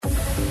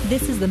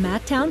This is the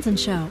Matt Townsend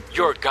Show.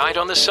 Your guide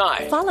on the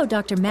side. Follow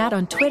Dr. Matt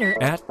on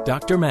Twitter At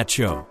Dr. Matt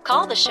Show.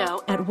 Call the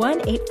show at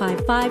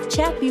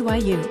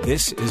 1-855-CHAT-BYU.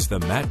 This is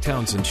the Matt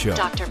Townsend Show.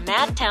 Dr.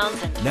 Matt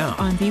Townsend. Now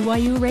on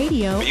BYU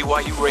Radio.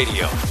 BYU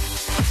Radio.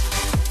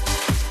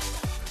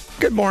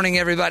 Good morning,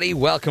 everybody.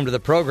 Welcome to the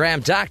program.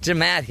 Dr.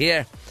 Matt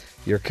here,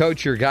 your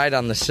coach, your guide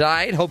on the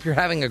side. Hope you're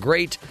having a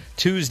great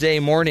Tuesday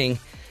morning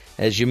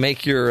as you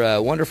make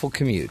your wonderful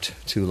commute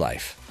to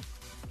life.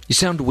 You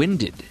sound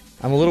winded.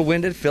 I'm a little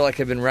winded. Feel like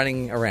I've been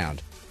running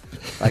around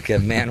like a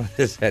man with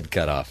his head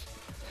cut off.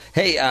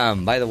 Hey,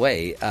 by the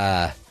way,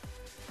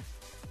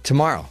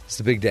 tomorrow is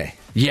the big day.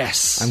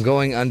 Yes. I'm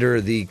going under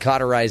the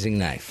cauterizing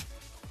knife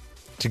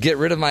to get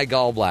rid of my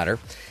gallbladder.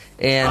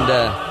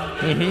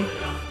 And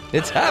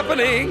it's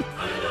happening.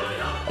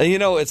 You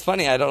know, it's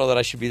funny. I don't know that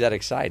I should be that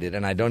excited,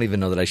 and I don't even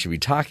know that I should be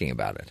talking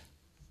about it.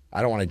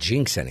 I don't want to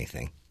jinx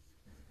anything.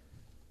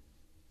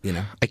 You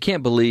know? I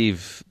can't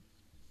believe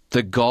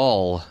the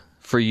gall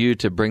for you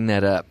to bring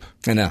that up.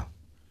 I know.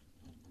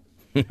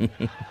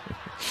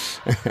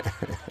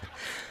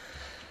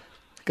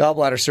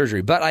 Gallbladder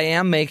surgery. But I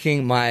am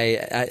making my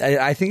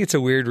I think it's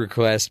a weird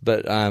request,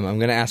 but I'm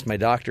going to ask my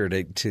doctor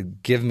to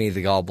give me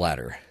the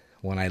gallbladder.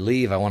 When I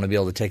leave, I want to be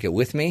able to take it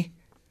with me.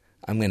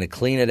 I'm going to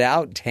clean it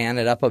out, tan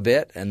it up a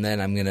bit, and then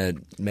I'm going to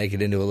make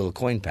it into a little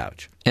coin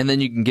pouch. And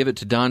then you can give it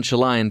to Don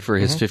Shaline for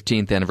his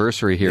 15th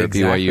anniversary here at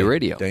BYU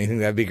Radio. Don't you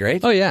think that'd be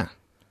great? Oh, yeah.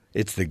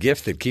 It's the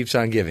gift that keeps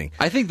on giving.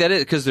 I think that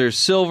is because there's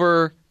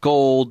silver,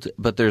 gold,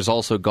 but there's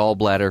also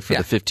gallbladder for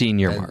the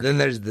 15-year mark. Then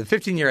there's the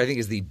 15-year, I think,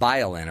 is the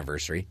bile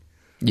anniversary.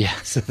 Yeah.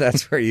 So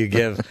that's where you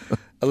give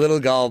a little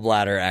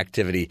gallbladder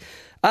activity.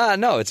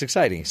 No, it's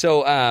exciting.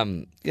 So,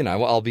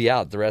 I'll be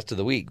out the rest of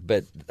the week,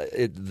 but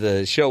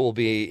the show will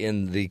be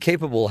in the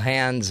capable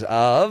hands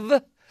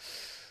of,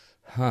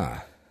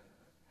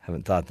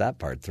 haven't thought that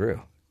part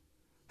through.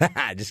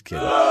 Just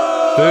kidding.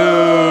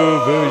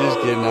 Boo, just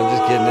kidding. I'm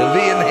just kidding. It'll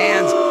be in the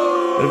hands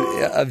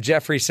of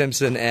Jeffrey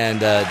Simpson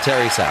and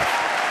Terry South.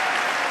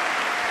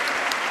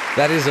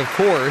 That is, of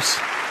course,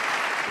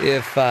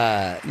 if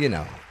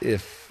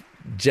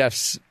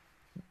Jeff's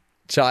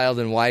child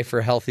and wife are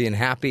healthy and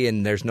happy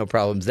and there's no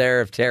problems there,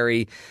 if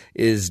Terry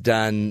is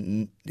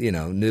done,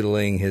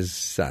 noodling his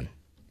son.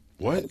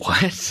 What?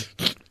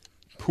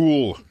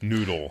 Pool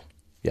noodle.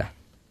 Yeah.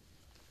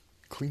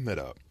 Clean that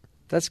up.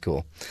 That's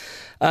cool.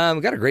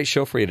 We've got a great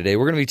show for you today.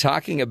 We're going to be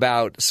talking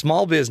about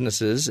small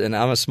businesses, and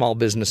I'm a small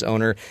business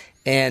owner,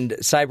 and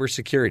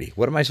cybersecurity.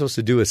 What am I supposed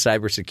to do with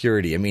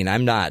cybersecurity? I mean, I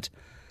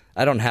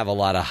don't have a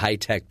lot of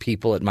high-tech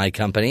people at my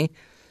company,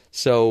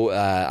 so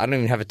I don't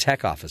even have a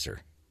tech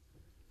officer.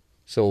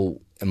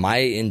 So am I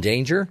in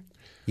danger?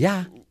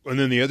 Yeah. And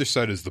then the other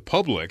side is the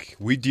public.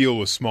 We deal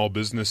with small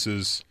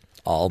businesses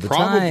all the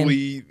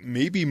probably time.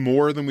 Maybe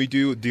more than we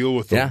deal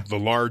with the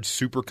large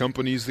super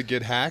companies that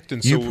get hacked.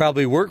 And so you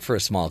probably work for a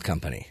small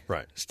company,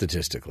 right?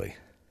 Statistically,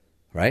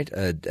 right?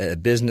 A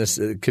business,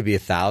 it could be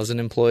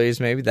 1,000 employees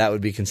maybe. That would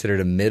be considered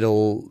a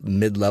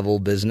mid-level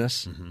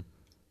business. Mm-hmm.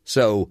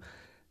 So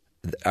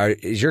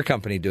is your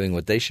company doing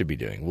what they should be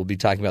doing? We'll be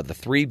talking about the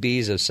 3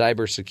 Bs of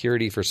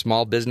cybersecurity for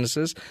small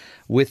businesses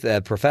with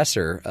a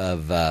professor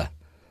of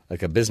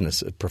like a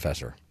business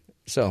professor.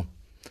 So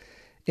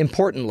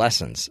important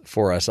lessons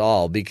for us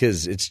all,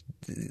 because it's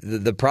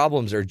the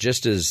problems are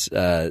just as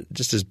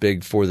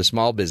big for the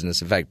small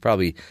business. In fact,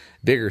 probably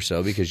bigger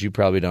so, because you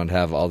probably don't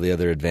have all the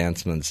other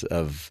advancements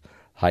of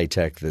high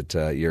tech that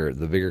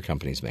the bigger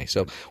companies may.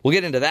 So we'll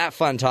get into that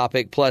fun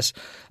topic. Plus,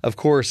 of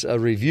course, a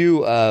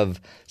review of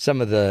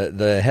some of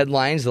the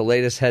headlines, the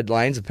latest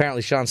headlines.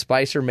 Apparently, Sean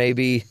Spicer may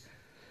be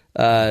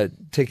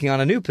taking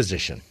on a new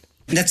position.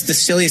 That's the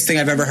silliest thing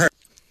I've ever heard.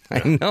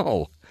 I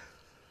know.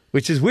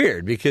 Which is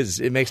weird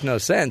because it makes no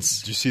sense.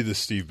 Did you see the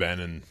Steve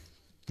Bannon,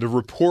 the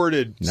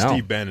reported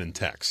Steve Bannon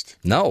text?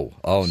 No.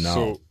 Oh, no.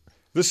 So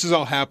this is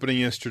all happening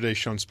yesterday.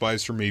 Sean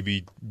Spicer may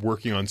be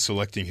working on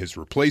selecting his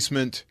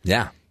replacement.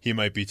 Yeah. He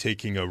might be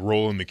taking a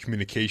role in the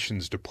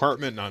communications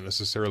department, not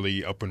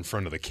necessarily up in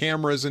front of the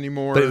cameras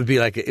anymore. But it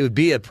would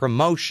be a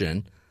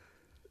promotion,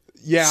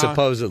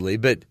 supposedly.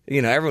 But,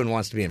 everyone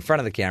wants to be in front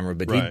of the camera,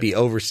 but he'd be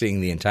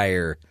overseeing the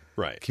entire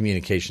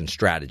communication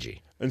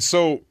strategy. And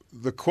so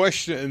the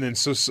question, and then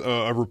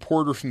a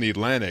reporter from The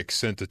Atlantic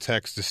sent a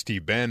text to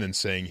Steve Bannon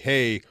saying,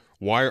 hey,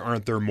 why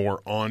aren't there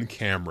more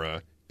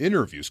on-camera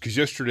interviews? Because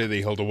yesterday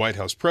they held a White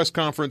House press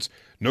conference,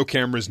 no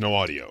cameras, no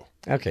audio.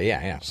 Okay,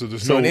 yeah. So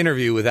there's an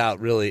interview without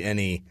really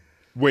any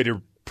way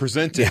to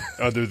present it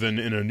other than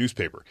in a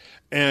newspaper.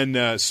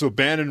 And so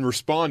Bannon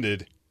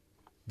responded,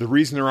 the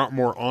reason there aren't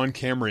more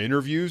on-camera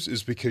interviews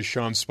is because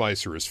Sean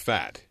Spicer is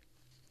fat.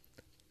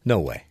 No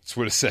way. That's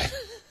what it said.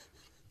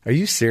 Are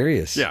you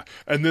serious? Yeah.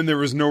 And then there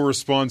was no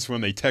response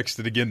when they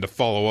texted again to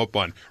follow up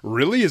on,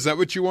 really? Is that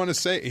what you want to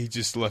say? He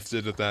just left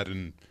it at that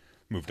and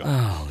moved on.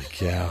 Holy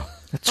cow.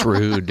 That's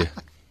rude.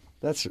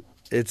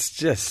 It's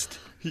just.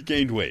 He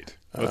gained weight.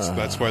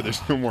 That's why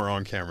there's no more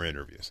on-camera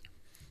interviews.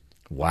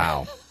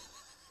 Wow.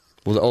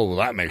 Well,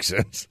 that makes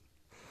sense.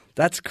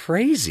 That's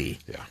crazy.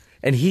 Yeah.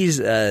 And he's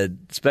a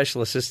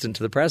special assistant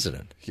to the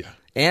president. Yeah.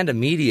 And a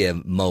media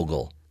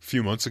mogul. A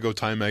few months ago,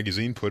 Time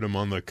Magazine put him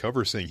on the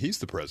cover saying he's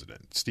the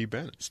president, Steve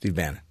Bannon. Steve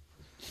Bannon.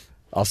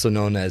 Also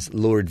known as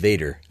Lord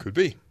Vader. Could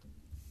be.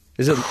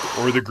 Is it?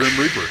 Or the Grim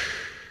Reaper.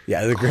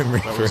 Yeah, the Grim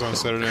Reaper. That was on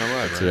Saturday Night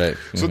Live, That's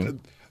right? right. So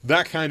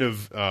that kind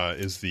of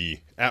is the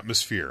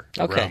atmosphere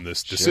around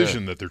this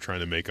decision that they're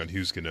trying to make on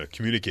who's going to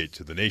communicate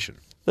to the nation.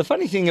 The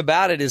funny thing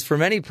about it is for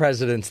many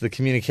presidents, the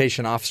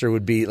communication officer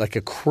would be like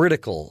a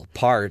critical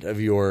part of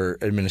your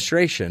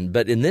administration.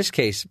 But in this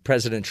case,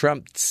 President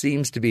Trump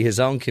seems to be his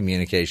own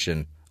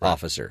communication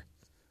officer.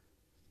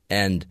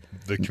 And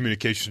the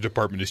communications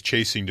department is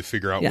chasing to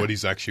figure out what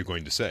he's actually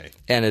going to say.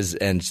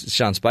 And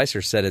Sean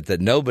Spicer said it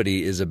that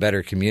nobody is a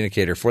better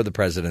communicator for the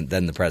president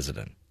than the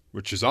president.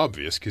 Which is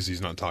obvious because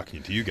he's not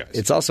talking to you guys.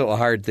 It's also a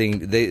hard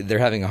thing. They're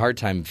having a hard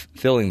time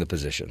filling the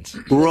positions.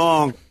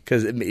 Wrong.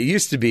 Because it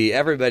used to be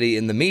everybody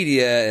in the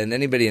media and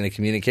anybody in the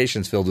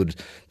communications field would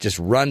just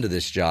run to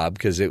this job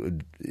because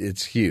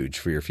it's huge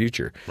for your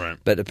future. Right.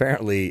 But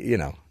apparently,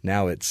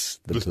 now it's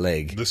the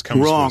plague. This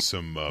comes with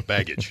some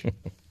baggage.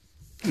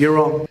 You're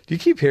wrong. I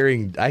keep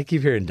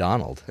hearing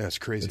Donald. That's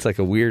crazy. It's like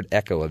a weird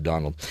echo of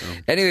Donald. Oh.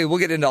 Anyway, we'll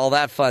get into all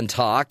that fun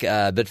talk.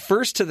 But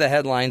first to the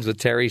headlines with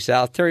Terry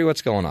South. Terry,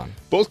 what's going on?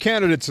 Both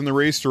candidates in the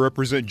race to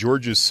represent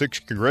Georgia's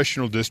 6th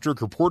congressional district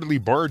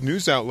reportedly barred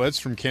news outlets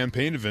from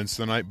campaign events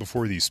the night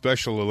before the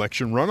special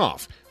election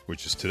runoff,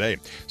 which is today.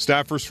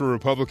 Staffers for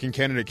Republican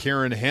candidate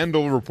Karen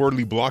Handel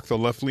reportedly blocked the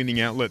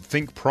left-leaning outlet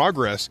Think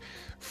Progress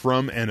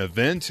from an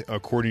event,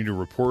 according to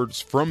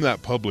reports from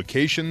that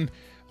publication.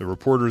 The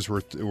reporters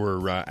were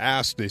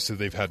asked. They said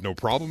they've had no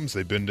problems.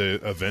 They've been to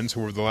events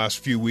over the last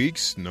few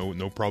weeks.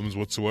 No problems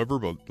whatsoever.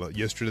 But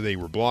yesterday they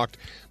were blocked.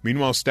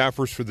 Meanwhile,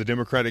 staffers for the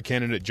Democratic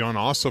candidate John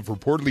Ossoff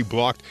reportedly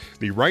blocked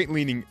the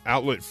right-leaning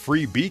outlet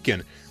Free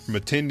Beacon from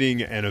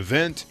attending an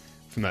event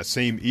from that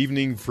same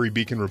evening. Free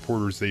Beacon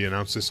reporters, they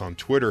announced this on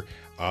Twitter.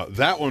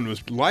 That one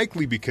was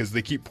likely because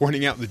they keep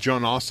pointing out that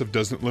John Ossoff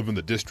doesn't live in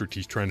the district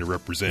he's trying to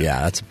represent.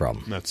 Yeah, that's a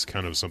problem. That's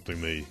kind of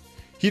something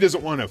he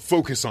doesn't want to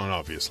focus on,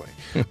 obviously.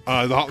 The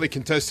hotly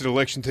contested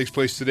election takes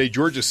place today.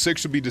 Georgia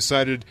 6 will be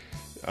decided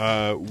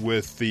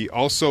with the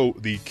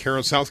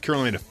South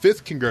Carolina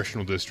 5th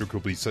congressional district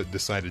will be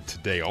decided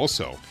today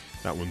also.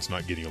 That one's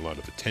not getting a lot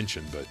of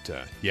attention, but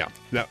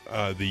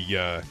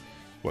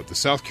the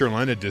South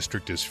Carolina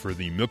district is for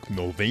the Mick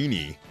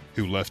Mulvaney,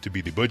 who left to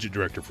be the budget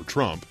director for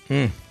Trump,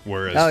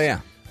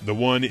 whereas the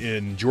one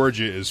in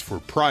Georgia is for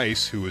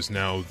Price, who is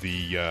now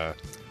the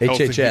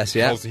HHS,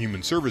 Health and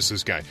Human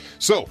Services guy.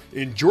 So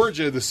in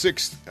Georgia, the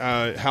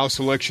 6th House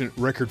election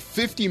record,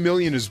 $50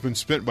 million has been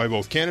spent by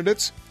both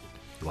candidates.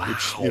 Wow.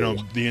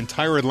 Which, the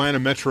entire Atlanta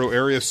metro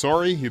area,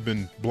 you've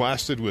been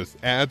blasted with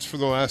ads for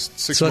the last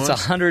 6 months. So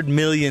it's $100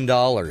 million.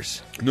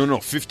 No,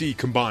 50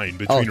 combined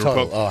between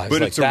Republicans.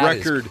 But it's a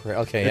record.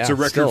 It's a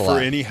record for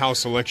any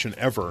House election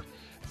ever.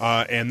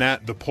 And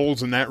the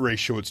polls in that race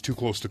show it's too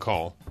close to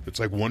call. It's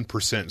like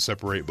 1%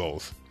 separate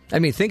both. I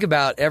mean, think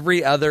about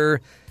every other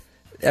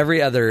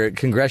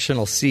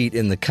congressional seat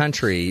in the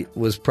country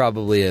was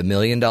probably $1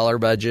 million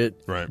budget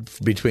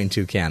between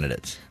two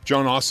candidates.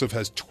 John Ossoff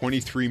has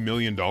 $23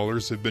 million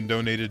have been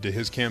donated to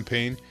his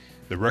campaign.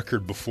 The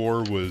record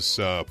before was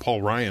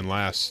Paul Ryan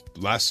last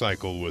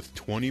cycle with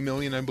 $20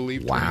 million, I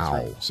believe. Wow.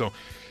 23. So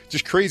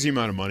just crazy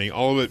amount of money.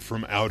 All of it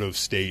from out of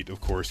state, of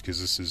course,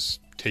 because this is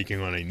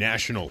taking on a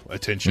national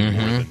attention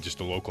more than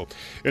just a local.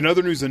 In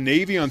other news, the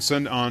Navy on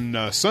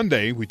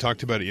Sunday, we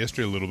talked about it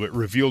yesterday a little bit,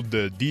 revealed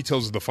the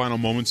details of the final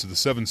moments of the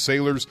 7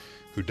 sailors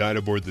who died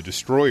aboard the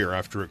destroyer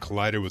after it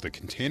collided with a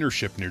container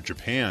ship near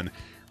Japan,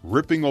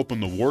 ripping open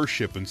the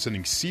warship and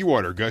sending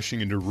seawater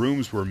gushing into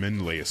rooms where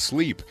men lay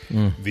asleep.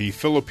 The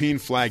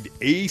Philippine-flagged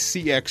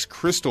ACX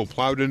Crystal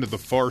plowed into the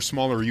far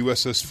smaller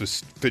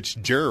USS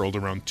Fitzgerald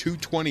around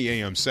 2:20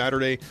 a.m.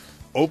 Saturday,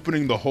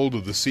 opening the hold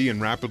of the sea and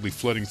rapidly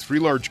flooding 3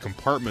 large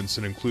compartments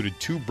that included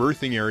 2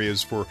 berthing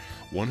areas for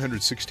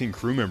 116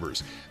 crew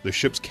members. The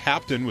ship's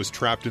captain was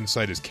trapped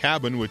inside his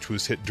cabin, which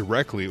was hit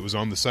directly. It was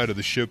on the side of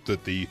the ship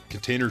that the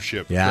container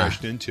ship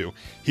crashed into.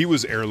 He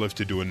was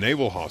airlifted to a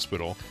naval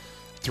hospital.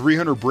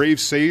 300 brave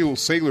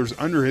sailors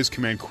under his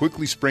command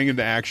quickly sprang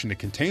into action to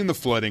contain the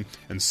flooding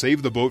and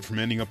save the boat from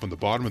ending up on the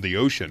bottom of the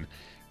ocean.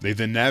 They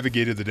then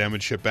navigated the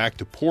damaged ship back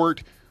to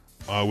port,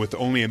 with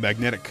only a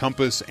magnetic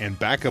compass and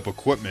backup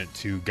equipment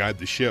to guide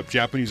the ship.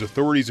 Japanese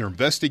authorities are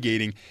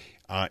investigating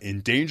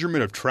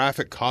endangerment of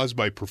traffic caused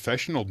by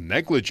professional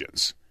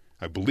negligence,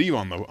 I believe,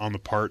 on the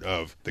part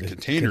of the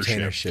container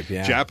ship.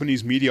 Yeah.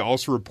 Japanese media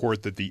also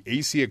report that the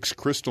ACX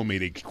Crystal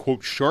made a,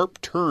 quote, sharp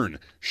turn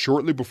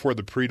shortly before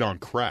the pre-dawn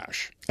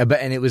crash.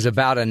 And it was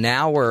about an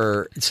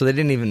hour, so they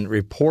didn't even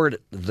report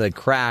the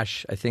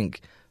crash, I think,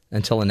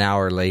 until an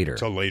hour later.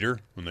 Until later?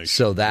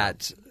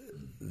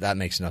 That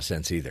makes no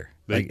sense either.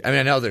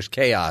 I know there's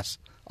chaos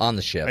on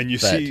the ship. And you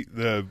see,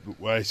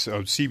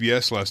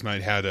 CBS last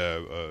night had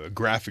a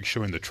graphic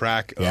showing the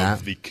track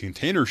of the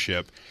container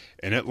ship,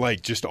 and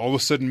it just all of a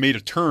sudden made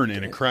a turn,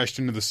 and it crashed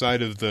into the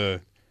side of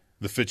the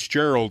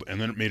Fitzgerald,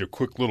 and then it made a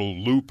quick little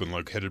loop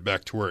and headed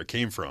back to where it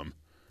came from.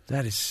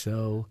 That is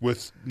so.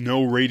 With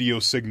no radio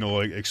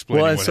signal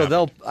explaining Well, and what so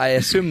happened. I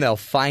assume they'll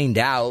find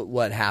out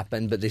what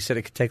happened, but they said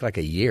it could take like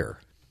a year.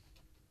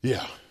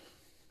 Yeah,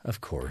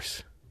 Of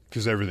course.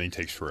 because everything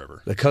takes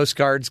forever. The Coast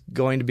Guard's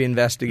going to be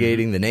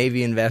investigating. The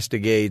Navy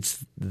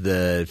investigates.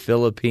 The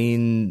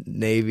Philippine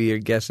Navy, I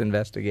guess,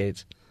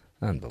 investigates.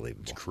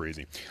 Unbelievable.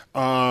 Crazy.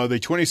 The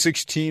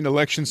 2016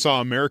 election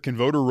saw American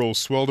voter rolls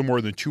swell to more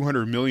than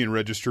 200 million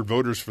registered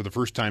voters for the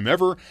first time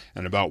ever,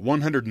 and about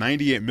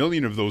 198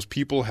 million of those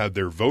people had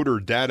their voter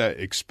data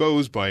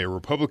exposed by a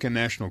Republican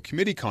National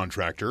Committee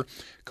contractor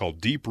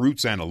called Deep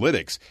Roots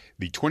Analytics.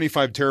 The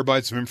 25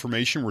 terabytes of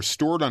information were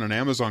stored on an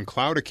Amazon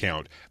cloud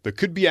account that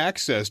could be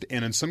accessed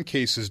and in some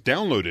cases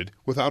downloaded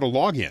without a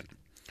login.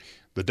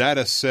 The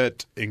data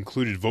set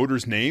included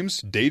voters'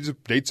 names,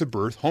 dates of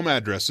birth, home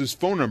addresses,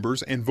 phone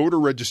numbers, and voter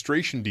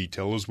registration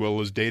detail, as well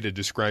as data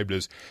described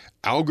as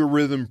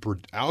algorithm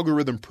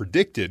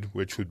predicted,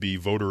 which would be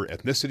voter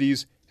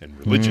ethnicities and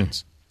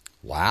religions.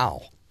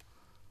 Wow.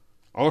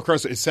 All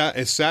across, it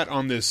sat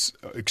on this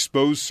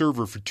exposed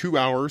server for 2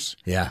 hours.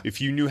 Yeah.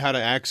 If you knew how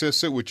to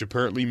access it, which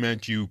apparently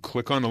meant you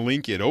click on a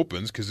link, it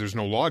opens because there's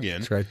no login.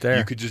 It's right there.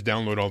 You could just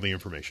download all the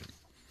information.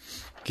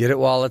 Get it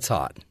while it's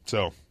hot.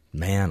 So.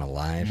 Man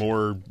alive.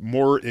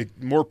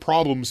 More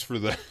problems for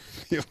the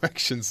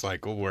election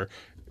cycle where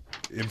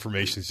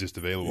information is just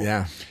available.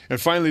 Yeah.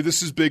 And finally,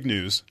 this is big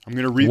news. I'm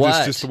going to read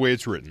this just the way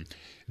it's written.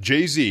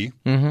 Jay-Z,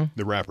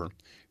 the rapper,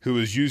 who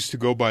used to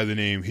go by the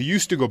name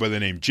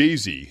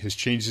Jay-Z, has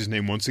changed his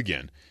name once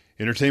again.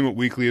 Entertainment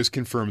Weekly has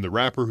confirmed the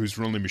rapper, whose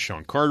real name is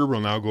Sean Carter,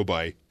 will now go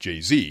by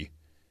Jay-Z.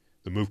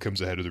 The move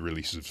comes ahead of the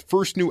release of his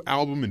first new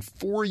album in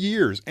 4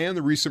 years and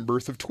the recent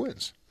birth of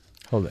twins.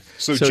 Hold it.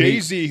 So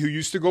Jay-Z, who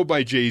used to go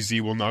by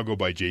Jay-Z, will now go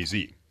by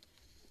Jay-Z.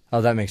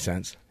 Oh, that makes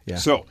sense. Yeah.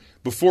 So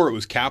before it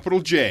was capital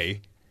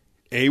J,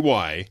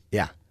 A-Y,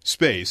 yeah.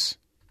 space,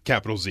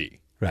 capital Z.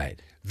 Right.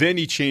 Then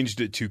he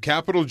changed it to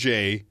capital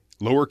J,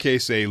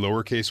 lowercase a,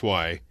 lowercase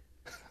y,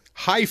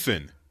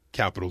 hyphen,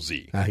 capital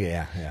Z.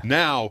 Yeah.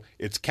 Now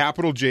it's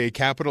capital J,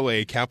 capital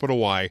A, capital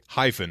Y,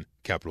 hyphen,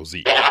 capital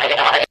Z.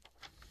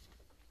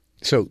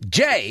 So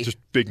J. Just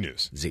big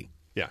news. Z.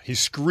 Yeah, he's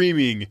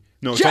screaming.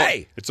 No,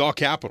 J! It's all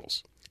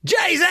capitals.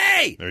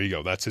 Jay-Z! There you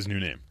go. That's his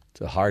new name.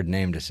 It's a hard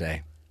name to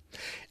say.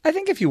 I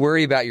think if you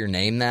worry about your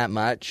name that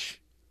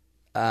much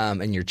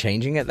and you're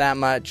changing it that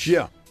much,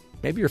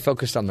 maybe you're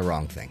focused on the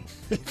wrong thing.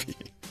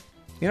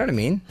 You know what I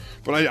mean?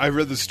 But I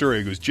read the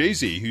story. It goes,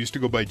 Jay-Z, who used to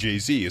go by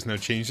Jay-Z, has now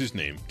changed his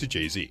name to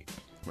Jay-Z.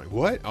 I'm like,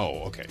 what? Oh,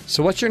 okay.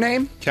 So what's your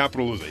name?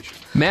 Capitalization.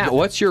 Matt,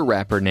 what's your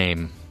rapper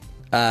name?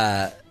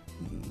 Matt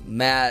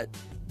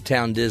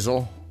Town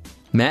Dizzle.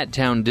 Matt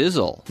Town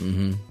Dizzle.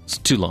 Mm-hmm. It's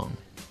too long.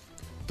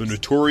 The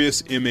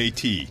notorious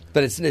M-A-T.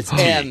 But it's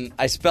M.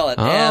 I spell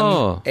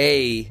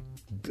it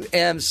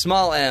M,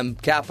 small m,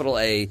 capital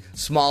A,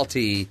 small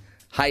t,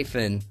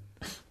 hyphen,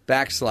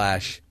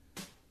 backslash,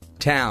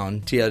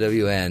 town,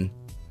 T-O-W-N,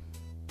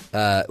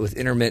 with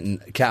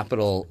intermittent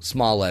capital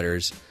small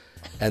letters,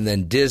 and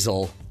then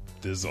Dizzle,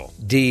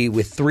 D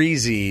with 3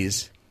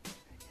 Z's,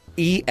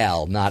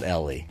 E-L, not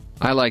L-E.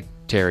 I like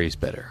Terry's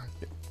better.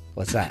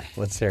 What's that?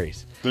 What's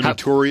Terry's? The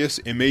notorious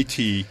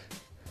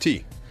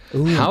M-A-T-T.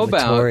 Ooh, how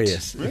about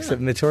Notorious?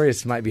 Except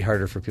Notorious might be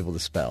harder for people to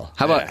spell.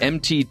 How about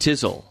MT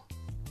Tizzle?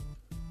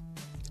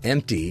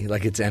 Empty,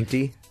 like it's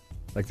empty?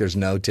 Like there's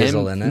no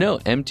tizzle in it? No,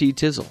 MT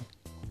Tizzle.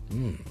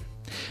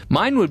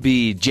 Mine would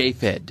be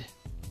J-Fed.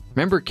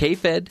 Remember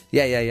K-Fed?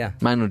 Yeah.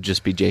 Mine would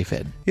just be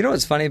J-Fed. You know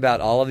what's funny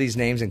about all of these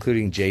names,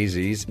 including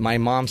Jay-Z's? My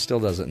mom still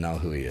doesn't know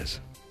who he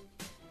is.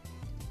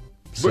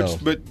 So,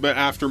 But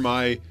after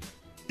my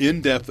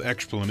in-depth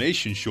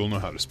explanation, she'll know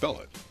how to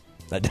spell it.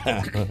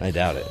 I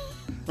doubt it.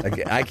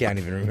 I can't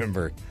even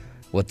remember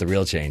what the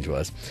real change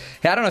was.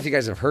 Hey, I don't know if you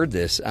guys have heard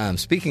this.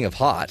 Speaking of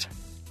hot,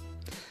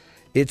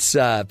 it's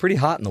pretty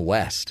hot in the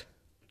West.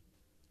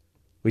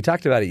 We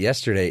talked about it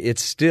yesterday.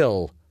 It's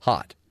still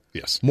hot.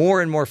 Yes.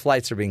 More and more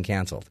flights are being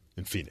canceled.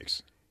 In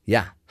Phoenix.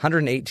 Yeah,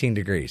 118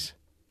 degrees.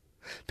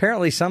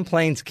 Apparently, some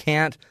planes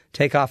can't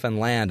take off and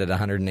land at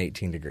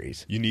 118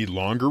 degrees. You need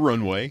longer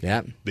runway.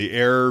 Yeah.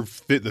 The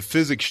the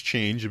physics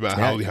change about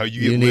how you get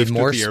you lift need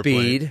more with the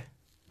airplane. speed.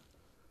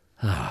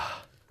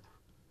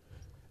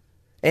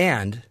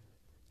 And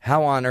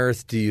how on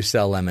earth do you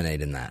sell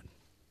lemonade in that?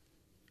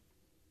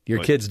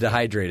 Your kid's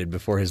dehydrated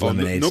before his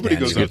lemonade Nobody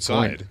stand. goes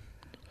outside.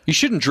 You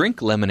shouldn't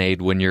drink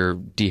lemonade when you're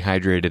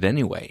dehydrated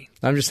anyway.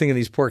 I'm just thinking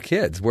these poor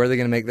kids. Where are they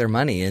going to make their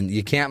money? And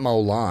you can't mow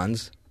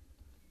lawns.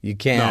 You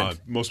can't.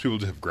 No, most people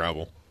just have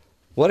gravel.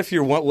 What if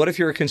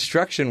you're a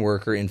construction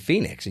worker in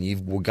Phoenix and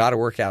you've got to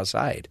work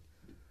outside?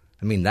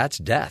 I mean, that's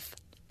death.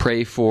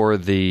 Pray for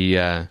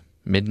the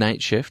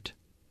midnight shift.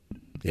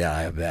 Yeah,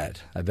 I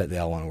bet. I bet they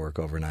all want to work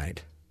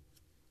overnight,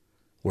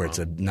 where it's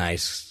a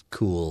nice,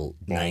 cool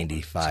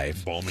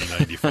 95. Balmy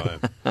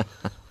 95.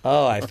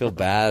 Oh, I feel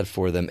bad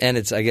for them. And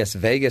I guess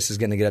Vegas is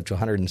going to get up to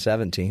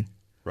 117.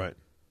 Right.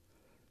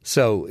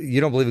 So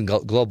you don't believe in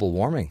global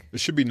warming? It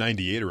should be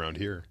 98 around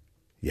here.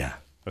 Yeah.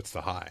 That's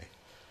the high.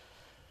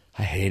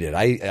 I hate it.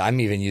 I'm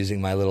even using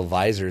my little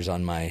visors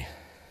on my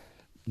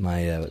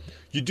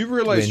You do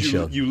realize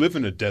windshield. you live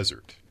in a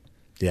desert.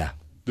 Yeah.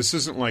 This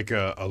isn't like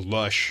a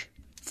lush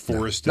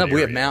forested No, but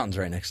we have area. mountains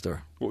right next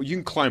door. Well, you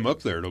can climb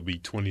up there. It'll be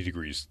 20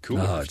 degrees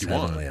cooler Oh, if it's you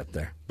want. heavenly up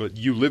there. But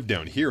you live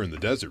down here in the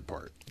desert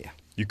part. Yeah.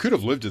 You could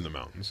have lived in the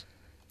mountains.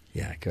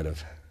 Yeah, I could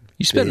have.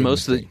 You spend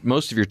Big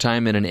most of your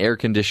time in an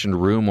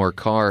air-conditioned room or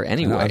car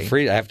anyway. No, I'm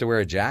free. I have to wear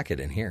a jacket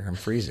in here. I'm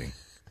freezing.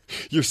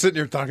 You're sitting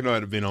here talking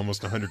about it being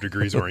almost 100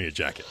 degrees wearing a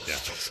jacket.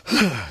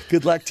 Yeah.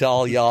 Good luck to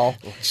all y'all.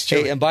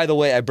 Hey, and by the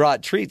way, I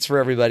brought treats for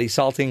everybody,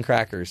 saltine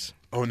crackers.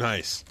 Oh,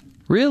 nice.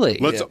 Really?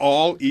 Let's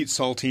all eat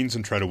saltines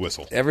and try to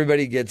whistle.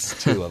 Everybody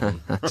gets 2 of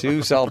them. 2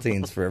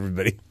 saltines for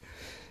everybody.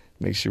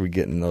 Make sure we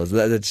get in those.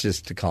 That's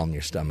just to calm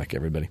your stomach,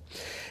 everybody.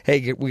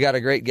 Hey, we got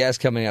a great guest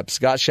coming up.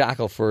 Scott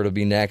Shackelford will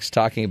be next,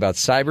 talking about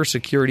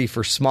cybersecurity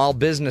for small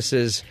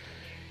businesses.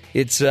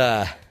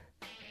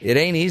 It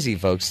ain't easy,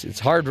 folks. It's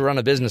hard to run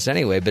a business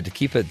anyway, but to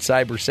keep it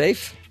cyber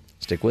safe,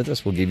 stick with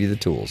us. We'll give you the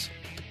tools.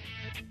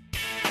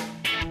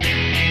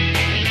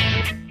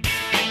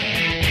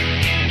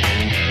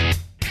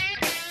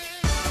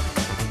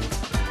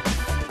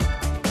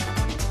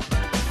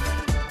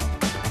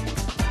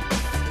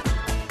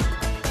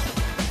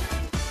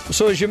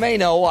 So as you may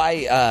know,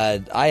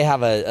 I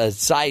have a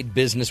side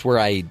business where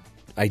I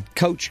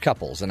coach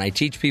couples and I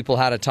teach people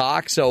how to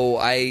talk. So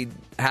I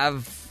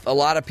have a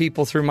lot of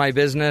people through my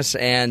business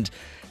and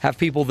have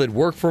people that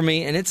work for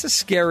me. And it's a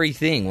scary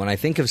thing when I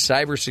think of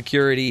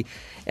cybersecurity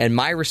and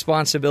my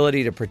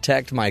responsibility to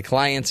protect my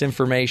clients'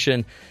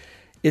 information.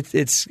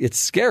 It's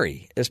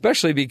scary,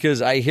 especially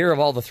because I hear of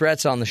all the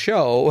threats on the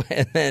show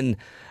and then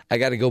I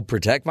got to go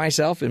protect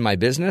myself in my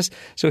business.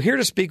 So here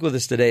to speak with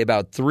us today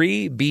about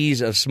 3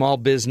 B's of small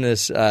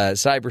business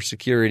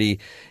cybersecurity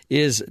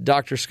is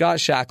Dr. Scott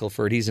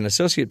Shackelford. He's an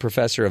associate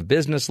professor of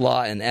business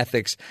law and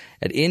ethics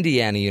at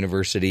Indiana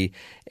University,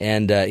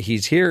 and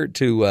he's here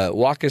to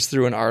walk us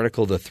through an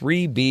article, The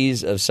 3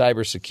 B's of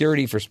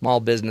Cybersecurity for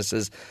Small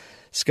Businesses.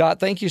 Scott,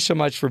 thank you so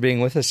much for being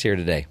with us here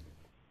today.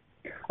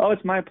 Oh,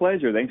 it's my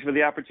pleasure. Thanks for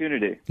the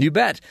opportunity. You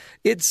bet.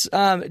 It's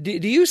do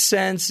you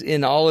sense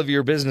in all of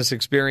your business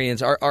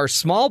experience, are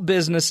small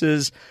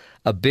businesses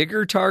a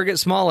bigger target,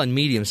 small and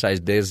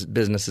medium-sized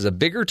businesses, a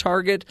bigger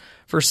target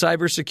for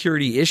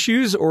cybersecurity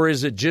issues, or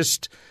is it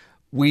just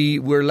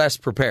we're less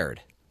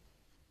prepared?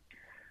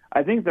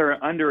 I think they're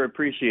an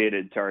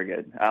underappreciated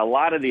target. A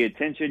lot of the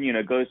attention,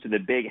 goes to the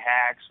big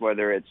hacks,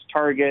 whether it's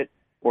Target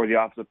or the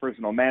Office of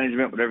Personnel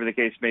Management, whatever the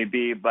case may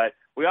be. But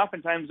we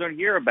oftentimes don't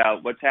hear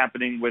about what's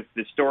happening with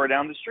the store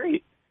down the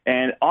street.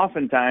 And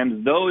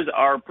oftentimes those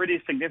are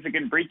pretty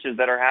significant breaches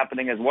that are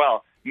happening as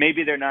well.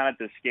 Maybe they're not at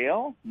the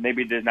scale.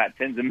 Maybe there's not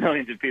tens of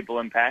millions of people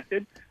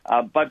impacted.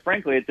 But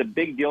frankly, it's a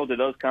big deal to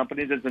those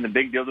companies. It's a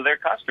big deal to their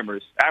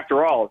customers.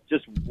 After all,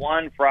 just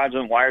one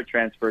fraudulent wire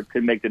transfer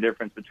could make the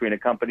difference between a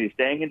company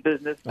staying in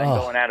business and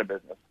going out of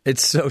business.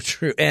 It's so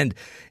true. And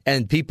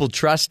people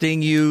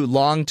trusting you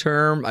long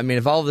term. I mean,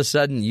 if all of a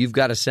sudden you've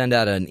got to send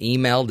out an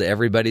email to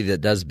everybody that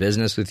does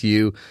business with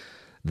you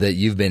that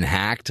you've been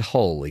hacked,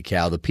 holy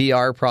cow, the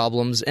PR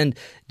problems and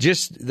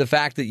just the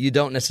fact that you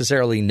don't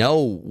necessarily know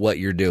what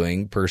you're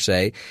doing per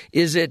se.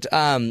 Is it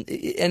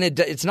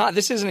it's not,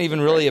 this isn't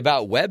even really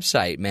about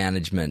website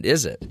management,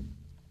 is it?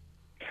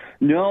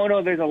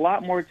 No, there's a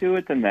lot more to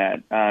it than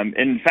that.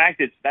 In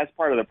fact, that's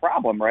part of the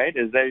problem, right?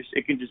 Is that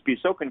it can just be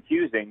so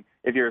confusing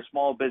if you're a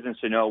small business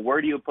to know where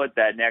do you put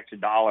that next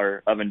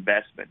dollar of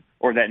investment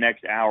or that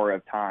next hour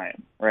of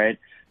time, right?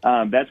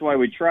 That's why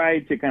we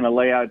tried to kind of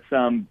lay out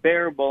some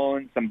bare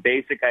bones, some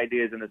basic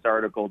ideas in this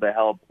article to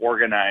help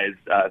organize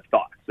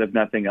thoughts, if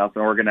nothing else,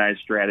 an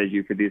organized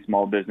strategy for these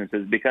small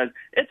businesses, because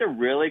it's a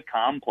really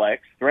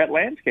complex threat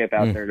landscape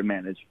out there to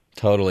manage.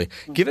 Totally.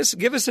 Give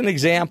us an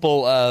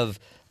example of,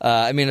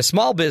 a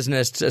small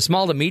business, a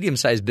small to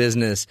medium-sized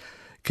business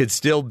could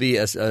still be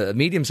a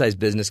medium-sized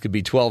business could be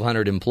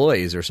 1,200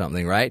 employees or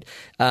something, right?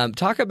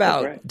 Talk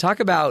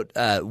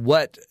about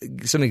what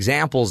some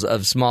examples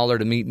of smaller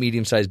to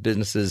medium-sized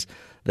businesses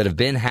that have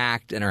been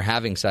hacked and are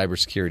having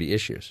cybersecurity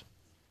issues.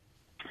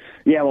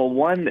 Yeah, well,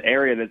 one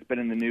area that's been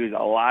in the news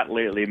a lot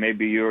lately,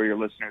 maybe you or your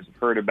listeners have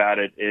heard about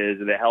it, is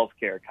the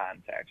healthcare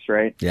context,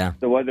 right? Yeah.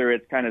 So whether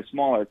it's kind of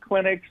smaller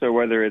clinics or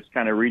whether it's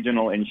kind of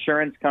regional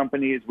insurance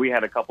companies, we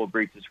had a couple of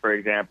breaches, for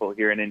example,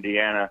 here in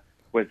Indiana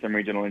with some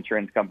regional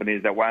insurance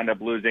companies that wound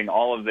up losing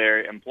all of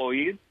their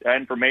employees'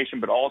 information,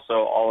 but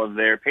also all of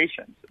their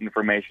patients'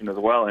 information as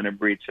well in a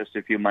breach just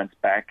a few months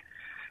back.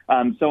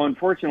 So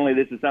unfortunately,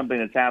 this is something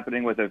that's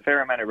happening with a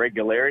fair amount of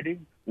regularity.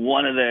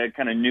 One of the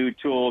kind of new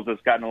tools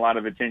that's gotten a lot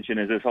of attention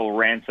is this whole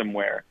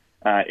ransomware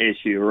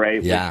issue,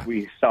 right? Yeah. Which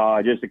we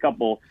saw just a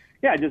couple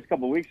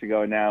weeks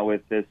ago now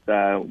with this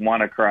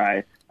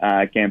WannaCry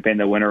campaign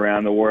that went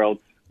around the world.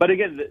 But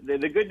again,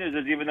 the good news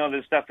is even though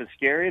this stuff is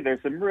scary,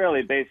 there's some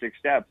really basic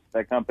steps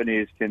that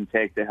companies can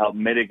take to help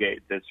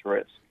mitigate this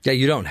risk. Yeah,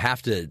 you don't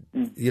have to.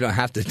 You don't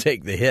have to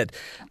take the hit.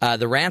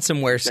 The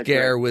ransomware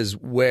scare was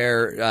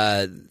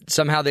where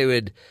somehow they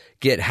would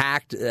get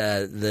hacked.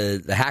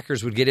 The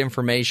hackers would get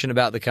information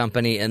about the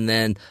company and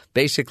then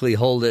basically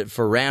hold it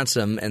for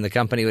ransom, and the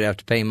company would have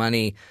to pay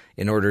money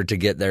in order to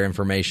get their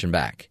information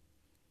back.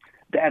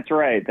 That's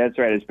right.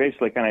 It's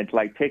basically kind of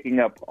like taking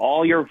up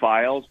all your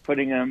files,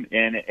 putting them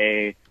in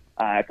a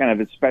kind of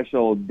a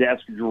special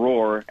desk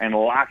drawer and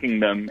locking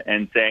them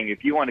and saying,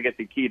 if you want to get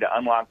the key to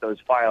unlock those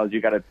files,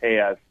 you got to pay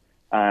us.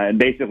 And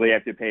basically you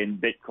have to pay in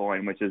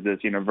Bitcoin, which is this,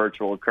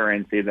 virtual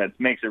currency that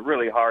makes it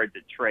really hard to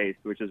trace,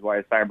 which is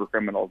why cyber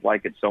criminals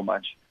like it so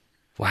much.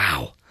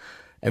 Wow.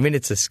 I mean,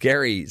 it's a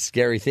scary,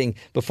 scary thing.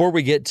 Before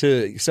we get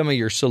to some of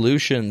your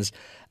solutions,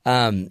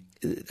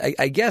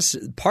 I guess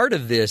part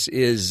of this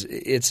is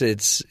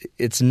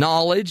it's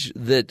knowledge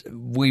that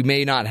we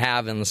may not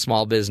have in the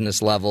small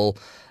business level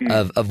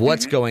of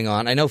what's going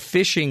on. I know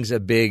phishing's a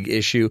big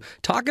issue.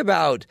 Talk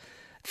about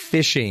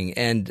phishing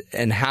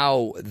and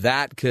how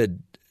that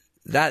could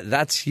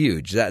that's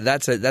huge.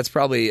 That's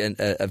probably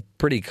a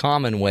pretty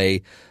common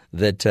way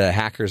that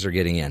hackers are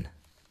getting in.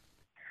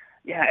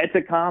 Yeah, it's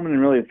a common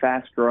and really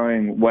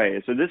fast-growing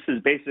way. So this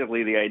is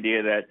basically the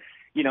idea that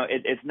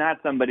it's not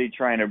somebody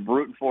trying to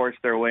brute force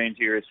their way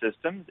into your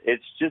systems.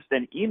 It's just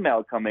an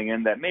email coming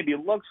in that maybe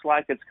looks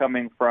like it's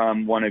coming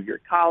from one of your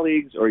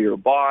colleagues or your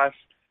boss,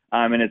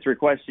 and it's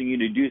requesting you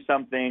to do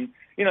something,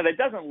 that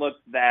doesn't look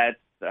that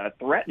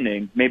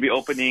threatening. Maybe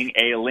opening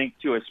a link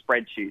to a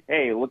spreadsheet.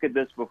 Hey, look at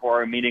this before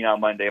our meeting on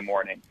Monday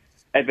morning.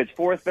 If it's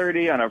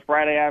 4:30 on a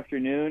Friday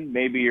afternoon,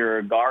 maybe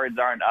your guards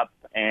aren't up,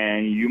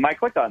 and you might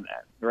click on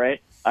that,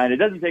 right? And it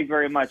doesn't take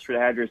very much to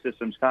have your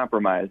systems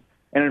compromised.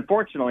 And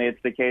unfortunately,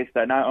 it's the case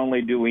that not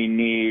only do we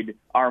need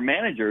our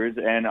managers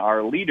and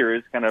our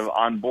leaders kind of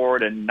on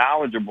board and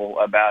knowledgeable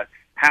about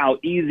how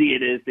easy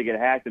it is to get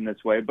hacked in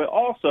this way, but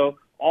also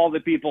all the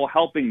people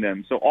helping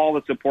them. So all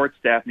the support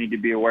staff need to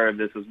be aware of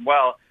this as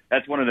well.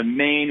 That's one of the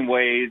main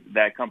ways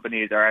that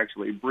companies are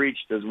actually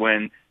breached is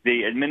when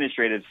the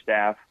administrative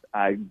staff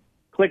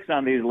clicks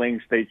on these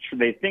links. They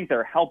think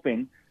they're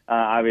helping,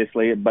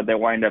 obviously, but they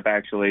wind up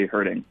actually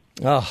hurting.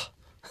 Oh.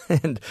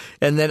 And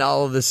then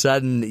all of a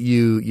sudden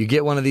you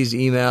get one of these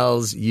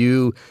emails,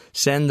 you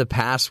send the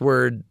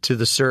password to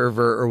the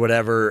server or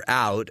whatever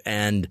out,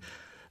 and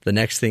the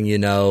next thing you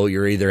know,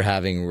 you're either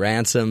having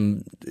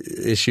ransom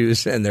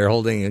issues and they're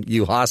holding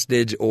you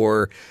hostage,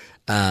 or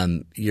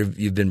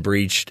you've been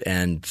breached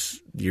and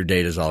your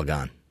data's all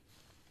gone.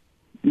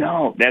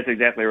 No, that's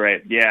exactly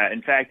right. Yeah.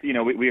 In fact,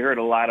 we heard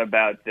a lot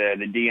about the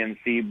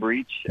DNC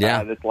breach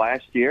this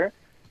last year.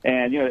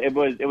 And, it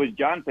was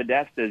John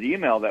Podesta's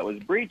email that was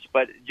breached,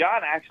 but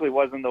John actually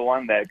wasn't the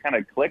one that kind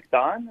of clicked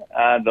on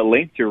the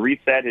link to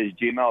reset his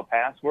Gmail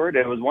password.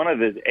 It was one of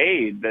his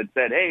aides that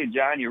said, hey,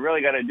 John, you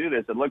really got to do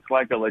this. It looks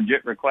like a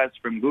legit request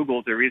from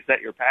Google to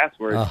reset your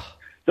password. Oh.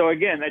 So,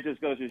 again, that just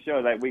goes to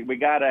show that we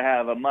got to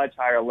have a much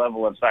higher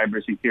level of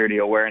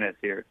cybersecurity awareness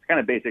here. It's kind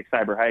of basic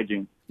cyber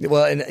hygiene.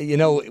 Well,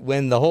 and,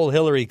 when the whole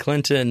Hillary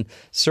Clinton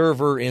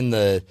server in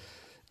the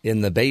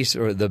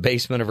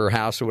basement of her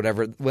house or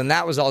whatever, when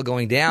that was all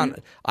going down,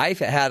 I've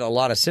had a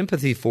lot of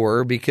sympathy for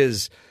her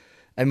because,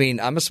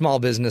 I'm a small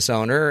business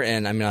owner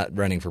and I'm not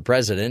running for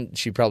president.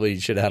 She probably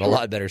should have had a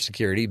lot better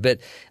security. But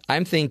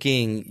I'm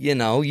thinking,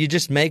 you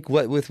just make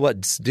what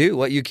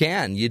you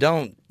can. You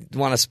don't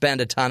want to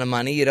spend a ton of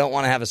money. You don't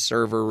want to have a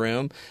server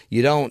room.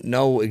 You don't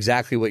know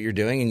exactly what you're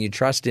doing, and you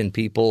trust in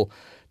people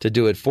to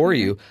do it for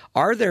you.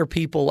 Are there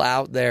people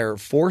out there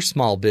for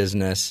small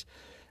business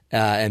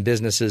and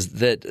businesses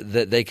that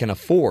they can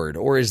afford,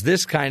 or is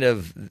this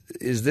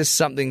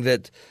something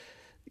that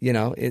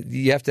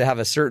you have to have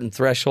a certain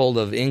threshold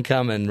of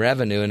income and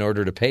revenue in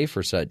order to pay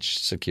for such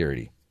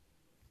security?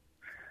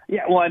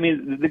 Yeah, well,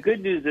 the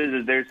good news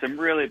is there's some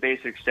really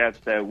basic steps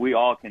that we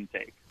all can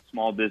take,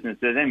 small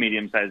businesses and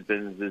medium-sized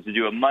businesses, to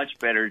do a much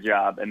better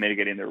job at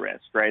mitigating the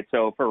risk, right?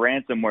 So for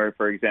ransomware,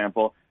 for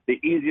example, the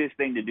easiest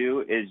thing to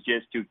do is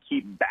just to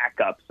keep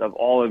backups of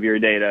all of your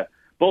data,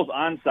 both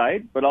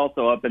on-site, but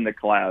also up in the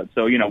cloud.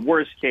 So,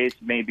 worst case,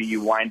 maybe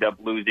you wind up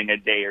losing a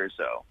day or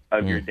so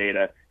of your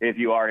data. If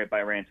you are hit by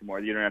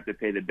ransomware, you don't have to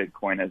pay the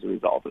Bitcoin as a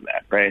result of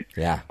that, right?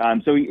 Yeah.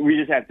 So we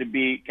just have to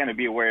be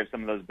aware of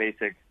some of those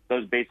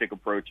basic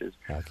approaches.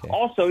 Okay.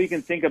 Also, you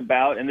can think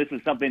about, and this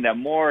is something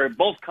that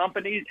both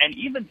companies and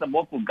even some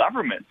local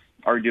governments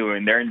are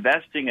doing, they're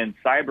investing in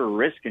cyber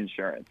risk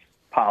insurance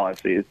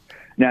policies.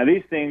 Now,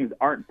 these things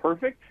aren't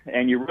perfect,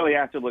 and you really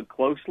have to look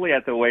closely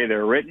at the way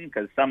they're written,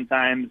 because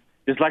sometimes,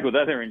 just like with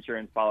other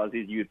insurance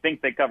policies, you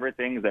think they cover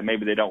things that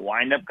maybe they don't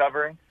wind up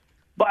covering.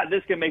 But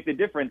this can make the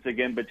difference,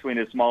 again, between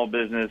a small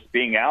business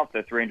being out the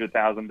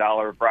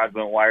 $300,000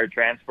 fraudulent wire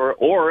transfer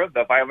or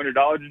the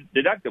 $500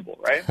 deductible,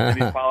 right?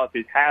 These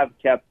policies have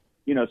kept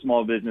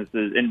small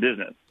businesses in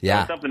business. Yeah.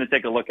 So it's something to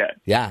take a look at.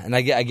 Yeah, and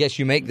I guess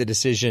you make the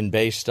decision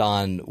based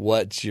on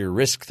what's your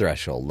risk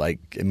threshold. Like,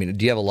 I mean,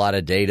 do you have a lot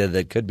of data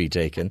that could be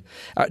taken?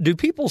 Do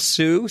people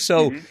sue?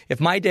 So if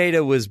my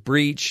data was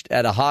breached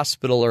at a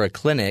hospital or a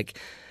clinic,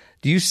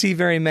 do you see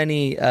very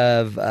many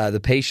of the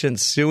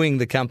patients suing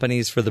the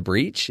companies for the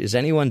breach? Is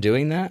anyone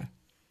doing that?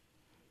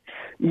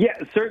 Yeah,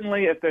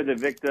 certainly if they're the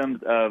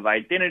victims of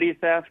identity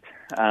theft,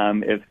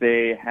 if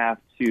they have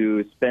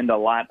to spend a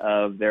lot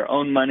of their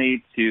own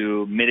money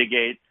to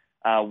mitigate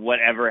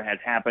whatever has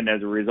happened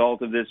as a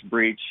result of this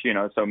breach,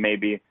 so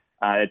maybe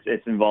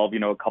it's involved,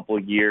 a couple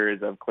of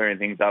years of clearing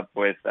things up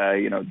with,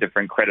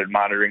 different credit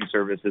monitoring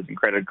services and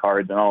credit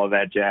cards and all of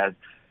that jazz.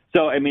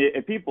 So, I mean,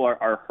 if people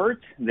are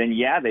hurt, then,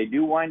 yeah, they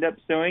do wind up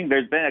suing.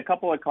 There's been a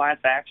couple of class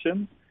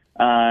actions.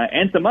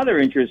 And some other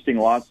interesting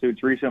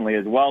lawsuits recently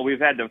as well. We've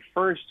had the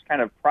first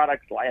kind of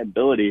product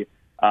liability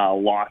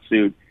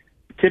lawsuit.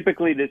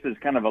 Typically, this is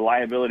kind of a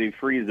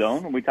liability-free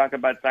zone. When we talk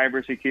about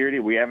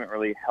cybersecurity, we haven't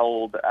really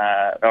held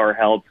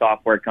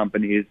software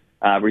companies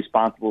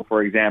responsible,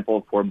 for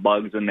example, for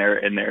bugs in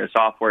their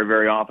software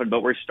very often.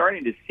 But we're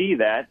starting to see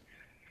that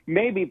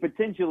maybe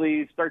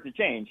potentially start to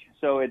change.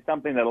 So it's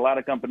something that a lot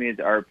of companies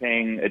are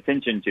paying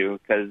attention to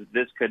because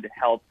this could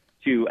help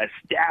to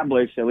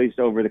establish, at least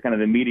over the kind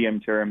of the medium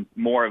term,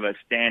 more of a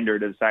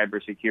standard of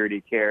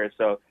cybersecurity care.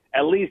 So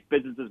at least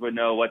businesses would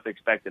know what's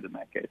expected in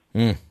that case.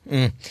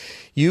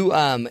 You,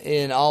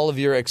 in all of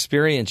your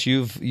experience,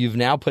 you've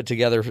now put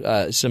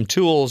together some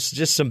tools,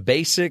 just some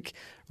basic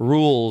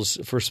rules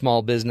for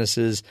small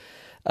businesses.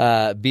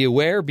 Be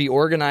aware, be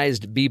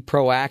organized, be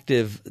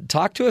proactive.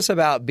 Talk to us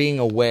about being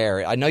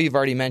aware. I know you've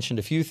already mentioned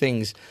a few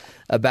things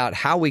about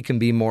how we can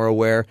be more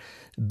aware.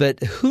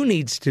 But who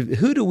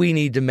do we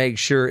need to make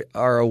sure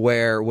are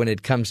aware when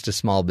it comes to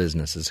small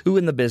businesses? Who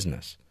in the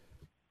business?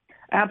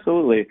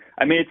 Absolutely.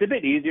 I mean, it's a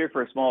bit easier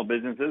for small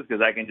businesses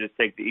because I can just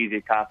take the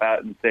easy cop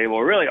out and say,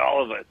 well, really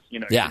all of us,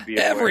 should be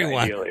aware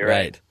everyone, ideally,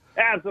 right?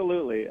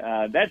 Absolutely.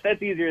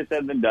 That's easier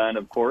said than done,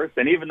 of course.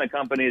 And even the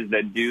companies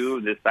that do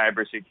the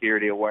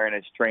cybersecurity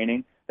awareness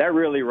training, that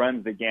really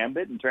runs the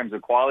gambit in terms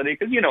of quality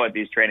because you know what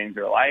these trainings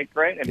are like,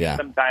 right? I mean,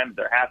 sometimes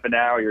they're half an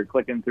hour, you're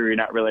clicking through, you're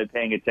not really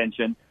paying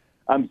attention.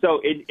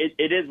 So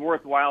it is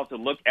worthwhile to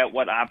look at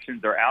what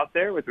options are out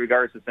there with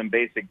regards to some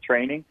basic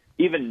training.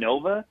 Even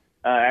Nova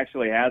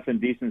actually has some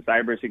decent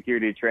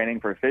cybersecurity training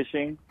for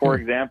phishing, for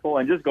example,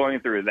 and just going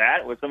through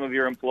that with some of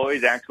your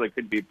employees actually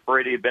could be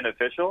pretty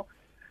beneficial.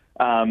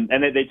 And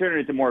they turn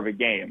it into more of a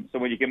game. So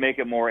when you can make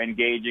it more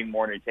engaging,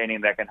 more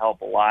entertaining, that can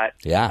help a lot.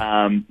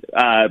 Yeah.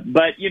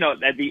 But,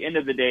 at the end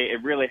of the day,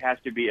 it really has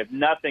to be, if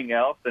nothing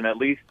else, then at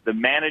least the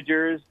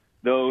managers,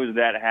 those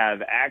that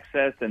have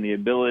access and the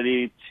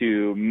ability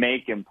to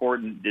make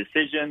important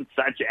decisions,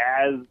 such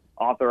as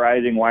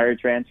authorizing wire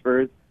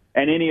transfers,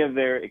 and any of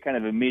their kind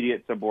of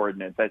immediate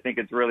subordinates. I think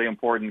it's really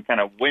important,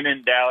 kind of when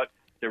in doubt,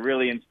 to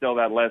really instill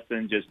that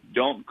lesson. Just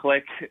don't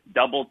click,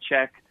 double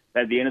check.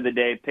 At the end of the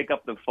day, pick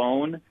up the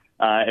phone.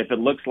 If it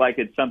looks like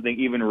it's something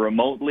even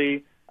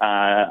remotely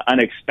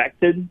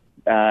unexpected,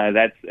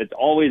 it's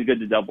always good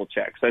to double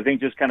check. So I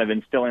think just kind of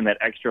instilling that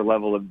extra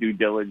level of due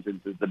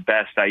diligence is the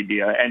best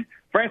idea. And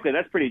frankly,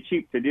 that's pretty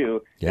cheap to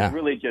do. Yeah. It's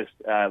really just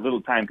a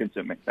little time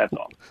consuming. That's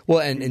all. Well,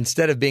 and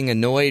instead of being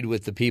annoyed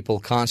with the people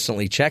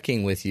constantly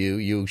checking with you,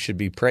 you should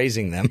be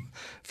praising them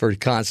for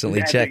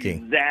constantly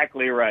checking.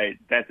 Exactly right.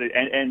 That's it.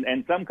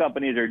 And some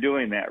companies are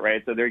doing that,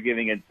 right? So they're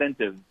giving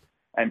incentives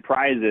and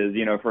prizes,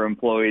 for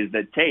employees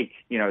that take,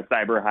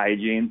 cyber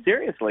hygiene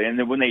seriously. And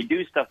then when they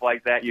do stuff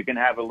like that, you can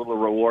have a little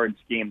reward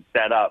scheme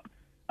set up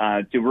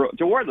to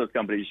reward those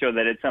companies, show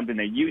that it's something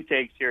that you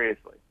take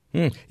seriously.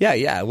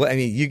 Yeah. Well, I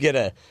mean, you get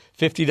a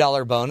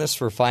 $50 bonus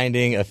for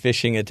finding a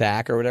phishing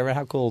attack or whatever.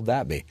 How cool would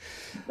that be?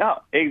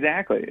 No,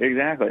 exactly.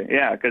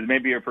 Yeah, because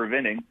maybe you're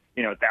preventing,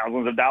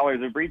 thousands of dollars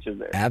of breaches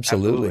there.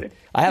 Absolutely.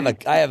 I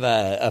have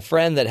a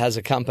friend that has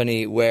a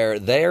company where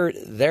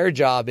their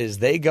job is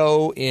they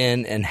go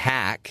in and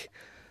hack.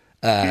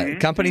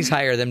 Companies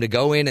hire them to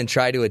go in and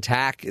try to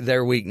attack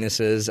their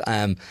weaknesses.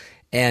 And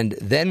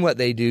then what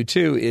they do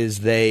too is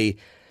they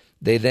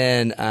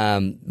then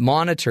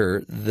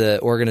monitor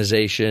the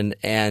organization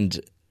and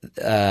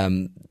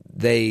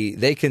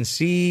they can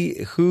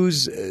see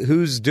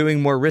who's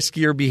doing more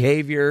riskier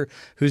behavior,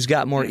 who's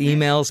got more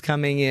emails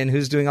coming in,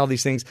 who's doing all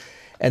these things,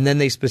 and then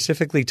they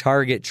specifically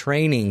target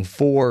training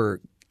for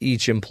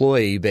each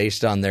employee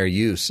based on their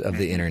use of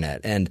the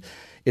internet. And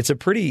it's a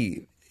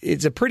pretty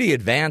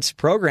advanced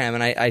program,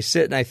 and I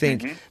sit and I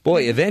think,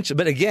 boy, eventually.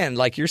 But again,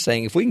 like you're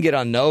saying, if we can get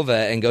on Nova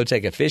and go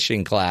take a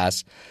phishing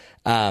class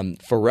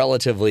for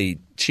relatively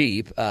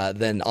cheap,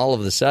 then all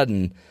of a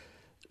sudden,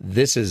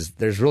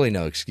 there's really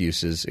no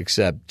excuses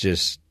except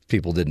just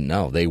people didn't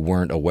know, they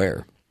weren't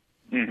aware.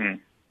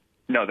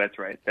 No, that's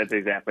right. That's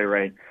exactly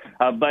right.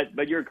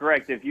 But you're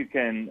correct. If you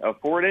can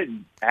afford it,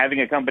 having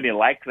a company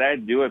like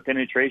that do a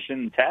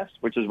penetration test,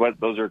 which is what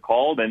those are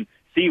called, and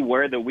see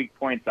where the weak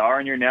points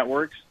are in your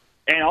networks.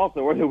 and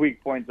also where the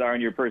weak points are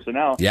in your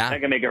personnel, that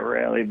can make a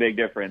really big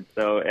difference.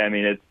 So, I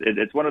mean,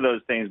 it's one of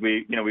those things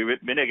we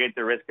mitigate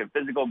the risk of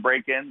physical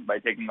break-ins by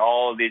taking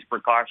all of these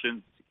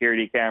precautions,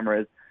 security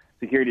cameras,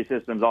 security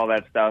systems, all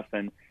that stuff,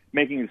 and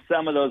making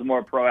some of those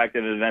more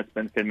proactive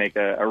investments can make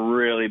a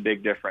really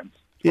big difference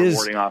for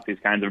warding off these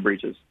kinds of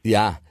breaches.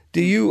 Yeah.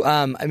 Do you,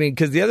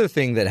 because the other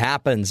thing that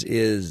happens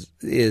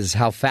is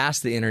how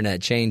fast the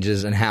internet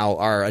changes and how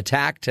our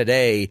attack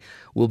today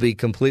will be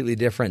completely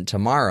different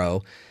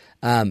tomorrow.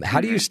 How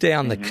do you stay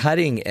on the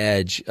cutting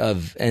edge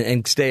of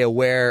and stay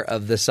aware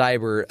of the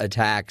cyber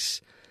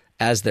attacks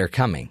as they're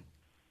coming?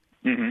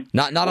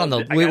 Not on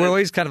the. We're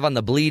always kind of on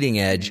the bleeding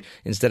edge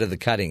instead of the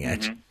cutting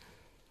edge.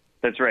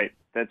 That's right.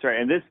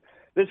 And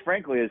this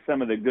frankly is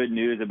some of the good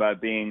news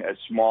about being a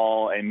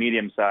small and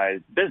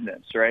medium-sized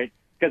business, right?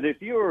 Because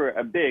if you're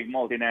a big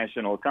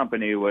multinational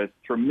company with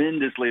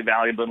tremendously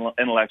valuable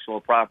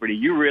intellectual property,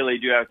 you really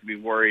do have to be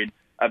worried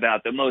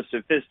about the most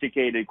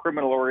sophisticated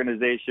criminal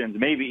organizations,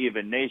 maybe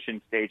even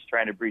nation states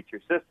trying to breach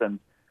your systems.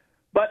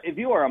 But if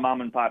you are a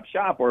mom-and-pop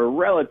shop or a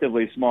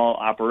relatively small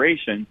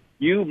operation,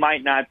 you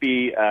might not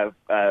be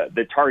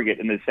the target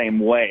in the same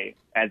way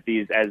as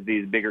these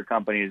bigger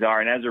companies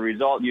are. And as a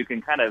result, you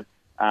can kind of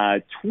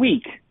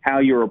tweak how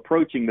you're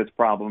approaching this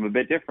problem a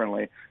bit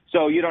differently.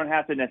 So you don't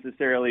have to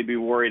necessarily be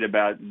worried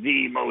about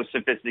the most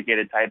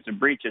sophisticated types of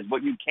breaches.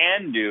 What you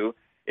can do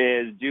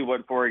is do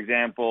what, for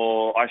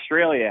example,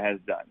 Australia has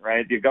done,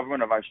 right? The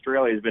government of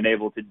Australia has been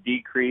able to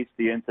decrease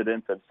the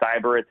incidence of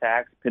cyber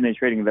attacks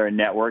penetrating their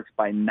networks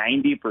by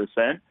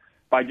 90%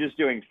 by just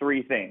doing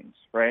three things,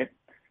 right?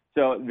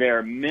 So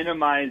they're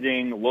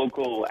minimizing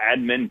local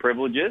admin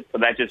privileges. So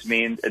that just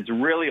means it's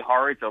really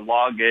hard to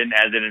log in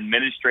as an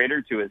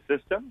administrator to a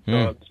system.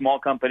 So small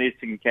companies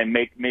can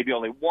make maybe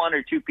only one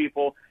or two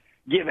people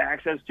give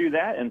access to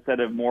that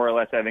instead of more or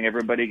less having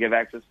everybody give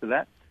access to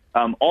that.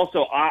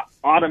 Also,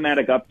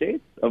 automatic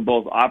updates of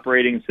both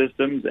operating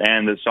systems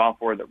and the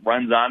software that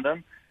runs on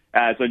them.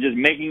 So just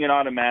making it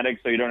automatic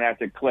so you don't have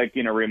to click,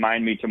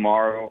 remind me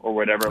tomorrow or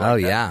whatever.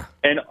 Yeah.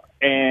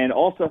 And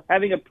also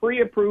having a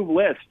pre-approved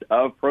list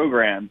of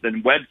programs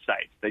and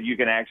websites that you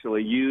can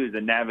actually use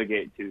and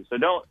navigate to. So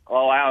don't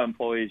allow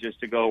employees just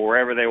to go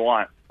wherever they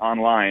want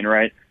online,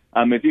 right?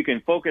 If you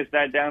can focus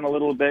that down a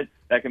little bit,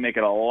 that can make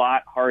it a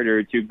lot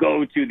harder to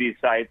go to these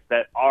sites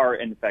that are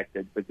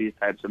infected with these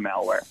types of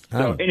malware.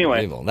 So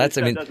anyway, that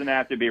doesn't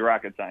have to be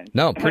rocket science.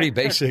 No, pretty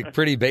basic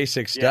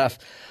stuff.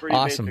 Pretty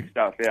awesome basic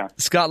stuff, yeah.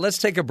 Scott, let's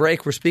take a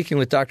break. We're speaking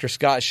with Dr.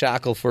 Scott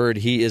Shackelford.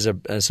 He is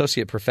an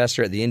associate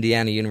professor at the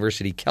Indiana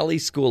University Kelley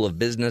School of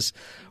Business,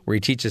 where he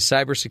teaches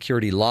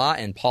cybersecurity law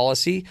and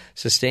policy,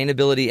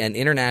 sustainability, and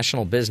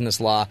international business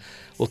law.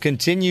 We'll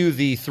continue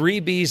the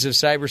 3 Bs of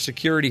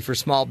cybersecurity for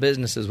small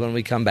businesses when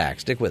we come back.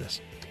 Stick with us.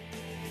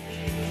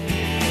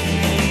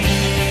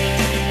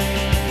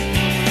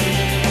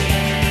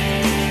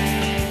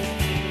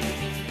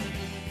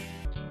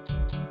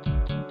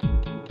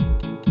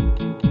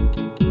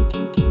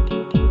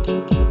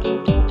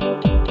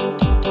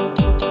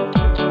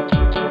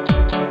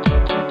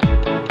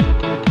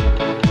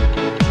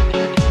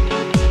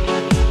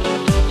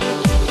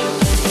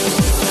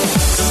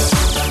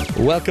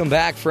 Welcome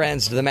back,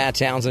 friends, to the Matt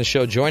Townsend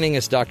Show. Joining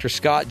us, Dr.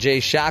 Scott J.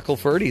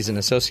 Shackelford. He's an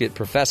associate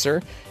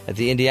professor at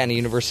the Indiana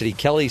University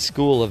Kelley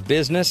School of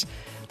Business,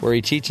 where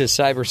he teaches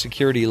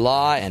cybersecurity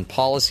law and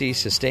policy,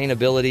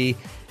 sustainability,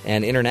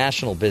 and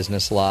international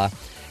business law.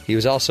 He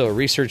was also a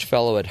research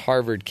fellow at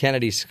Harvard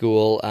Kennedy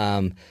School,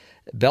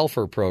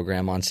 Belfer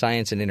program on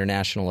science and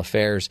international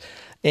affairs.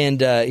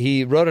 And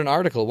he wrote an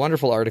article, a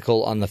wonderful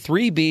article, on the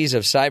 3 Bs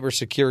of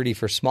cybersecurity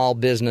for small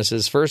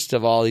businesses. First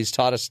of all, he's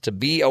taught us to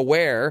be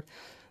aware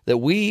that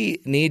we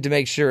need to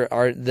make sure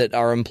that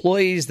our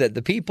employees, that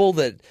the people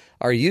that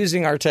are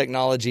using our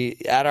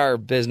technology at our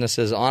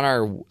businesses, in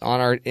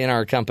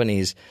our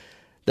companies,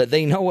 that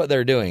they know what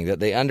they're doing,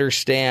 that they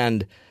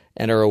understand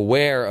and are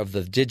aware of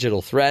the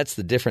digital threats,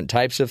 the different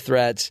types of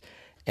threats,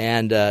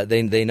 and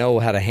they know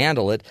how to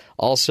handle it.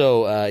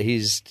 Also,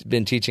 he's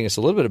been teaching us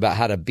a little bit about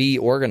how to be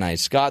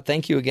organized. Scott,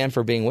 thank you again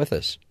for being with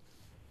us.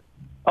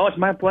 Oh, it's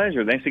my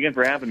pleasure. Thanks again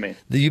for having me.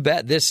 You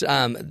bet. This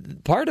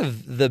part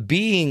of the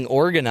being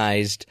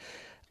organized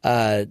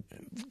kind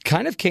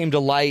of came to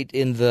light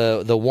in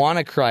the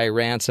WannaCry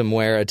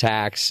ransomware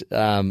attacks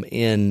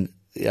in,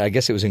 I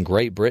guess it was in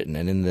Great Britain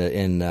and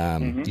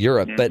in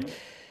Europe. But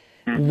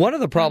one of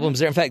the problems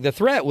there, in fact, the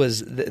threat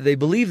was they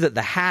believed that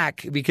the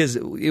hack, because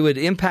it would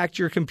impact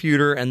your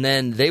computer and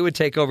then they would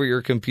take over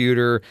your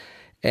computer,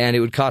 and it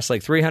would cost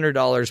like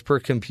 $300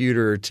 per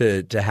computer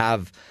to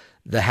have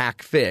the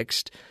hack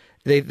fixed.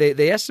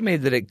 They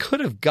estimated that it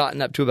could have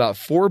gotten up to about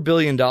 $4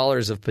 billion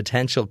of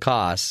potential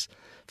costs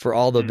for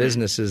all the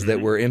businesses that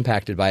were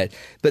impacted by it.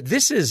 But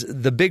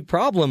the big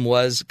problem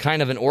was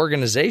kind of an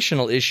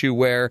organizational issue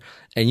where,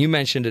 and you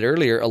mentioned it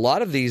earlier, a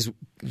lot of these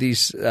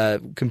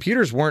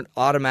computers weren't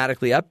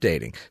automatically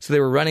updating. So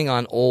they were running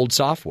on old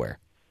software.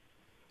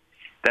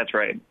 That's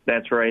right.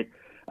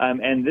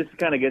 And this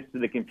kind of gets to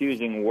the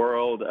confusing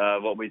world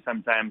of what we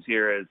sometimes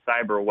hear as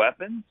cyber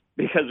weapons.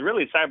 because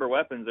really cyber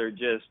weapons are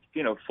just,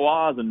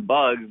 flaws and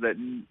bugs that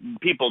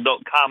people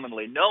don't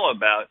commonly know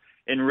about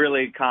in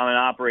really common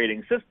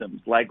operating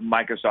systems like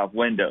Microsoft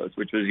Windows,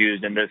 which was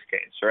used in this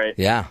case, right?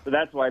 Yeah. So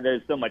that's why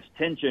there's so much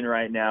tension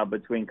right now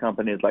between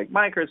companies like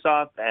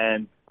Microsoft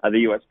and the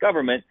U.S.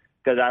 government,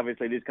 because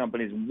obviously these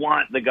companies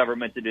want the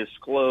government to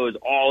disclose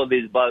all of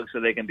these bugs so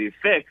they can be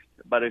fixed.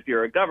 But if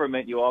you're a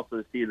government, you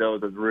also see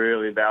those as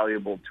really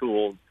valuable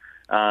tools.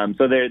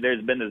 So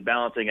there's been this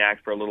balancing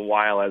act for a little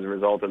while as a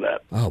result of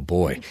that. Oh,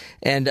 boy.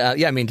 And,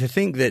 to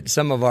think that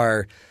some of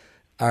our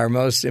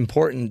most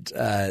important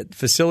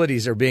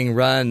facilities are being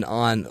run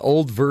on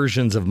old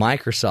versions of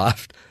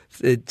Microsoft,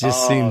 it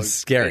just seems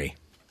scary.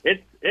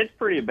 It's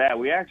pretty bad.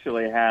 We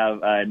actually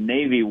have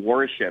Navy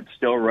warships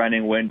still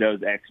running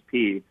Windows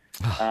XP.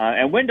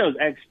 And Windows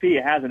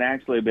XP hasn't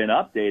actually been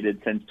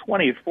updated since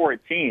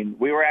 2014.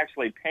 We were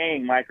actually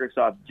paying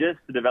Microsoft just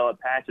to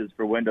develop patches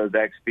for Windows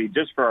XP,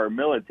 just for our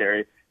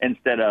military,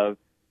 instead of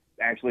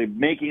actually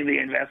making the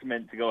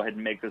investment to go ahead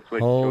and make the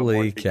switch to a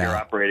more secure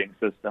operating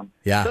system.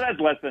 Yeah. So that's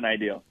less than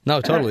ideal.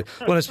 No, totally.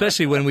 Well,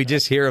 especially when we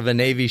just hear of a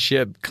Navy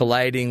ship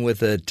colliding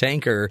with a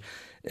tanker.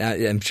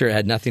 I'm sure it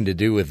had nothing to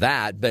do with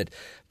that, but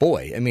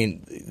boy,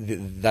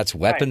 that's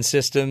weapon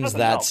systems.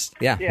 It's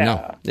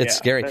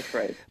scary. That's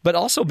right. But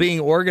also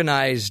being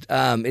organized,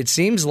 it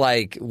seems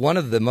like one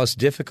of the most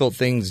difficult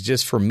things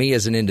just for me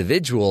as an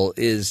individual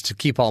is to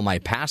keep all my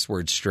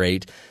passwords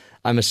straight.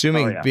 I'm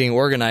assuming being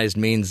organized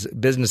means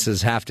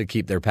businesses have to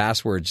keep their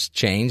passwords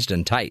changed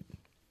and tight.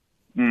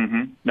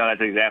 Mm-hmm. No,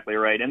 that's exactly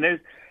right. And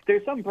there's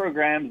some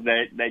programs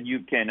that you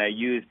can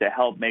use to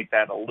help make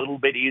that a little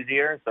bit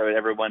easier, so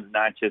everyone's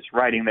not just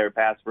writing their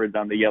passwords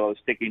on the yellow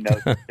sticky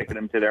notes and sticking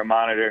them to their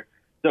monitor.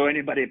 So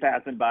anybody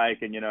passing by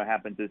can,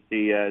 happen to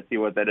see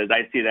what that is.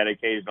 I see that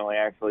occasionally,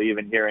 actually,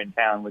 even here in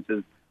town, which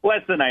is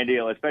less than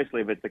ideal,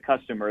 especially if it's a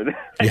customer that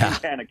you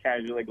kind of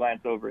casually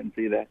glance over and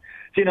see that.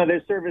 So,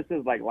 there's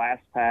services like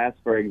LastPass,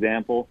 for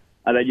example,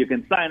 that you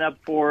can sign up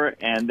for,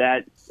 and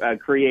that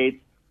creates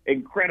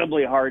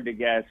incredibly hard to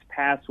guess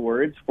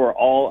passwords for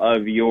all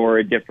of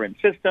your different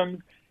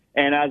systems.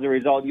 And as a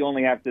result, you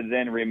only have to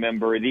then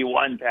remember the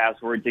one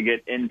password to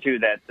get into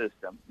that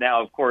system.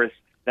 Now, of course,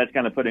 that's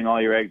kind of putting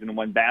all your eggs in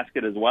one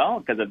basket as well,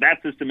 because if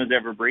that system is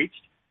ever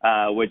breached,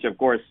 which, of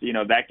course,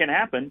 that can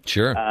happen,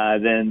 sure.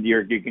 Then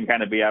you can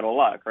kind of be out of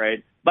luck,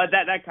 right? But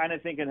that kind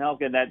of thing can help,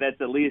 and that's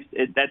at least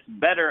that's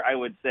better, I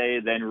would say,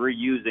 than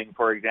reusing,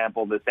 for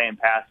example, the same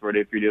password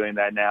if you're doing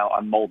that now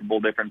on multiple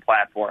different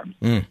platforms.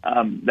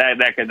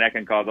 That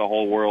can cause a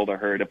whole world of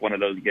hurt if one of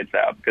those gets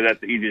out, because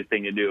that's the easiest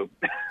thing to do.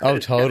 Oh,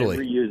 totally.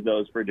 Reuse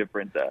those for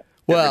different.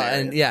 Well,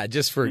 and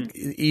just for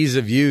ease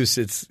of use,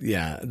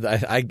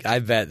 I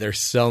bet there's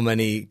so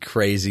many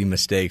crazy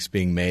mistakes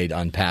being made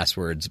on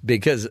passwords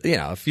because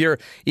if you're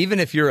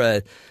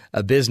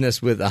a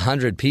business with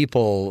 100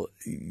 people,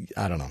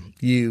 I don't know,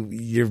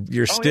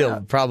 you're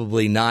still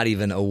probably not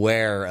even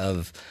aware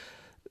of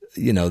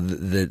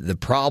the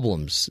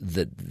problems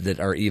that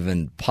are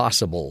even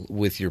possible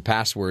with your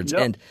passwords.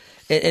 Yep.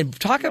 And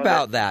talk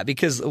about that,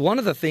 because one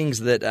of the things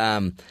that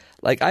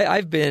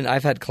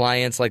I've had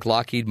clients like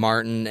Lockheed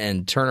Martin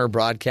and Turner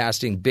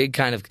Broadcasting, big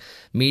kind of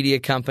media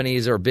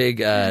companies or big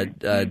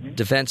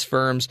defense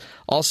firms.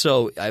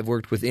 Also, I've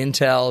worked with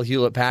Intel,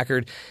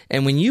 Hewlett-Packard.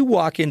 And when you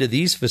walk into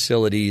these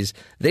facilities,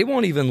 they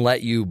won't even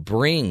let you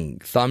bring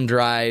thumb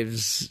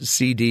drives,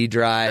 CD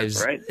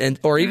drives,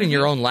 or even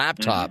your own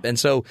laptop. And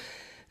so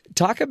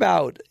talk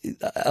about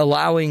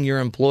allowing your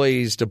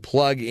employees to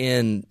plug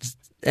in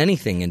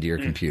anything into your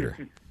computer.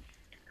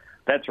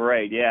 That's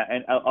right, yeah.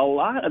 And a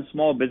lot of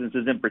small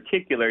businesses in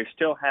particular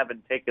still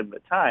haven't taken the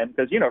time,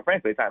 because,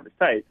 frankly, time is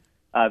tight,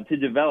 to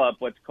develop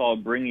what's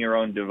called bring your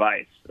own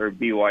device, or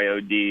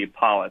BYOD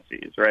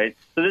policies, right?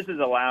 So this is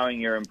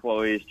allowing your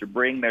employees to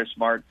bring their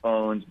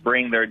smartphones,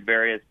 bring their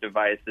various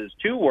devices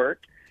to work,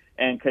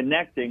 and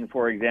connecting,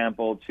 for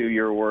example, to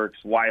your work's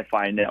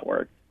Wi-Fi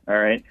network, all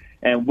right?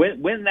 And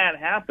when that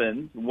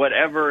happens,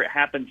 whatever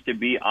happens to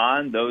be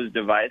on those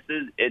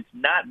devices, it's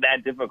not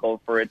that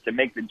difficult for it to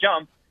make the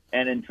jump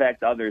and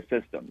infect other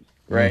systems,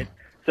 right?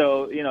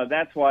 So,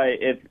 that's why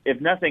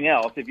if nothing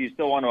else, if you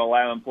still want to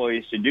allow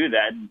employees to do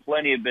that, and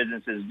plenty of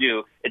businesses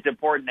do, it's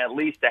important at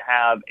least to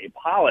have a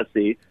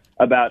policy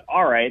about,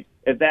 all right,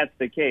 if that's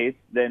the case,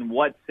 then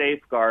what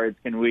safeguards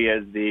can we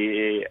as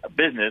the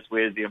business,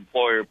 we as the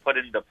employer, put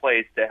into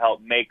place to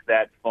help make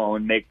that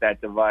phone, make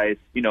that device,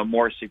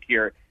 more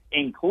secure,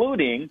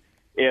 including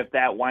if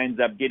that winds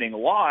up getting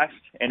lost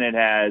and it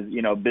has,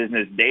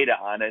 business data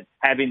on it,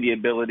 having the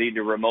ability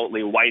to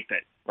remotely wipe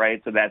it,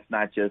 right? So that's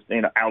not just,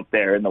 out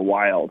there in the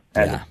wild,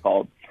 as it's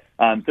called.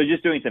 So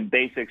just doing some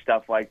basic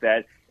stuff like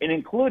that, and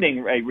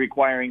including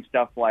requiring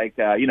stuff like,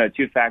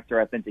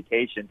 two-factor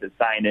authentication to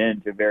sign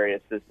in to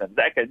various systems.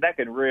 That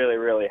could really,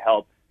 really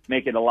help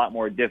make it a lot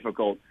more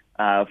difficult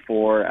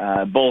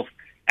for both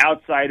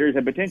outsiders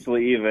and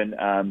potentially even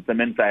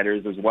some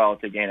insiders as well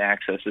to gain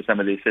access to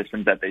some of these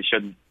systems that they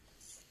shouldn't.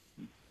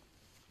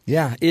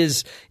 Yeah.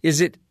 Is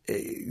it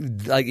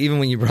like, even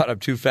when you brought up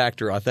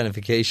two-factor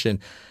authentication,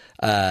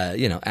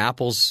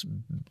 Apple's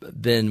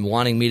been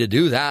wanting me to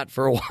do that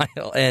for a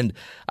while, and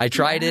I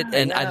tried it,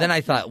 and then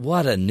I thought,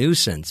 what a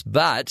nuisance.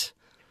 But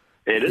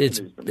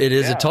it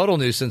is a total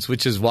nuisance,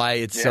 which is why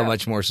it's so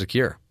much more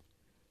secure.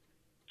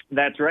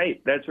 That's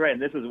right.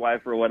 And this is why,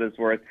 for what it's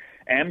worth,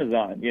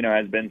 Amazon,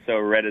 has been so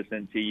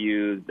reticent to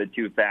use the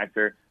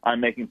two-factor on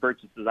making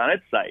purchases on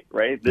its site,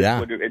 right? This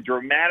would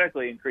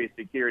dramatically increase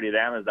security at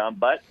Amazon,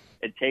 but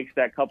it takes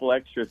that couple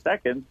extra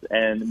seconds.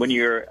 And when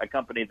you're a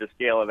company the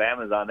scale of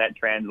Amazon, that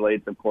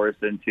translates, of course,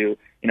 into,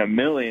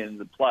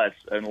 millions plus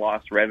in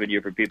lost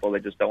revenue for people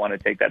that just don't want to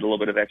take that little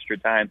bit of extra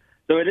time.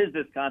 So it is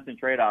this constant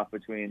trade-off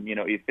between,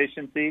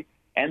 efficiency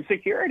and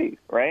security,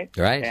 right?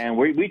 Right. And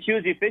we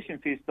choose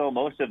efficiency still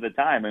most of the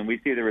time, and we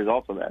see the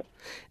results of that.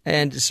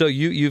 And so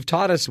you've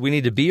taught us we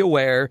need to be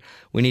aware,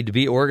 we need to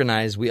be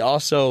organized. We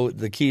also,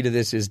 the key to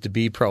this is to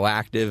be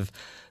proactive.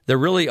 There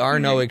really are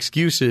no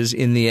excuses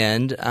in the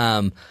end.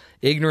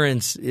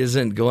 Ignorance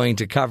isn't going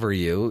to cover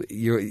you.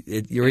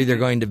 You're either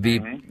going to be,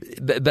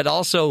 but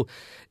also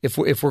if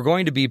we're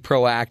going to be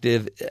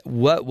proactive,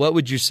 what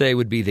would you say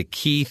would be the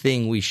key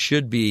thing we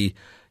should be,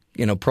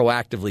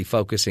 proactively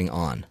focusing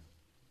on?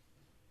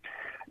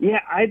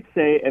 Yeah, I'd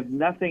say, if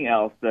nothing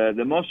else,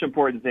 the most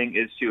important thing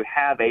is to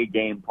have a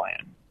game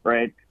plan,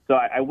 right? So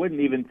I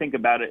wouldn't even think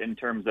about it in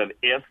terms of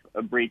if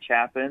a breach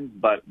happens,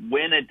 but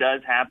when it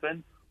does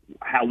happen,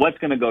 what's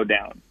going to go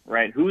down,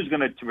 right? Who's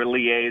going to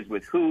liaise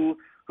with who?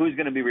 Who's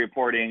going to be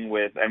reporting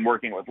with and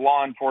working with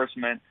law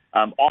enforcement?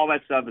 All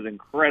that stuff is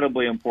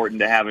incredibly important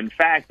to have. In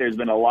fact, there's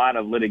been a lot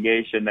of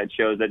litigation that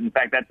shows that, in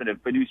fact, that's a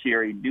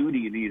fiduciary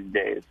duty these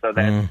days. So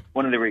that's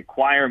one of the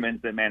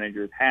requirements that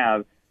managers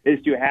have, is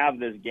to have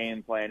this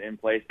game plan in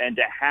place and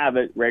to have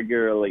it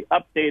regularly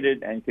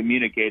updated and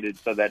communicated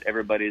so that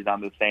everybody's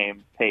on the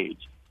same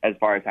page as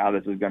far as how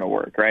this is going to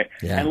work, right?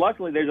 Yeah. And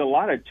luckily, there's a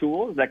lot of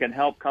tools that can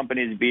help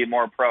companies be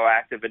more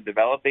proactive in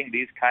developing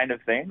these kind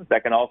of things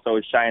that can also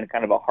shine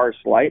kind of a harsh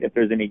light if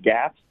there's any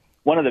gaps.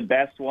 One of the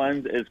best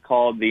ones is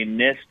called the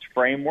NIST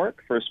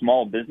framework for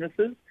small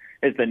businesses.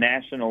 It's the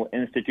National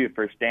Institute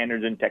for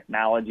Standards and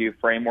Technology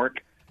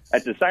framework.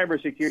 It's a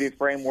cybersecurity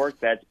framework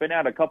that's been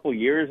out a couple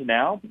years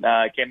now.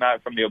 It came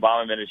out from the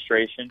Obama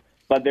administration.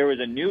 But there was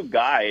a new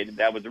guide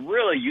that was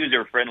really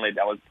user-friendly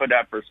that was put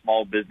out for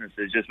small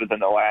businesses just within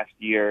the last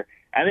year.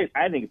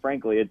 I think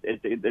frankly,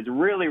 it's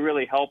really,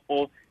 really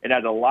helpful. It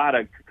has a lot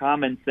of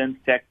common sense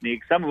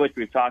techniques, some of which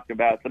we've talked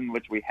about, some of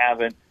which we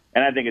haven't.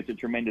 And I think it's a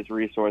tremendous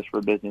resource for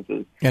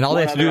businesses. And all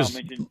they have to do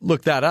is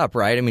look that up,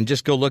 right? I mean,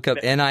 just go look up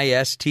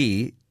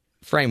NIST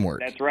framework.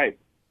 That's right.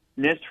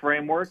 NIST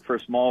framework for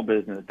small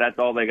business. That's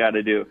all they got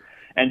to do.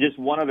 And just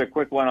one other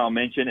quick one I'll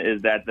mention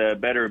is that the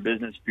Better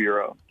Business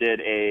Bureau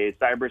did a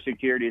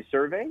cybersecurity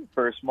survey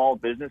for small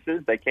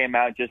businesses that came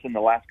out just in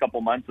the last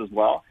couple months as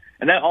well.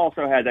 And that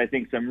also has, I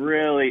think, some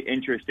really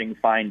interesting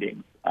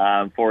findings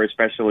for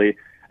especially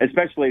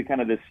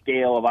kind of the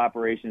scale of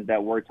operations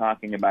that we're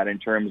talking about in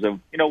terms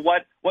of,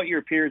 what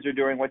your peers are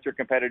doing, what your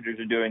competitors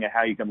are doing, and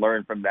how you can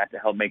learn from that to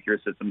help make your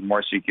systems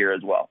more secure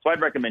as well. So I'd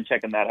recommend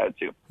checking that out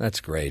too.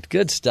 That's great.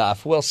 Good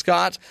stuff. Well,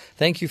 Scott,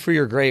 thank you for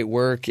your great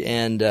work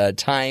and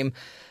time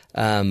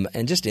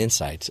and just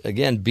insights.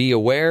 Again, be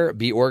aware,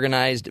 be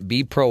organized,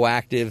 be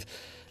proactive.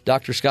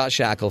 Dr. Scott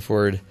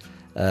Shackelford,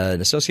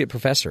 an associate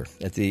professor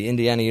at the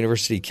Indiana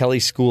University Kelley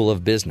School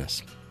of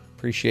Business.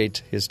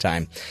 Appreciate his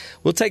time.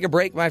 We'll take a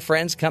break, my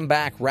friends. Come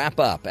back,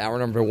 wrap up hour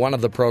number 1 of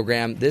the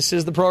program. This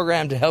is the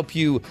program to help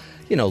you,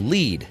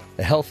 lead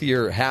a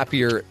healthier,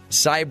 happier,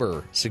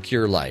 cyber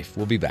secure life.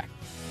 We'll be back.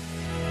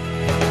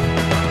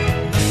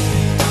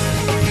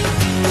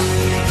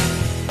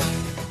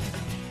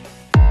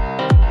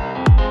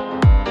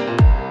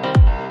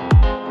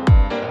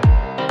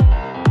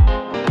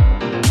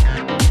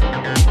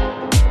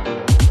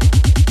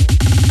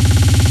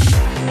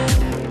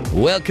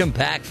 Welcome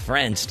back,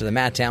 friends, to the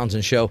Matt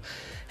Townsend Show.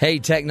 Hey,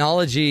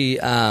 technology,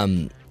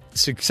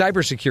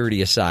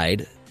 cybersecurity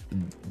aside,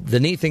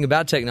 the neat thing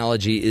about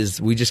technology is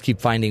we just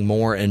keep finding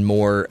more and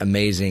more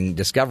amazing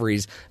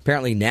discoveries.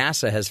 Apparently,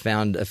 NASA has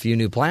found a few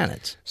new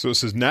planets. So it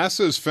says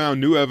NASA has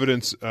found new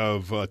evidence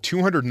of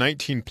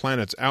 219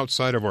 planets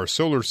outside of our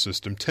solar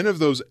system. 10 of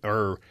those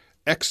are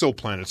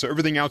exoplanets. So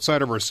everything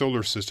outside of our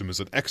solar system is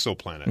an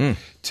exoplanet.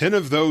 10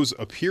 of those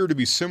appear to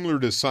be similar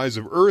to the size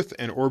of Earth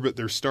and orbit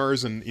their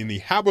stars in the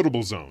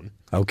habitable zone.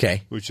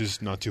 Okay. Which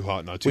is not too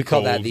hot, not too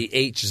cold. We call that the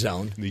H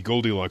zone. The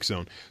Goldilocks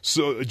zone.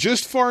 So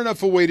just far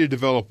enough away to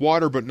develop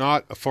water, but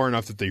not far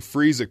enough that they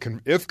freeze.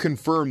 If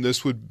confirmed,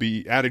 this would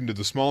be adding to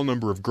the small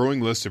number of growing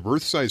list of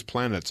Earth-sized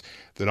planets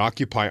that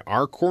occupy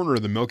our corner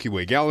of the Milky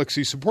Way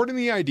galaxy, supporting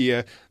the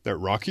idea that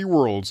rocky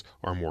worlds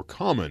are more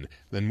common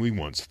than we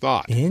once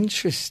thought.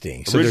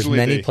 Interesting. So there's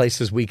many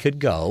places we could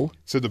go.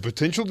 So the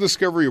potential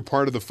discovery are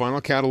part of the final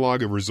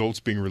catalog of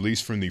results being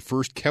released from the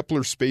first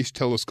Kepler Space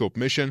Telescope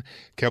mission.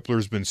 Kepler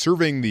has been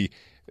surveying the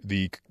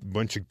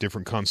bunch of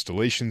different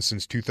constellations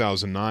since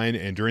 2009,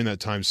 and during that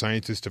time,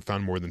 scientists have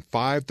found more than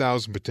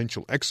 5,000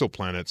 potential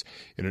exoplanets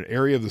in an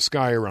area of the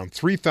sky around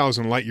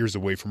 3,000 light years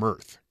away from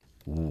Earth.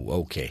 Ooh,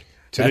 okay.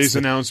 Today's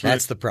announcement.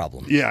 That's the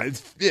problem. Yeah,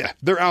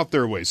 they're out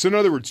their way. So in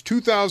other words,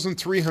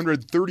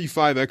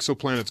 2,335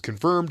 exoplanets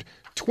confirmed,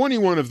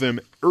 21 of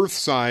them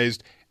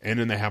Earth-sized and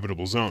in the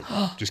habitable zone.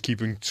 Just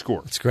keeping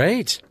score. It's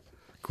great.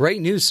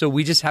 Great news. So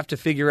we just have to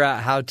figure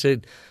out how to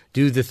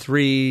do the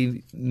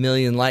 3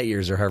 million light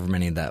years or however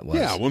many that was.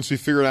 Yeah, once we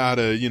figure out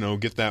how to,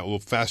 get that a little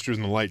faster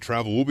than the light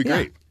travel, we'll be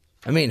great.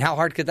 I mean, how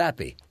hard could that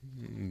be?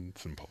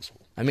 It's impossible.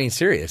 I mean,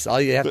 serious.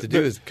 All you have to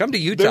do is come to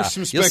Utah.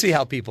 You'll see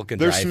how people can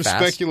drive fast. There's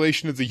some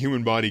speculation that the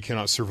human body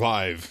cannot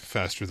survive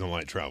faster than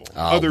light travel.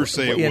 Others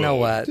say it will. You know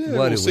what? Yeah, what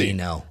we'll do see. we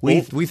know?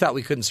 We thought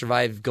we couldn't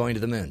survive going to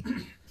the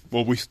moon.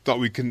 Well, we thought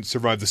we couldn't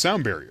survive the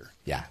sound barrier.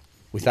 Yeah.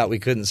 We thought we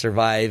couldn't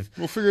survive.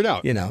 We'll figure it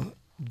out.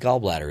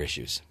 Gallbladder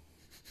issues.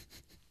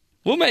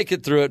 We'll make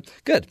it through it.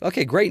 Good.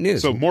 Okay, great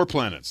news. So more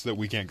planets that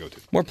we can't go to.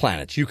 More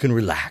planets. You can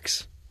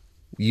relax.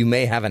 You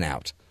may have an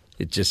out.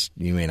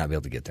 You may not be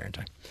able to get there in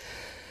time.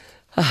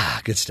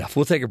 Good stuff.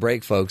 We'll take a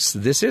break, folks.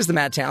 This is the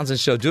Matt Townsend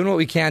Show, doing what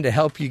we can to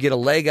help you get a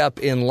leg up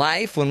in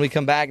life. When we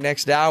come back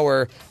next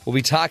hour, we'll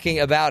be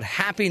talking about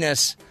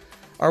happiness.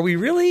 Are we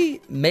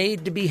really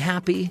made to be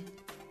happy?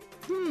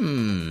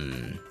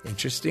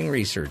 Interesting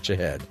research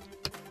ahead.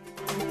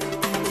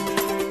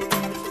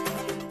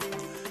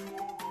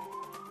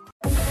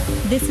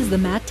 This is the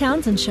Matt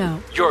Townsend Show.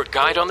 Your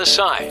guide on the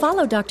side.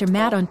 Follow Dr.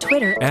 Matt on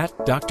Twitter.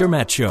 At Dr.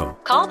 Matt Show.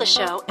 Call the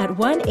show at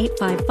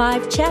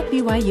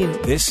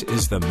 1-855-CHAT-BYU. This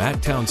is the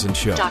Matt Townsend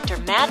Show. Dr.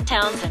 Matt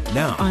Townsend.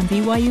 Now on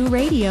BYU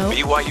Radio.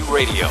 BYU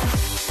Radio.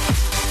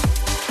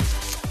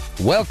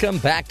 Welcome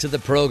back to the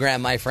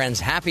program, my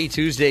friends. Happy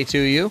Tuesday to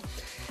you.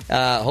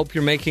 Hope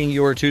you're making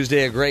your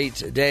Tuesday a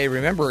great day.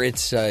 Remember,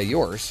 it's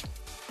yours.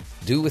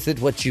 Do with it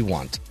what you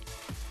want.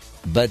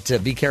 But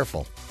be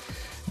careful,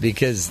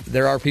 because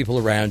there are people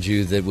around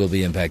you that will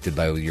be impacted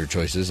by your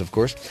choices, of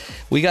course.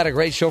 We got a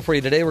great show for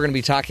you today. We're going to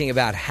be talking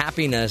about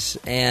happiness.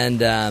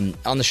 And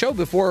on the show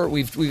before,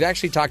 we've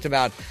actually talked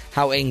about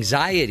how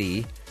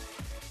anxiety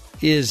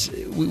is,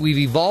 we've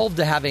evolved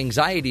to have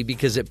anxiety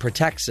because it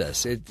protects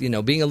us.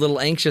 Being a little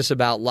anxious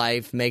about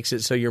life makes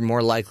it so you're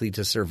more likely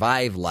to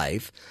survive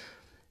life.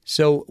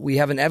 So we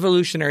have an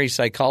evolutionary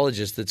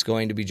psychologist that's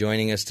going to be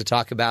joining us to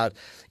talk about,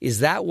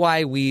 is that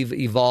why we've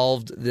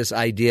evolved this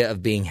idea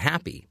of being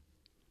happy?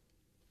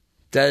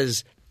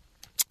 Does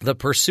the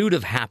pursuit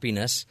of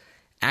happiness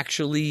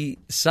actually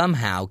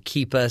somehow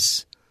keep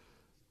us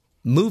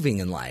moving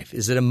in life?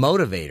 Is it a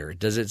motivator?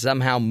 Does it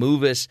somehow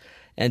move us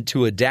and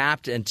to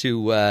adapt and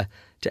to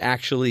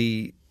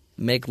actually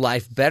make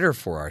life better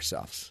for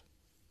ourselves?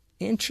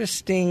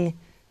 Interesting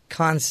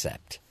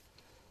concept.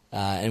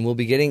 And we'll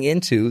be getting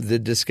into the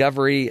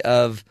discovery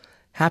of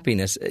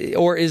happiness.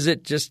 Or is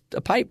it just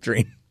a pipe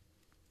dream?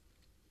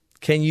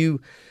 Should you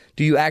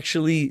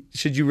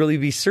really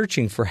be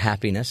searching for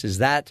happiness? Is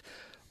that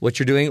what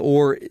you're doing?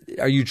 Or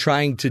are you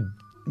trying to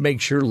make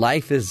sure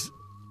life is,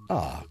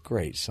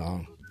 great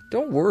song.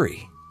 Don't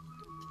worry.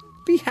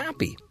 Be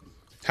happy.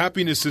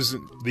 Happiness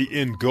isn't the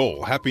end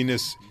goal.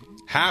 Happiness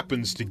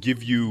happens to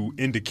give you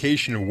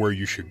indication of where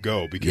you should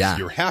go because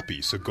you're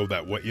happy. So go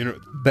that way.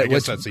 But I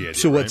guess that's the idea.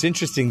 So right? What's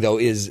interesting, though,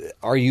 is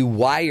are you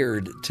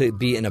wired to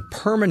be in a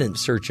permanent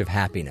search of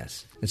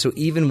happiness? And so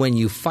even when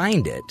you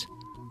find it,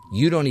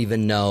 you don't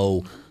even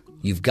know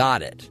you've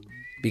got it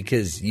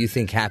because you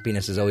think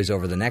happiness is always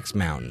over the next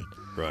mountain.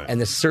 Right. And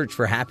the search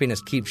for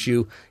happiness keeps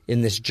you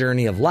in this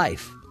journey of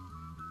life.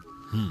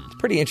 It's a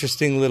pretty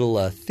interesting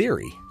little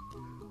theory.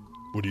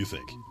 What do you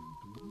think?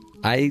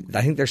 I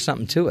think there's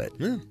something to it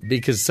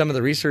because some of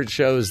the research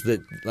shows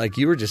that, like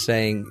you were just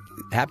saying,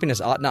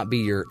 happiness ought not be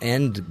your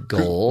end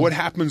goal. What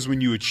happens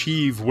when you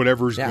achieve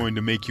whatever's going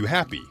to make you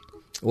happy?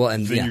 Well,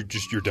 and then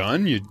you're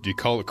done. You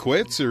call it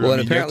quits, or well,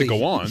 you have to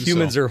go on.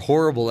 Humans are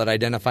horrible at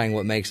identifying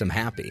what makes them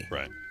happy,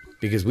 right?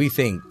 Because we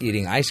think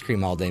eating ice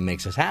cream all day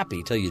makes us happy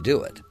until you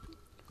do it.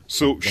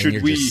 So then should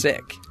you're we? Just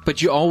sick.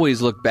 But you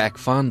always look back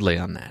fondly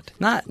on that.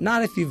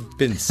 Not if you've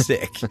been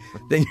sick.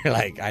 Then you're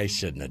like, I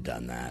shouldn't have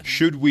done that.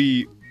 Should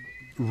we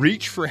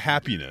reach for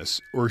happiness,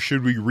 or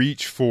should we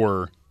reach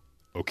for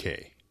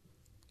okay?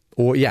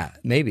 Or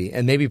maybe.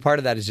 And maybe part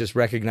of that is just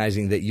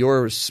recognizing that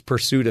your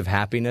pursuit of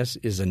happiness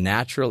is a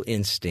natural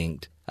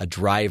instinct, a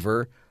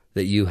driver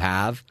that you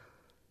have,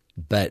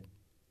 but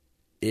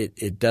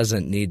it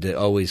doesn't need to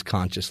always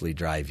consciously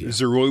drive you. Is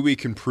there a way we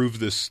can prove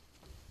this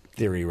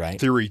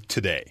theory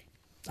today?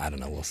 I don't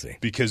know. We'll see.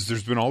 Because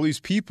there's been all these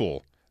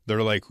people that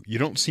are like, you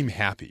don't seem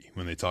happy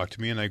when they talk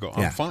to me. And I go,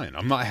 I'm fine.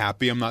 I'm not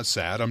happy. I'm not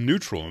sad. I'm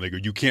neutral. And they go,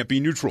 you can't be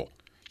neutral.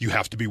 You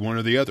have to be one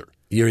or the other.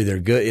 You're either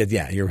good,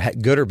 you're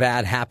good or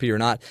bad, happy or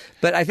not.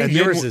 But I think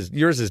yours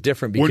is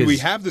different because when we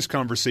have this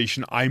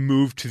conversation, I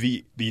move to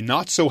the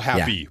not so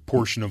happy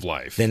portion of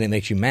life. Then it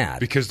makes you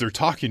mad because they're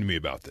talking to me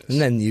about this, and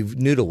then you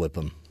noodle whip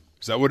them.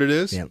 Is that what it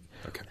is? Yeah.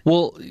 Okay.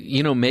 Well,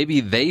 maybe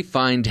they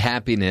find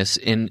happiness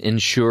in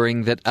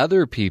ensuring that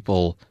other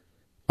people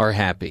are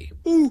happy.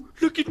 Oh,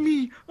 look at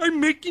me. I'm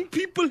making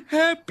people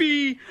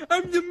happy.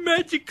 I'm the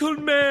magical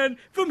man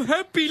from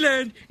Happy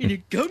Land in a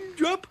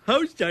gumdrop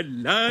house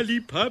on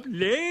Lollipop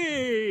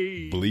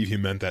Lane. Believe he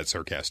meant that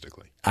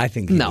sarcastically. I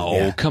think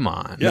Come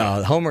on.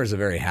 No, Homer's a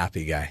very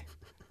happy guy.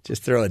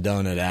 Just throw a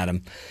donut at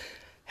him.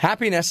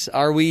 Happiness,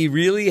 have we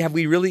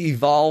really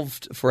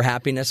evolved for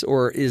happiness,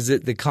 or is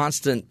it the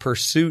constant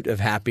pursuit of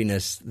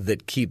happiness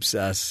that keeps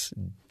us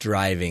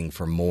driving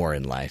for more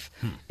in life?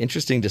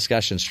 Interesting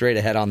discussion straight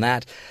ahead on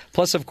that.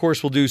 Plus, of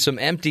course, we'll do some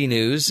empty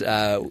news.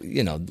 A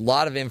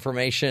lot of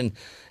information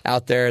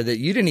out there that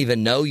you didn't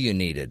even know you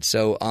needed.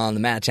 So on the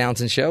Matt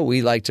Townsend Show,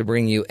 we like to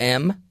bring you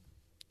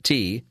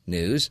MT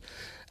news.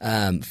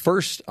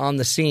 First on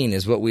the scene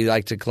is what we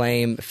like to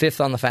claim.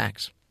 Fifth on the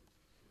facts.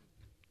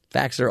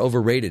 Facts are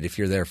overrated if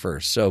you're there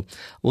first. So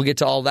we'll get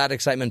to all that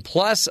excitement.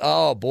 Plus,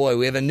 oh boy,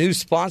 we have a new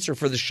sponsor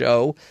for the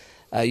show.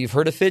 You've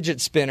heard of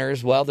fidget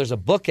spinners. Well, there's a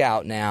book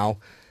out now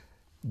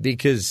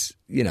because,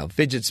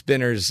 fidget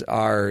spinners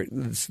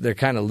they're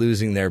kind of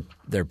losing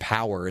their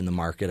power in the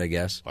market, I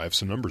guess. I have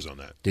some numbers on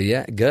that. Do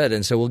you? Good.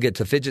 And so we'll get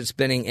to fidget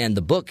spinning and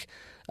the book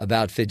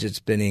about fidget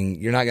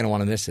spinning. You're not going to want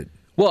to miss it.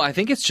 Well, I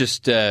think it's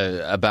just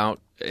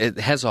it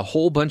has a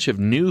whole bunch of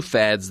new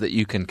fads that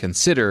you can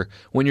consider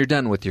when you're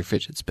done with your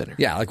fidget spinner.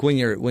 Yeah, like when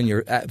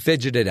you're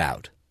fidgeted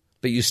out,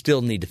 but you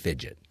still need to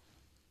fidget.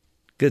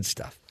 Good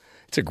stuff.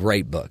 It's a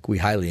great book. We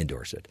highly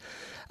endorse it.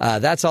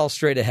 That's all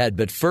straight ahead.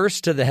 But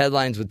first to the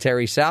headlines with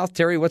Terry South.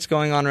 Terry, what's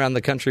going on around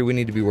the country we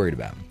need to be worried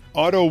about?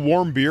 Otto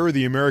Warmbier,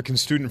 the American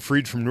student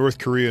freed from North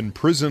Korean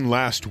prison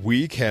last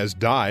week, has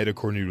died,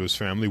 according to his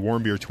family.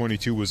 Warmbier,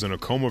 22, was in a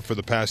coma for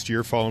the past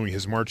year following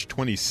his March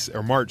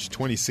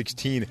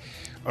 2016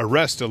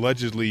 arrest,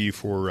 allegedly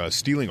for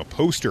stealing a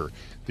poster.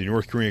 The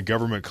North Korean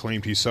government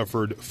claimed he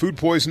suffered food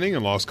poisoning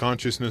and lost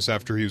consciousness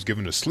after he was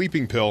given a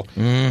sleeping pill.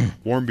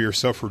 Warmbier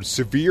suffered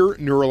severe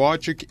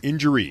neurologic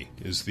injury,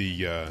 is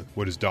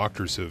what his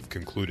doctors have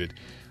concluded.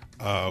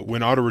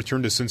 When Otto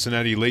returned to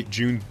Cincinnati late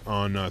June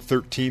on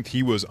 13th,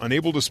 he was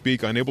unable to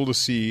speak, unable to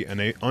see,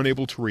 and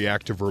unable to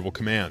react to verbal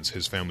commands,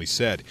 his family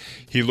said.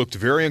 He looked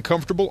very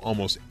uncomfortable,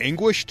 almost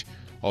anguished.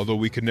 Although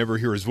we could never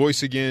hear his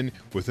voice again,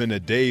 within a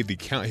day,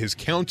 his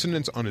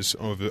countenance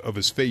of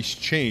his face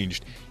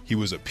changed. He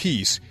was at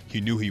peace. He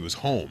knew he was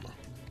home,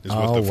 is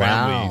what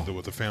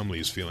the family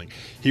is feeling.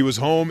 He was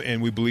home,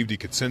 and we believed he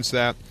could sense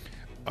that.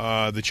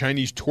 The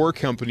Chinese tour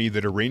company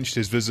that arranged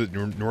his visit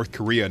to North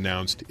Korea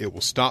announced it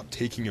will stop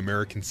taking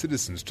American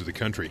citizens to the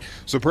country.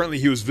 So apparently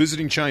he was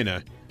visiting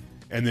China,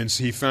 and then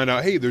he found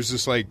out, hey, there's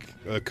this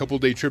a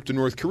couple-day trip to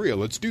North Korea.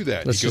 Let's do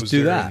that. Let's he goes just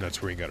do there, that. And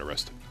that's where he got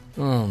arrested.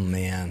 Oh,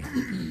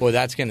 man. Boy,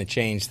 that's going to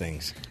change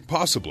things.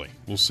 Possibly.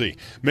 We'll see.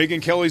 Megyn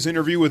Kelly's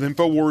interview with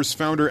InfoWars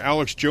founder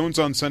Alex Jones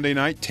on Sunday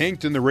night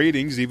tanked in the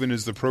ratings, even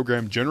as the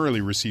program generally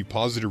received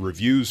positive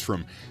reviews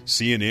from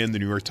CNN, the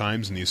New York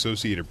Times, and the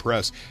Associated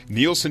Press.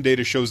 Nielsen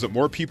data shows that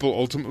more people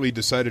ultimately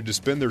decided to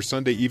spend their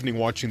Sunday evening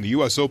watching the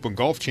U.S. Open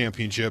Golf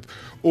Championship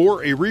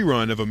or a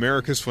rerun of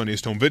America's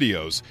Funniest Home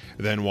Videos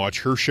than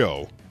watch her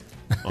show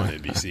on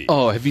NBC.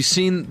 Oh, have you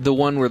seen the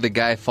one where the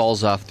guy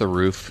falls off the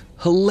roof?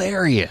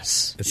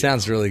 Hilarious. It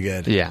sounds really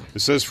good. Yeah. It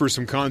says, for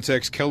some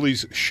context,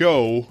 Kelly's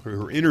show,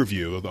 her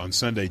interview on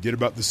Sunday, did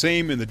about the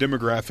same in the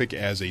demographic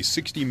as a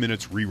 60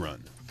 Minutes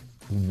rerun.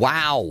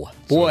 Wow.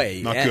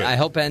 Boy, not good. I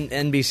hope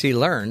NBC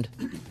learned,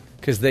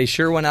 because they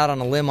sure went out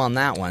on a limb on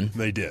that one.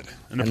 They did.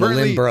 And the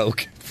limb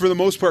broke. For the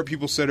most part,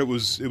 people said it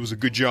was a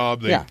good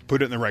job. They Yeah.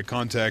 put it in the right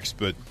context,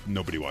 but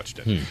nobody watched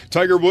it.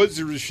 Tiger Woods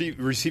is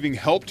receiving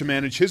help to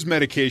manage his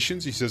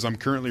medications. He says, I'm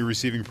currently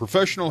receiving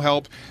professional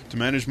help to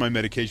manage my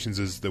medications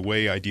as the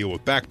way I deal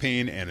with back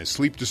pain and a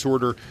sleep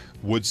disorder,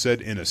 Woods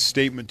said in a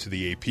statement to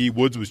the AP.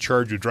 Woods was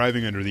charged with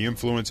driving under the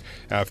influence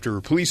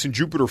after police in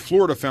Jupiter,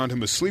 Florida found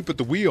him asleep at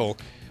the wheel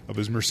of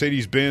his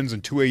Mercedes-Benz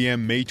on 2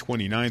 a.m. May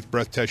 29th.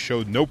 Breath test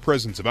showed no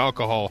presence of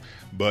alcohol,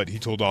 but he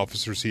told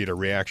officers he had a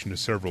reaction to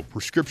several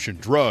prescription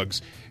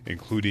drugs,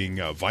 including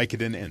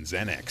Vicodin and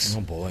Xanax.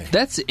 Oh, boy.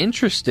 That's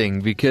interesting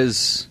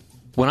because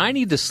when I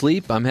need to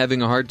sleep, I'm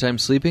having a hard time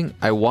sleeping,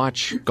 I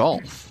watch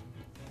golf.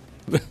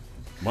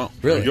 Wow.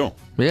 Really? There you go.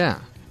 Yeah.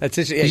 That's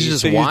interesting. He Yeah,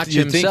 just you'd watch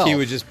think himself. he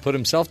would just put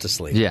himself to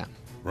sleep. Yeah.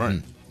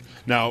 Right.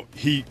 Now,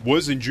 he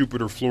was in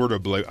Jupiter, Florida.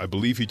 But I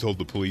believe he told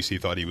the police he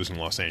thought he was in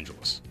Los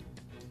Angeles.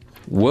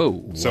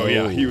 Whoa. So,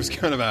 yeah, he was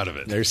kind of out of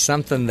it. There's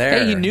something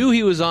there. Hey, he knew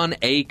he was on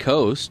a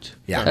coast.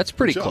 Yeah. That's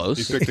pretty Good job.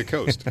 close. He picked the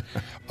coast.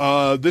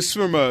 This is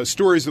from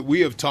stories that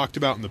we have talked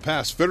about in the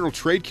past. Federal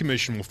Trade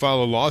Commission will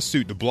file a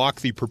lawsuit to block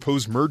the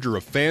proposed merger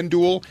of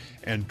FanDuel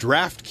and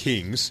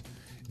DraftKings,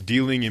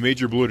 dealing a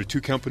major blow to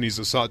two companies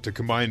that sought to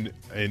combine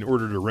in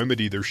order to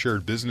remedy their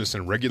shared business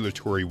and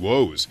regulatory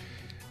woes.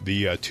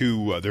 The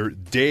they're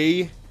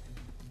day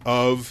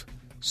of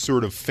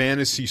sort of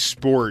fantasy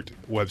sport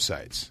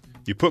websites.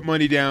 You put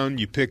money down,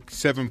 you pick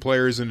 7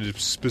 players in a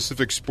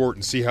specific sport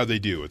and see how they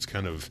do. It's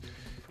kind of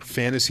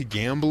fantasy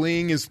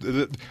gambling. Is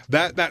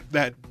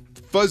that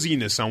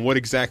fuzziness on what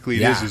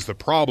exactly it is the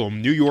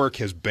problem. New York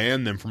has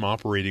banned them from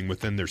operating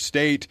within their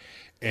state,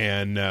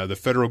 And the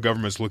federal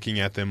government's looking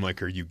at them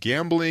like, are you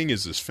gambling?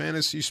 Is this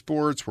fantasy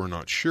sports? We're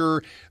not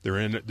sure.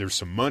 There's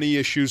some money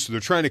issues. So they're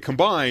trying to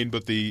combine,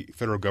 but the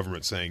federal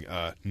government's saying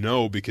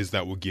no, because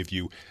that will give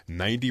you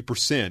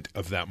 90%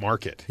 of that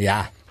market.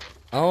 Yeah.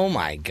 Oh,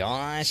 my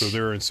gosh. So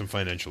they're in some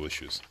financial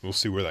issues. We'll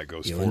see where that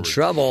goes You're forward. in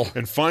trouble.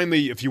 And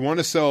finally, if you want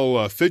to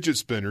sell fidget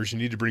spinners, you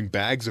need to bring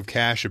bags of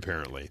cash,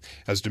 apparently.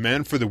 As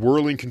demand for the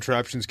whirling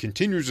contraptions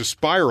continues to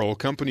spiral,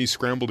 companies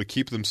scramble to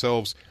keep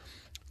themselves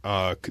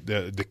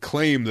the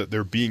claim that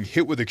they're being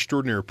hit with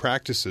extraordinary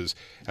practices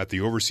at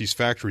the overseas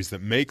factories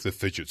that make the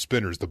fidget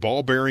spinners. The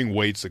ball-bearing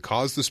weights that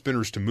cause the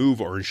spinners to move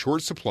are in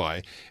short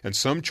supply, and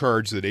some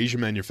charge that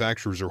Asian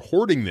manufacturers are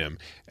hoarding them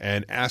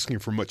and asking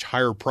for much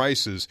higher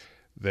prices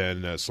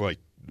than so like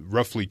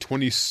roughly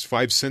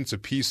 25 cents a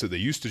piece that they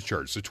used to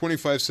charge. So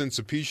 25 cents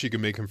a piece, you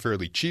can make them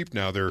fairly cheap.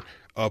 Now they're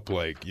up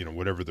like,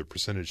 whatever the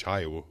percentage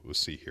high we'll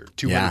see here.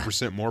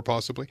 200% more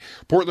possibly.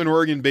 Portland,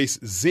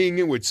 Oregon-based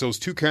Zing, which sells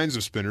two kinds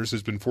of spinners,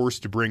 has been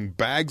forced to bring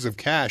bags of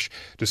cash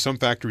to some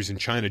factories in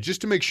China just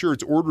to make sure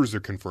its orders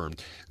are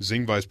confirmed.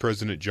 Zing Vice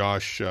President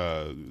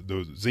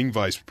the Zing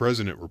Vice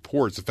President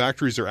reports the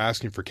factories are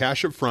asking for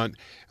cash up front,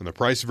 and the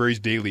price varies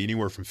daily,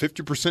 anywhere from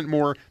 50%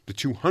 more to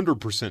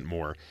 200%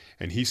 more.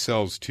 And he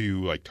sells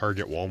to like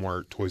Target,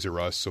 Walmart, Toys R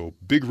Us, so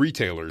big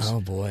retailers. Oh,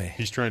 boy.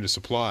 He's trying to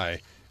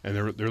supply. And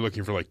they're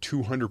looking for like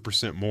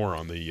 200% more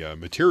on the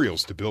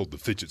materials to build the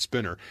fidget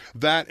spinner.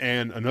 That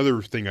and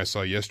another thing I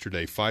saw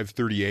yesterday,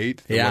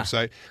 538, the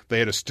website, they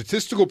had a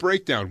statistical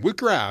breakdown with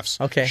graphs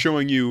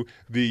showing you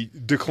the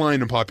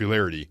decline in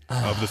popularity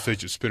of the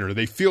fidget spinner.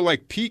 They feel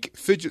like peak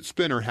fidget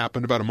spinner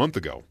happened about a month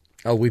ago.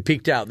 Oh, we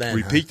peaked out then.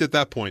 We peaked at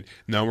that point.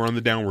 Now we're on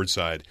the downward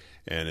side,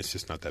 and it's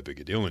just not that big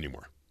a deal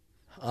anymore.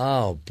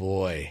 Oh,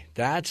 boy.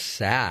 That's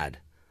sad.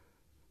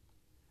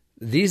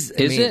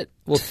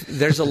 Well,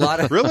 there's a lot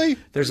of really.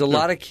 There's a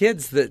lot of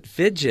kids that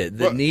fidget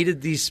that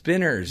needed these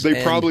spinners.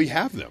 They probably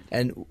have them,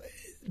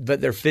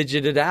 but they're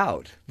fidgeted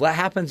out. What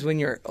happens when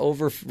you're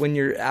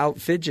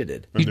out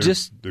fidgeted?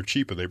 They're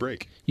cheap and they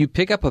break. You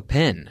pick up a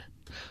pen.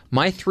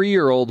 My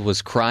 3-year-old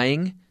was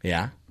crying.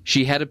 Yeah.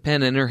 She had a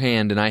pen in her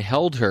hand, and I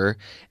held her.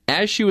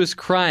 As she was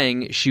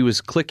crying, she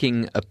was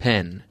clicking a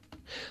pen.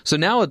 So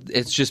now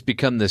it's just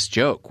become this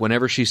joke.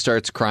 Whenever she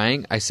starts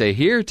crying, I say,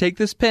 "Here, take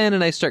this pen,"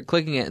 and I start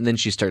clicking it, and then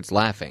she starts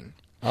laughing.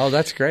 Oh,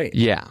 that's great.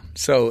 Yeah.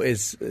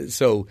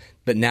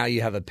 But now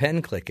you have a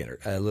pen clicker,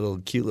 a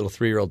cute little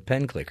 3-year-old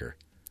pen clicker.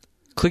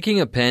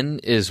 Clicking a pen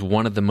is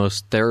one of the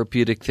most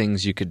therapeutic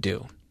things you could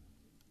do.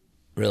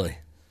 Really?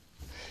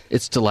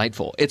 It's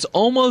delightful. It's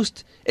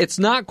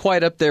not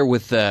quite up there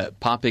with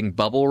popping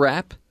bubble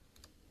wrap.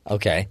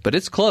 Okay. But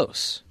it's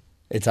close.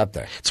 It's up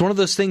there. It's one of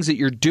those things that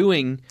you're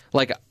doing,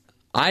 like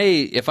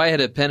if I had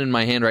a pen in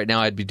my hand right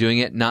now, I'd be doing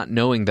it not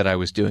knowing that I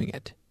was doing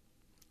it.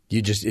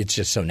 It's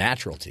just so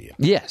natural to you.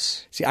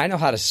 Yes. See, I know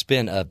how to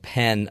spin a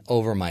pen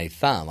over my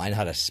thumb. I know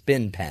how to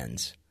spin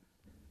pens.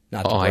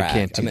 Not to brag. I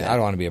can't do that. I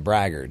don't want to be a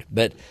braggart,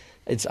 but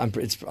I'm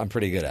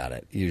pretty good at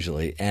it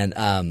usually, and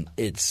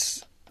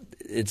it's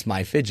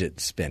my fidget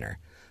spinner.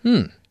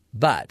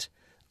 But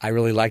I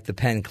really like the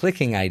pen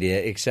clicking idea,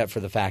 except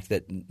for the fact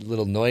that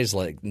little noises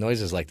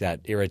like that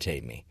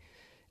irritate me.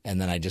 And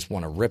then I just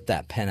want to rip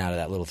that pen out of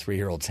that little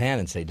 3-year-old's hand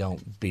and say,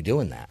 "Don't be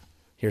doing that.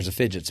 Here's a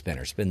fidget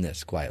spinner. Spin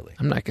this quietly."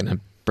 I'm not going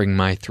to bring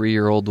my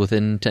 3-year-old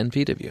within 10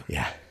 feet of you.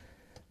 Yeah.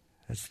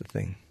 That's the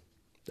thing.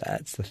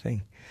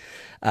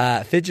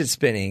 Fidget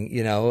spinning,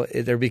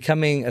 they're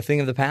becoming a thing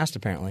of the past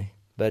apparently.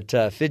 But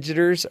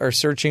fidgeters are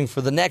searching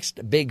for the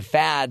next big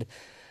fad.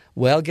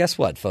 Well, guess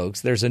what, folks?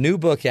 There's a new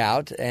book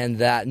out, and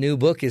that new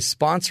book is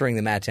sponsoring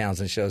the Matt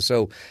Townsend Show.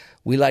 So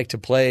we like to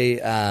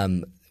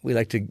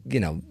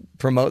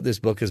promote this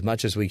book as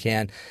much as we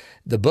can.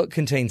 The book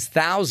contains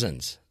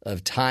thousands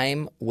of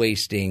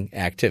time-wasting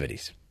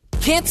activities.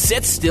 Can't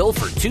sit still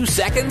for 2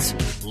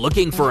 seconds?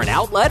 Looking for an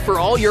outlet for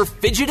all your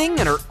fidgeting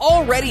and are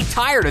already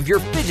tired of your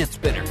fidget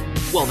spinner?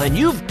 Well, then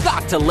you've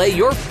got to lay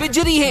your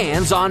fidgety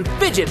hands on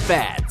Fidget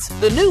Fads,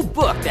 the new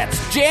book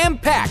that's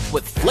jam-packed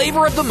with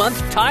flavor of the month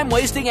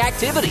time-wasting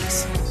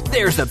activities.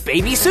 There's the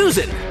Baby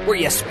Susan, where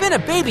you spin a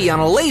baby on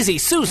a lazy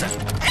Susan.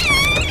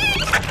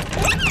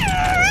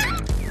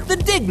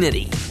 The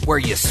Dignity, where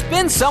you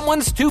spin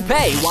someone's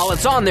toupee while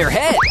it's on their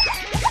head.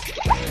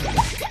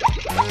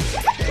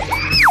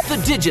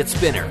 The Digit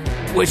Spinner,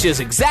 which is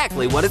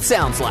exactly what it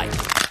sounds like.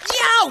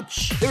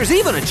 Ouch! There's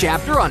even a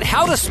chapter on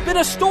how to spin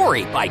a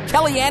story by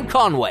Kellyanne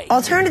Conway.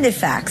 Alternative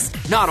facts.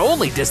 Not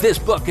only does this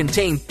book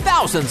contain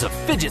thousands of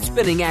fidget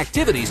spinning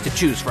activities to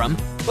choose from,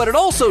 but it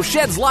also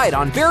sheds light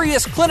on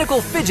various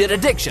clinical fidget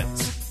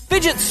addictions.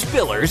 Fidget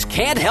spillers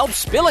can't help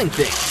spilling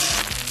things.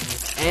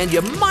 And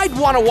you might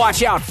want to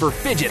watch out for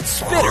fidget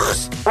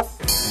spinners.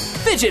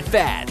 Fidget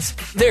Fads.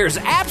 There's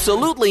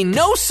absolutely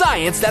no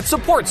science that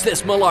supports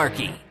this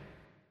malarkey.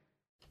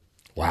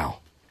 Wow.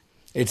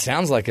 It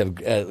sounds like a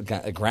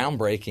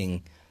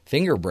groundbreaking,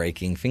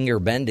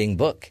 finger-bending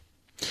book.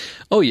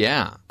 Oh,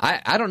 yeah.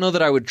 I don't know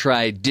that I would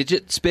try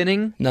digit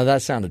spinning. No,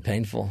 that sounded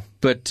painful.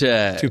 But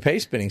toupee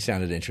spinning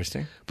sounded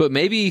interesting. But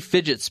maybe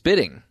fidget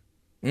spitting.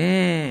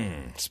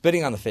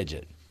 Spitting on the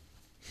fidget.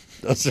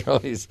 Those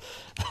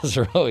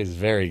are always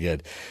very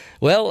good.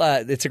 Well,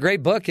 it's a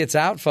great book. It's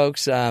out,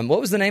 folks.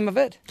 What was the name of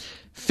it?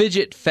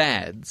 Fidget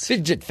Fads.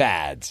 Fidget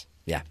Fads.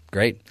 Yeah,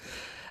 great.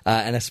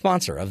 And a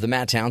sponsor of the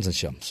Matt Townsend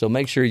Show. So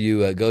make sure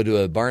you go to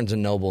a Barnes &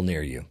 Noble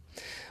near you.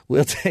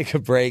 We'll take a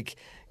break,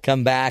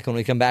 come back. When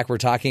we come back, we're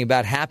talking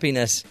about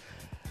happiness.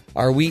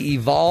 Are we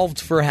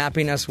evolved for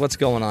happiness? What's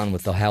going on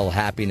with the whole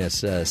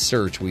happiness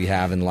search we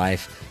have in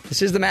life?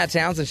 This is the Matt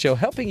Townsend Show,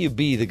 helping you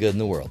be the good in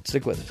the world.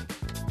 Stick with us.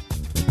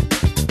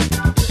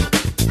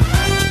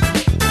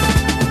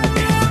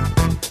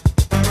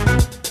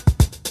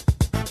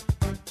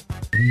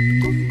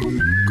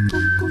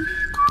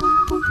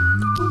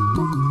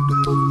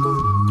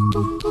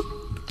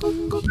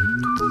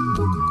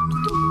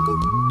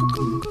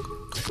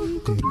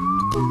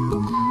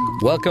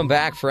 Welcome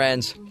back,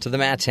 friends, to the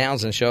Matt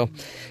Townsend Show.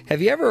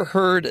 Have you ever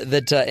heard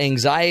that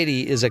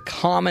anxiety is a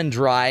common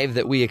drive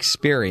that we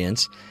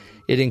experience?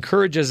 It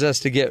encourages us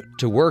to get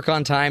to work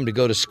on time, to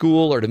go to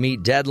school, or to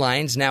meet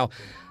deadlines. Now,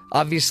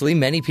 obviously,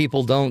 many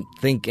people don't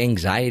think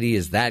anxiety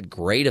is that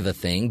great of a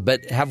thing,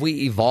 but have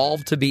we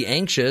evolved to be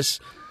anxious?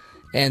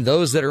 And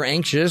those that are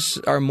anxious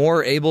are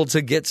more able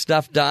to get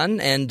stuff done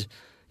and,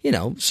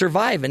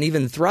 survive and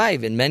even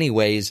thrive in many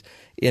ways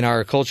in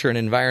our culture and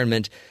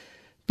environment.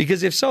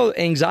 Because if so,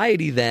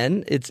 anxiety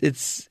then,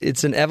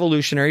 it's an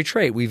evolutionary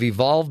trait. We've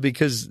evolved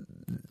because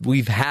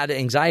we've had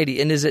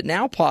anxiety. And is it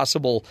now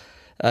possible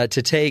to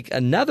take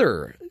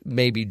another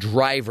maybe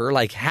driver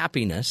like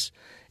happiness,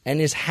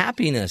 and is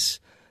happiness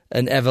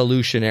an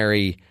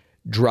evolutionary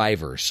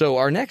driver? So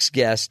our next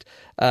guest,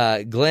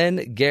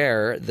 Glenn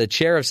Geher, the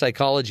chair of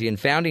psychology and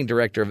founding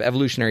director of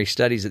evolutionary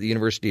studies at the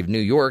University of New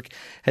York,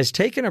 has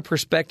taken a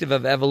perspective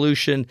of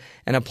evolution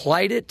and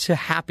applied it to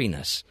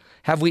happiness.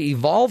 Have we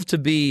evolved to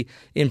be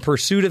in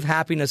pursuit of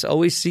happiness,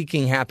 always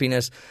seeking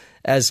happiness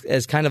as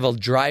kind of a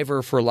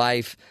driver for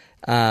life?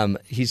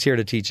 He's here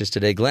to teach us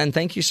today. Glenn,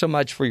 thank you so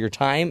much for your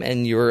time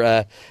and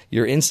your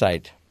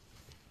insight.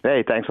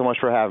 Hey, thanks so much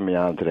for having me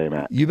on today,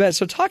 Matt. You bet.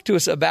 So talk to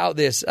us about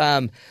this.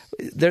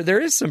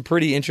 There is some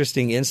pretty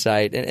interesting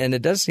insight, and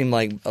it does seem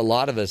like a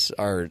lot of us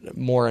are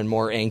more and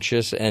more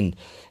anxious and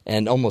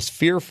almost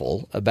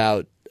fearful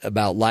about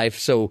life.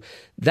 So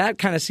that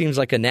kind of seems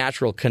like a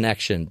natural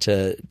connection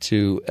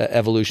to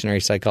evolutionary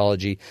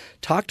psychology.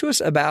 Talk to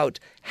us about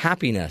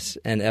happiness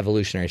and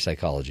evolutionary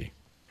psychology.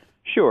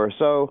 Sure.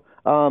 So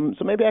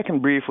maybe I can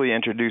briefly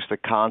introduce the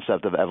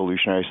concept of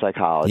evolutionary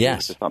psychology.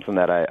 Yes. Which is something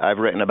that I've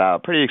written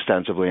about pretty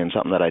extensively and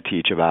something that I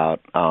teach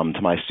about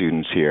to my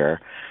students here.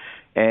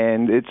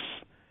 And it's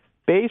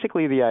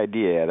basically the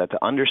idea that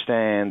to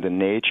understand the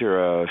nature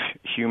of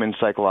human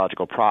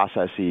psychological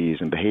processes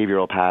and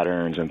behavioral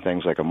patterns and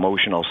things like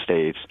emotional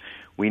states,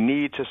 we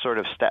need to sort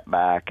of step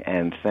back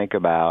and think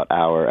about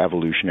our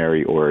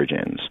evolutionary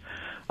origins,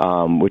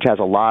 which has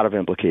a lot of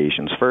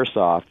implications. First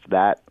off,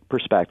 that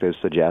perspective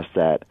suggests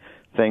that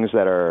things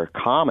that are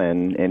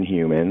common in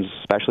humans,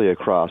 especially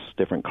across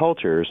different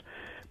cultures,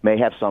 may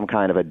have some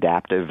kind of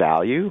adaptive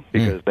value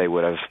because they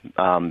would have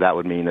that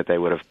would mean that they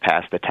would have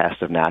passed the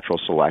test of natural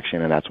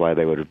selection, and that's why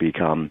they would have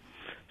become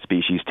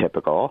species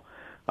typical.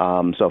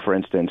 So, for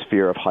instance,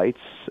 fear of heights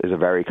is a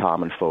very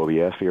common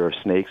phobia. Fear of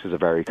snakes is a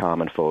very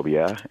common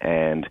phobia,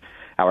 and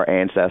our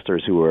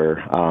ancestors who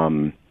were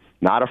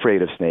not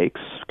afraid of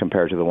snakes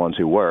compared to the ones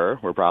who were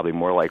probably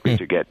more likely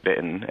to get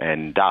bitten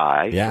and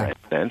die, for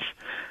instance.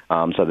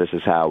 So this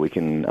is how we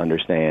can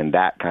understand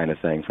that kind of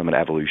thing from an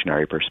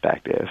evolutionary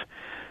perspective.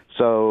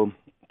 So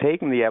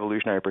taking the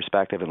evolutionary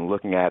perspective and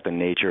looking at the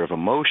nature of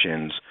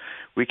emotions,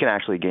 we can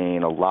actually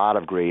gain a lot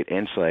of great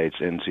insights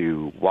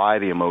into why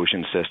the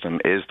emotion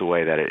system is the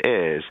way that it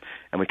is,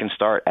 and we can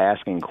start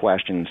asking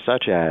questions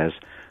such as,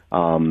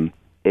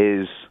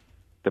 is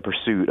the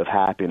pursuit of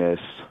happiness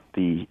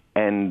the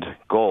end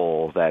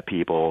goal that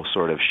people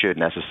sort of should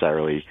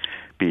necessarily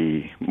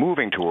be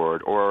moving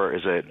toward, or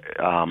is it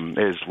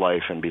is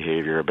life and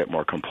behavior a bit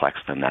more complex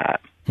than that?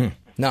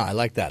 No, I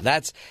like that.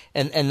 That's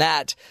and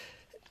that.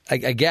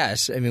 I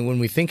guess, I mean, when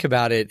we think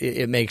about it,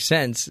 it makes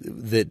sense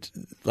that,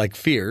 like,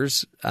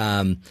 fears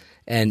and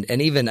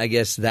even, I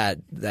guess, that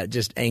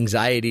just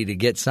anxiety to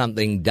get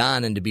something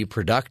done and to be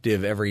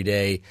productive every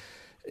day,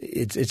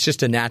 it's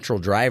just a natural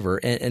driver.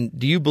 And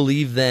do you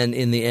believe then,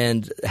 in the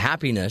end,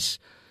 happiness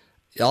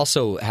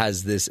also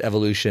has this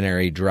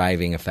evolutionary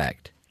driving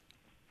effect?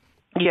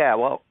 Yeah,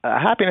 well,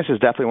 happiness is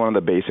definitely one of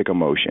the basic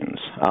emotions.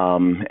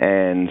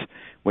 And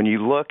when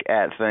you look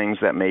at things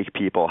that make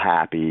people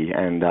happy,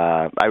 and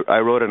I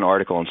wrote an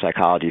article in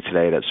Psychology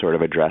Today that sort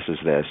of addresses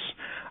this,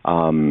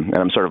 and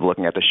I'm sort of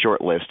looking at the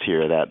short list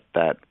here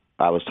that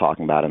I was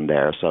talking about in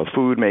there. So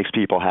food makes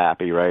people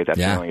happy, right? That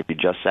feeling if you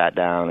just sat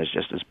down, it's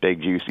just this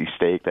big juicy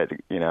steak that,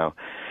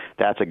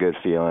 that's a good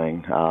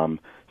feeling.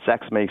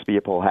 Sex makes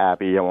people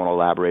happy. I won't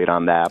elaborate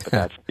on that, but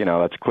that's,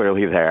 that's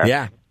clearly there.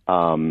 Yeah.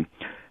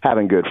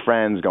 Having good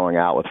friends, going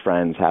out with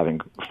friends,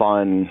 having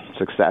fun,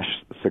 success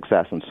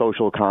in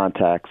social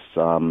contexts,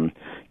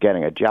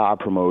 getting a job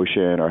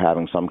promotion or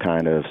having some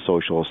kind of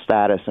social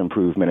status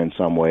improvement in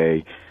some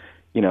way,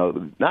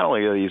 not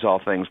only are these all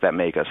things that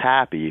make us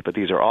happy, but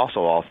these are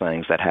also all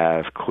things that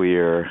have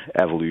clear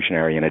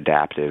evolutionary and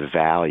adaptive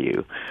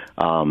value.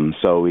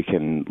 So we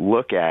can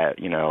look at,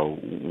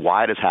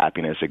 why does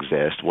happiness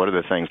exist? What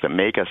are the things that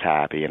make us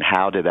happy, and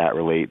how did that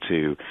relate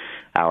to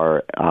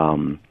our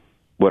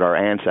what our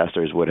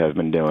ancestors would have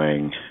been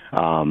doing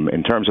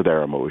in terms of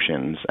their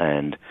emotions?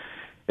 And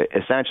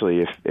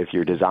essentially, if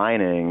you're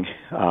designing,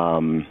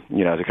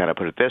 to kind of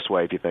put it this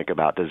way, if you think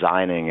about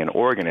designing an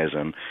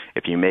organism,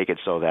 if you make it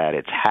so that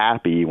it's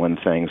happy when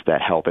things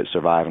that help it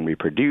survive and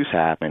reproduce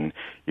happen,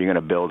 you're going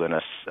to build in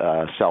a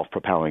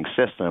self-propelling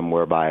system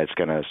whereby it's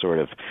going to sort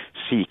of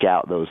seek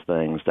out those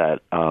things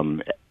that,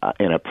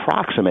 in a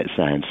proximate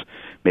sense,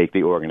 make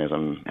the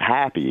organism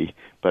happy,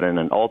 but in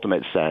an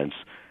ultimate sense,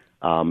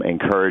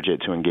 encourage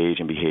it to engage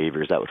in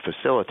behaviors that would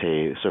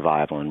facilitate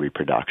survival and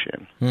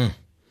reproduction.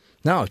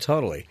 No,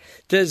 totally.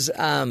 Does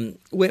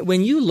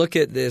when you look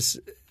at this,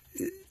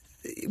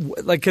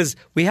 because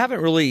we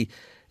haven't really,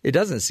 it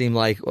doesn't seem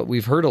like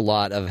we've heard a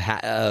lot of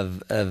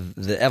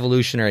the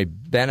evolutionary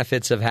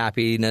benefits of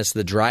happiness,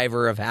 the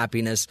driver of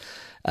happiness,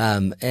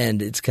 and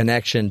its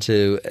connection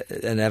to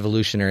an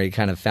evolutionary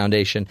kind of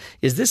foundation.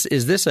 Is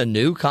this a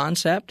new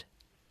concept?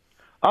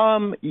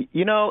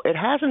 It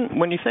hasn't.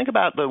 When you think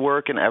about the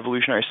work in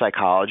evolutionary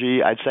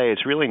psychology, I'd say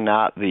it's really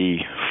not the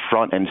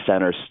front and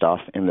center stuff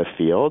in the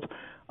field.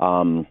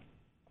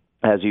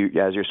 As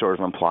you're sort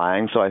of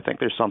implying. So I think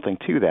there's something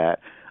to that.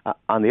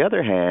 On the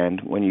other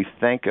hand, when you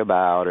think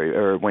about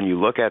or when you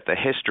look at the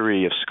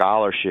history of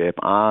scholarship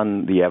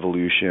on the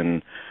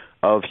evolution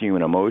of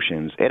human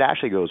emotions, it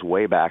actually goes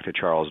way back to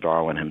Charles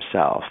Darwin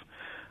himself.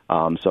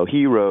 So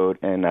he wrote,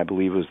 and I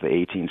believe it was the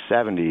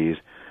 1870s,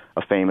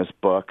 a famous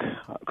book,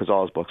 because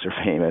all his books are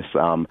famous,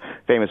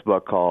 famous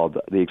book called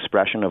The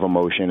Expression of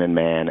Emotion in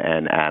Man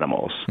and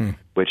Animals,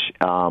 which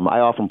I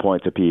often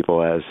point to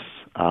people as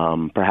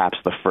perhaps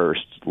the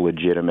first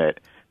legitimate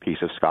piece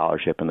of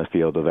scholarship in the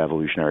field of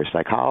evolutionary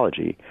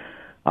psychology.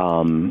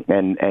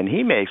 And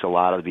he makes a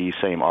lot of these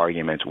same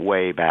arguments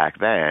way back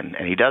then,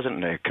 and he does it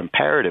in a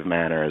comparative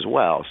manner as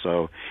well.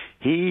 So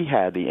he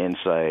had the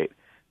insight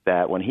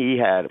that when he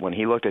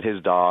looked at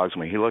his dogs,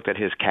 when he looked at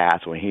his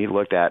cats, when he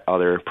looked at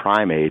other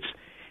primates,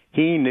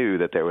 he knew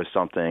that there was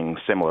something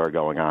similar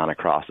going on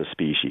across the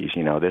species.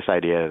 This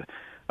idea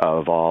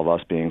of all of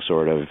us being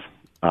sort of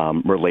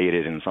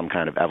related in some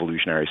kind of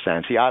evolutionary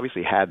sense. He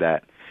obviously had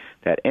that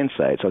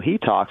insight. So he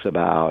talks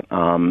about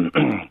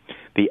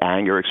the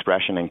anger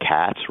expression in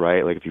cats,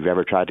 right? Like if you've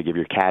ever tried to give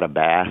your cat a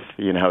bath,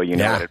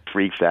 that it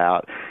freaks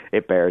out,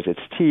 it bares its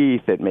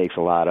teeth, it makes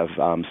a lot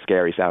of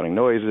scary sounding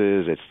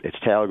noises, its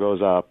tail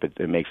goes up,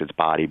 it makes its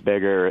body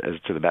bigger as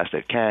to the best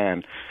it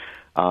can.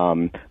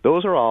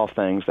 Those are all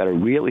things that are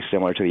really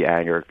similar to the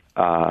anger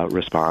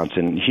response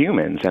in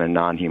humans and in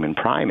non-human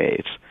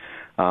primates.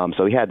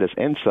 So he had this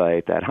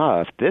insight that,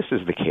 if this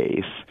is the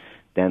case,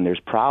 then there's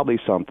probably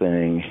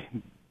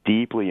something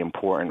deeply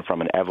important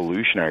from an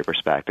evolutionary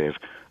perspective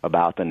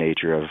about the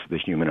nature of the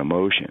human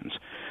emotions.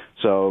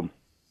 So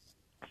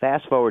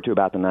fast forward to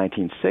about the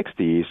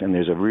 1960s, and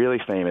there's a really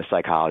famous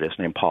psychologist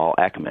named Paul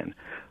Ekman.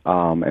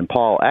 And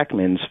Paul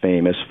Ekman's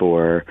famous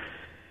for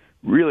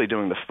really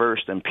doing the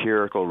first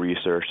empirical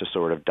research to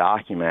sort of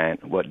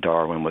document what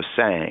Darwin was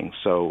saying.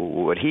 So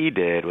what he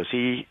did was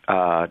he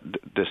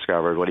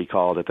discovered what he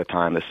called at the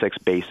time the 6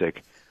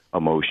 basic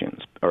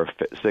emotions, or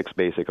 6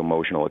 basic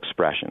emotional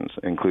expressions,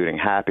 including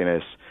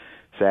happiness,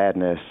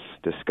 sadness,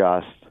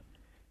 disgust,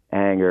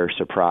 anger,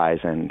 surprise,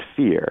 and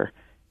fear.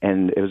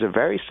 And it was a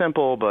very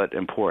simple but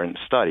important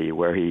study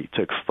where he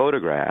took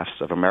photographs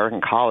of American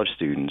college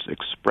students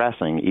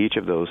expressing each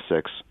of those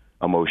 6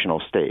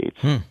 emotional states.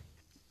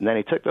 And then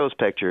he took those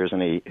pictures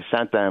and he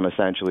sent them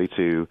essentially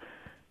to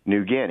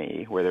New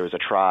Guinea, where there was a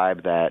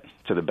tribe that,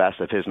 to the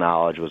best of his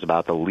knowledge, was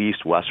about the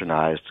least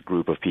westernized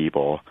group of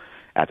people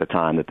at the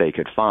time that they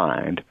could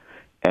find.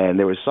 And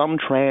there was some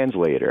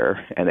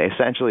translator, and they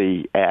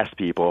essentially asked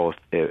people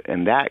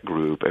in that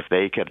group if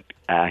they could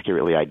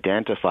accurately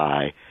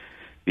identify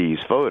these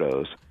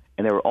photos,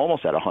 and they were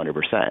almost at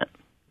 100%,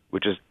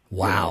 which is...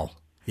 Wow.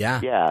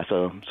 Yeah,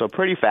 so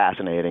pretty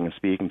fascinating, and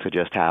speaking to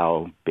just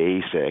how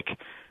basic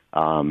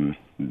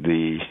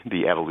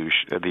the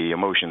evolution, the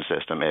emotion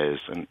system is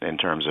in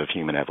terms of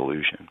human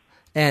evolution.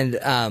 And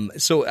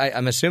so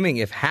I'm assuming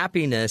if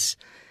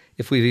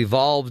we've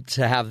evolved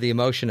to have the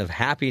emotion of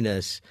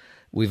happiness,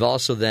 we've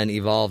also then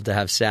evolved to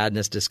have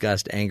sadness,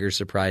 disgust, anger,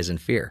 surprise,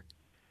 and fear.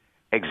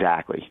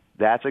 Exactly.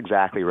 That's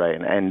exactly right.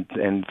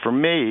 And for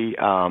me,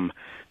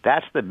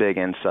 that's the big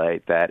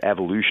insight that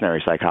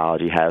evolutionary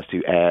psychology has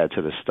to add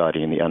to the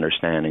study and the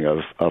understanding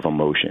of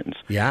emotions.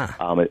 Yeah.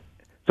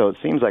 So it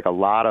seems like a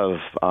lot of,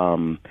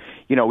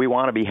 we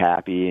want to be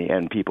happy,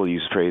 and people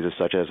use phrases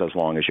such as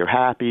long as you're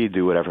happy,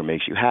 do whatever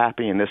makes you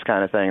happy, and this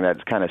kind of thing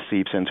that kind of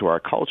seeps into our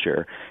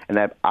culture. And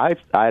that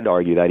I'd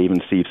argue that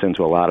even seeps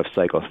into a lot of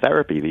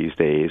psychotherapy these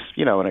days,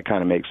 and it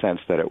kind of makes sense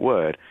that it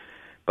would.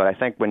 But I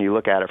think when you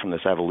look at it from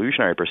this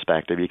evolutionary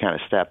perspective, you kind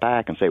of step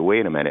back and say,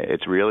 wait a minute,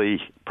 it's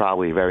really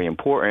probably very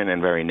important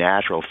and very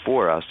natural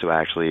for us to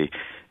actually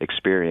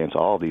experience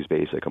all these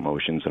basic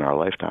emotions in our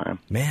lifetime.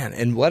 Man,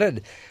 and what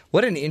an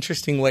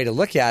interesting way to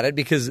look at it,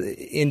 because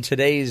in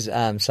today's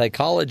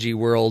psychology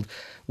world,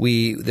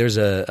 there's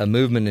a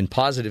movement in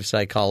positive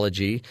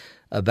psychology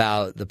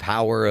about the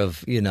power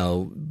of,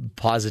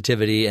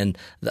 positivity, and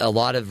a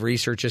lot of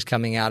research is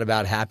coming out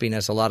about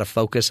happiness, a lot of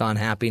focus on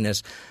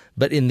happiness.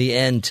 But in the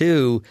end,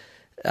 too,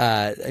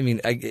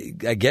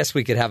 I guess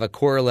we could have a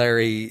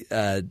corollary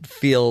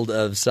field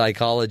of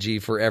psychology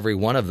for every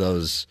one of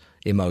those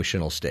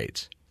emotional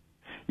states.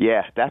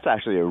 Yeah, that's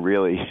actually a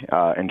really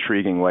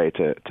intriguing way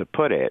to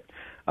put it.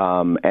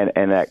 And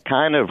that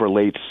kind of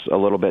relates a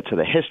little bit to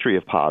the history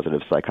of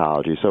positive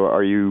psychology. So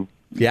are you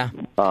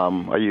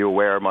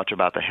aware much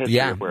about the history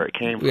of where it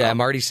came from? Yeah,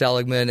 Marty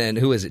Seligman, and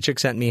who is it? Chick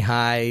Sent Me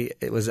High.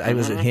 Was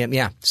it him?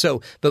 Yeah.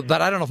 So, but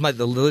I don't know if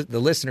the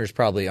listeners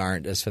probably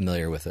aren't as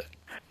familiar with it.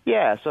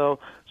 Yeah,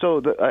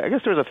 I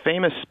guess there's a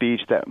famous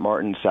speech that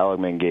Martin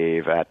Seligman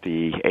gave at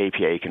the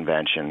APA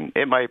convention.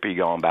 It might be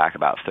going back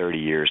about 30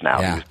 years now.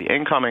 Yeah. He was the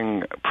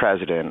incoming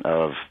president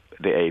of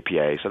the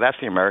APA. So that's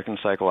the American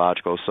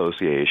Psychological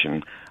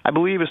Association. I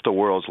believe it's the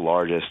world's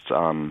largest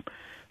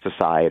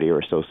society or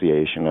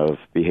association of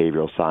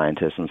behavioral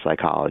scientists and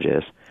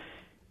psychologists.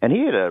 And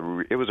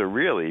it was a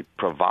really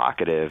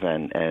provocative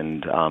and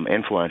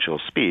influential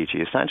speech. He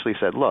essentially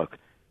said, look,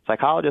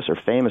 psychologists are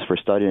famous for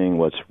studying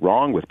what's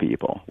wrong with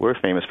people. We're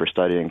famous for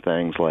studying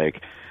things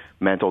like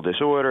mental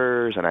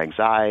disorders and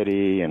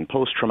anxiety and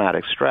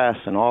post-traumatic stress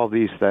and all of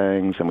these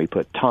things, and we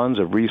put tons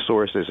of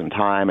resources and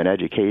time and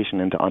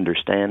education into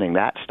understanding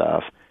that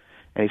stuff.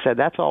 And he said,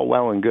 that's all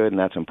well and good and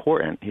that's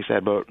important. He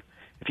said, but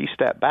if you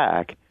step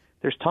back,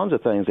 there's tons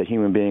of things that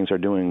human beings are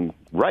doing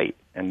right,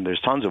 and there's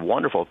tons of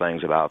wonderful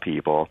things about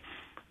people.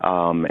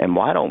 And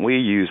why don't we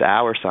use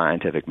our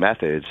scientific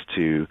methods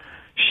to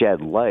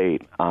shed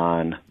light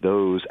on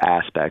those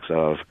aspects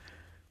of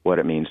what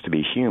it means to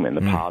be human,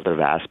 the positive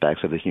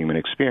aspects of the human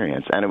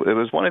experience. And it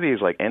was one of these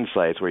like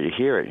insights where you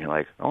hear it and you're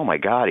like, oh my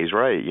God, he's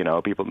right.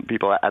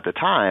 People at the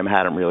time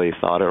hadn't really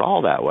thought it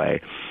all that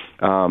way.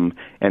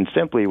 And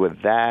simply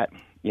with that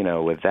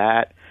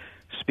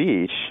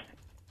speech,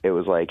 it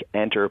was like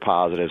enter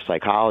positive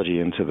psychology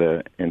into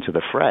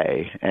the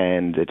fray.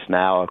 And it's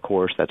now a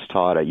course that's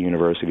taught at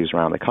universities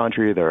around the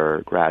country. There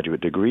are graduate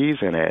degrees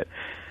in it.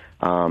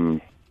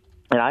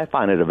 And I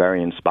find it a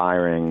very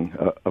inspiring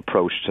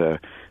approach to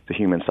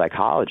human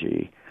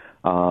psychology.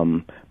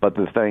 But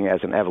the thing,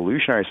 as an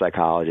evolutionary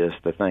psychologist,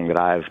 the thing that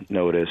I've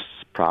noticed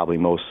probably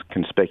most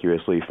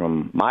conspicuously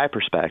from my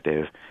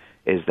perspective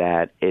is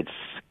that it's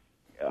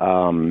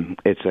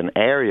an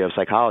area of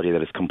psychology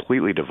that is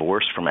completely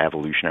divorced from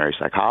evolutionary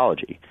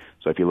psychology.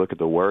 So if you look at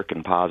the work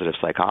in positive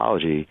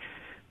psychology,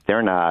 they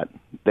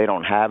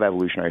don't have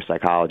evolutionary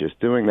psychologists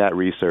doing that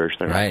research.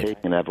 They're not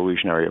taking an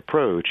evolutionary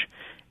approach.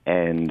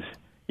 And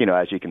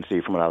as you can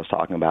see from what I was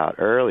talking about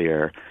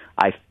earlier,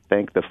 I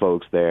think the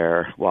folks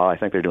there, while I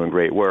think they're doing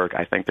great work,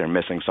 I think they're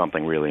missing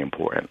something really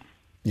important.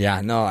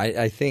 Yeah, no,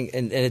 I think,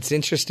 and it's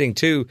interesting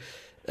too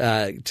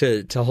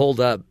to hold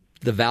up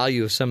the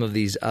value of some of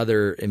these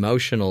other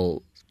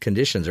emotional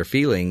conditions or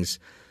feelings.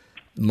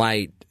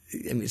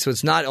 So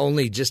it's not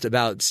only just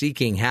about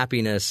seeking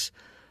happiness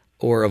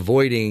or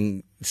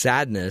avoiding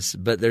sadness,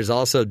 but there's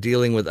also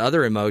dealing with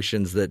other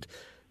emotions that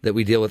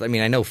we deal with. I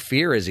mean, I know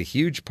fear is a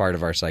huge part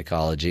of our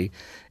psychology,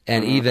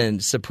 and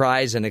even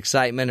surprise and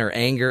excitement or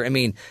anger. I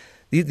mean,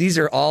 these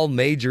are all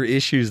major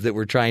issues that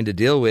we're trying to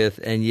deal with,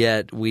 and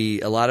yet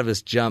a lot of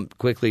us jump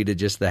quickly to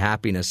just the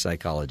happiness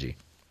psychology.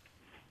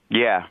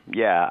 Yeah,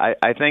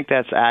 I think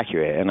that's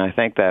accurate, and I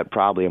think that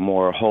probably a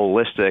more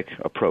holistic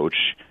approach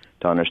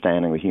to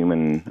understanding the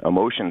human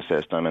emotion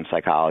system and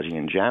psychology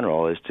in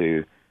general is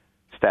to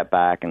step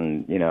back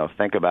and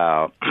think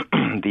about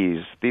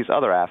these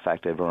other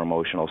affective or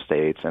emotional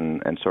states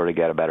and sort of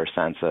get a better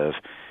sense of,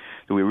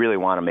 do we really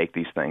want to make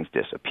these things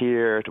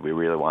disappear? Do we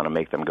really want to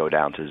make them go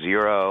down to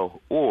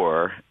zero?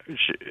 Or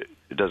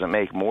does it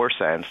make more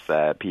sense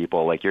that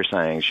people, like you're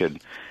saying, should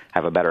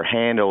have a better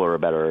handle or a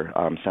better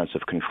sense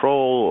of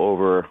control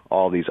over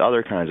all these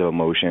other kinds of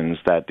emotions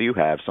that do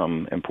have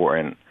some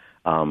important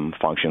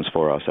functions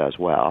for us as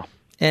well?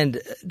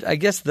 And I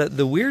guess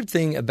the weird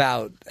thing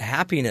about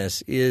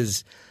happiness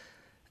is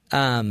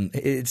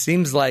it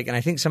seems like, and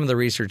I think some of the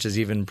research has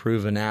even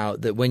proven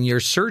out, that when you're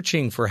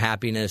searching for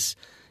happiness,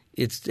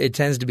 it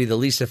tends to be the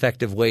least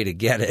effective way to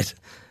get it.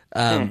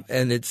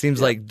 And it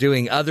seems like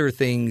doing other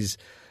things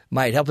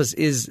might help us.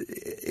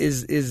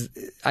 Is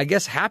I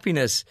guess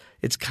happiness,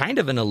 it's kind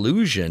of an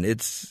illusion.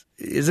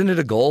 Isn't it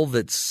a goal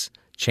that's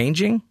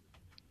changing?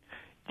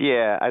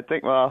 Yeah, I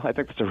think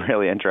that's a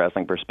really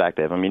interesting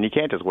perspective. I mean, you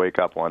can't just wake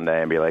up one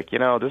day and be like,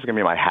 this is going to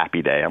be my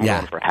happy day. I'm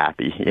going for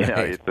happy. It's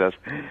just,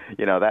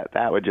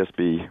 that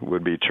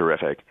would be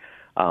terrific.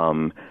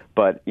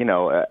 But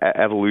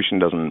evolution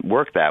doesn't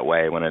work that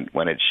way.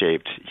 When it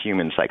shaped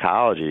human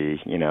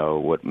psychology,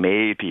 what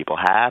made people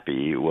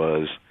happy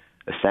was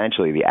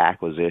essentially the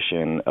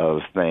acquisition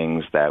of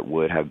things that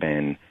would have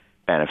been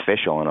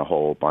beneficial in a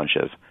whole bunch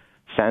of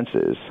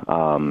senses.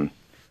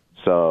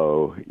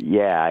 So,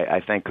 yeah,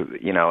 I think,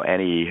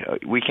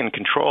 we can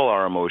control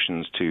our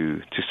emotions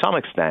to some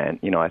extent.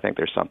 I think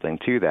there's something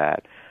to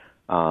that.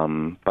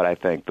 But I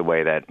think the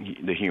way that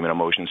the human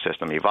emotion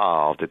system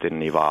evolved, it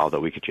didn't evolve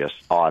that we could just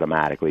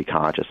automatically,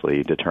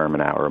 consciously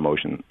determine our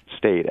emotion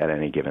state at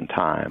any given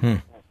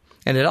time.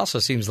 And it also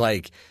seems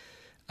like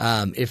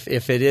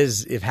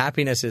if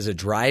happiness is a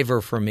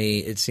driver for me,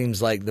 it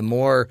seems like the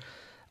more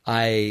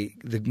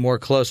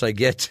close I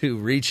get to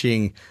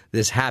reaching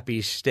this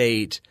happy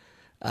state,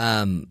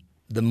 the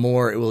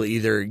more it will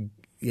either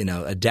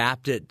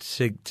adapt it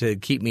to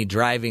keep me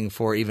driving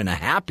for even a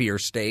happier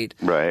state,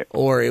 right?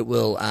 Or it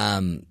will I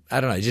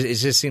don't know. It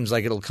just seems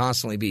like it'll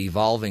constantly be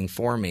evolving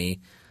for me,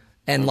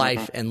 and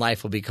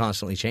life will be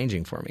constantly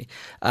changing for me.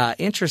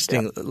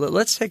 Interesting. Yeah.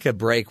 Let's take a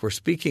break. We're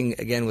speaking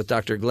again with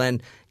Dr.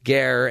 Glenn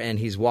Geher, and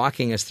he's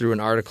walking us through an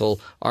article,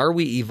 Are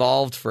We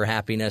Evolved for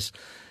Happiness?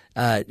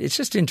 It's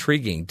just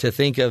intriguing to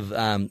think of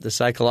the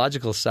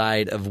psychological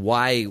side of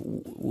why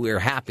we're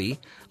happy,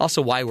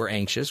 also why we're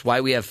anxious,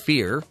 why we have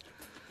fear,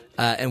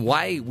 and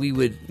why we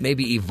would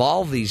maybe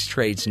evolve these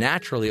traits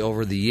naturally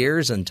over the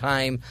years and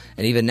time,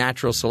 and even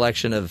natural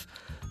selection of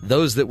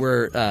those that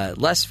were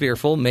less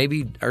fearful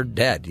maybe are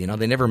dead.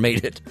 They never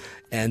made it,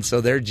 and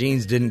so their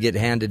genes didn't get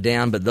handed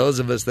down. But those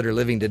of us that are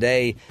living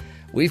today,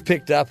 we've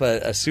picked up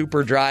a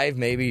super drive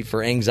maybe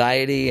for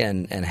anxiety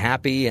and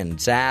happy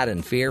and sad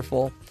and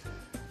fearful.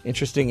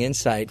 Interesting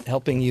insight,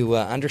 helping you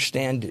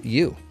understand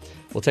you.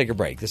 We'll take a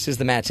break. This is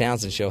the Matt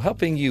Townsend Show,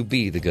 helping you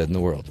be the good in the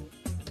world.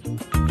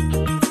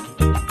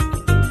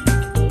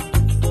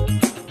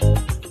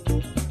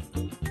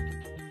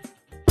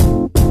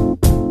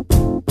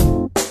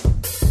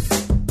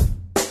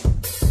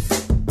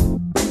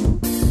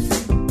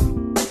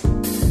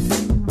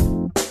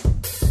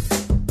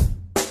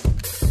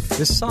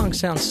 This song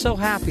sounds so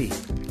happy.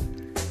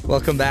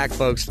 Welcome back,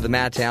 folks, to the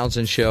Matt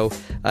Townsend Show.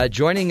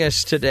 Joining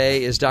us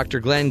today is Dr.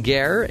 Glenn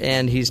Geher,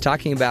 and he's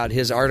talking about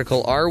his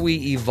article, Are We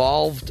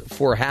Evolved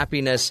for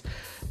Happiness?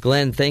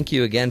 Glenn, thank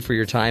you again for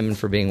your time and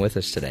for being with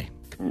us today.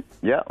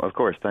 Yeah, of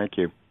course. Thank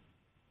you.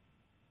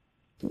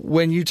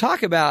 When you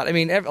talk about,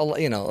 a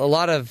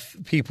lot of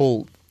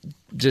people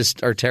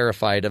just are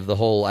terrified of the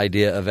whole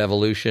idea of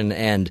evolution,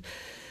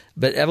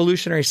 but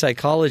evolutionary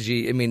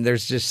psychology,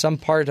 there's just some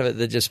part of it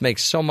that just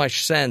makes so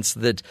much sense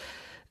that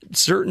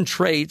certain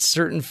traits,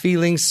 certain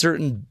feelings,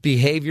 certain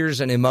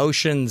behaviors and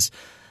emotions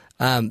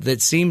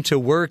that seem to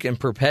work and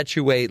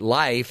perpetuate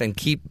life and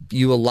keep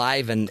you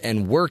alive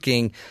and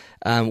working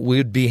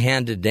would be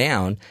handed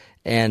down.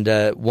 And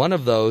one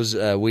of those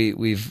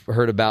we've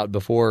heard about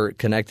before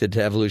connected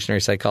to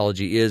evolutionary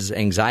psychology is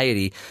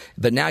anxiety.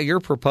 But now you're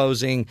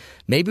proposing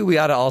maybe we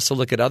ought to also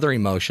look at other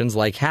emotions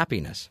like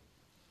happiness.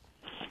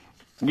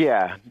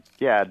 Yeah,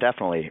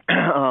 definitely.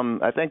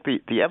 I think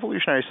the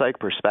evolutionary psych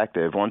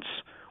perspective,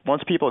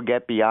 once people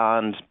get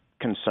beyond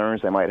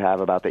concerns they might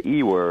have about the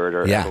E word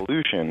or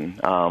evolution,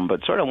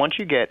 but sort of once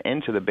you get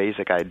into the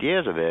basic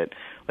ideas of it,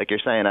 like you're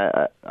saying,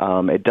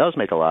 it does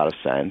make a lot of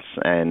sense.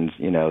 And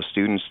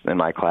students in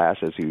my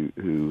classes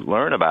who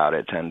learn about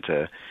it tend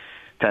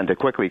to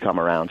quickly come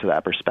around to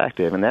that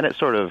perspective, and then it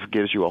sort of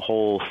gives you a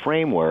whole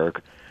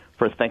framework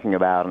for thinking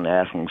about and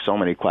asking so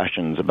many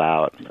questions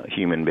about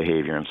human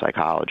behavior and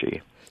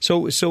psychology.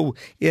 So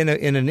in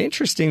an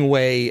interesting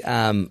way,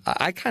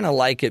 I kind of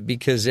like it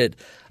because it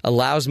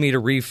allows me to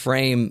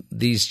reframe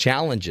these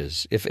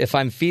challenges. If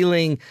I'm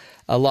feeling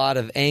a lot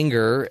of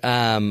anger,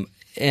 or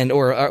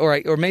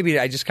maybe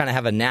I just kind of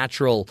have a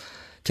natural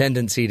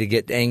tendency to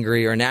get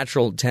angry or a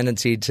natural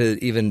tendency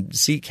to even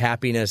seek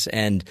happiness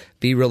and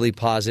be really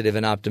positive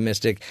and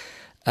optimistic,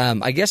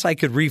 I guess I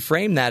could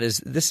reframe that as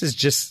this is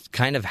just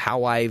kind of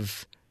how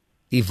I've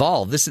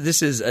evolve. This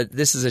is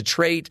a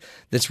trait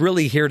that's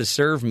really here to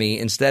serve me,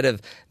 instead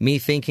of me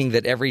thinking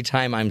that every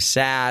time I'm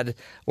sad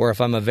or if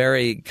I'm a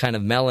very kind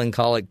of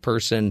melancholic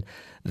person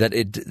that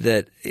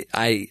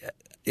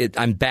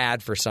I'm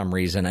bad for some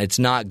reason. It's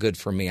not good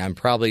for me. I'm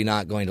probably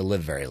not going to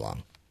live very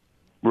long.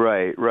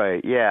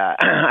 Right. Yeah,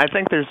 I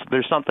think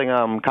there's something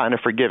kind of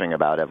forgiving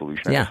about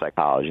evolutionary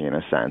psychology in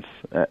a sense.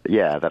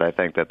 That I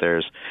think that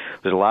there's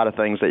a lot of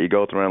things that you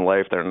go through in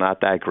life that are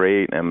not that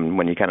great, and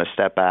when you kind of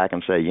step back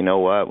and say, you know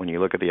what, when you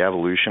look at the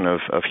evolution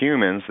of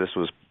humans, this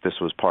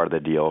was part of the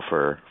deal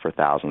for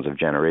thousands of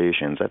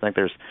generations. I think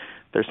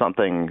there's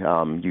something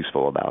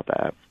useful about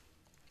that.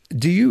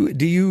 Do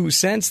you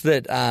sense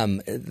that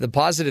the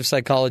positive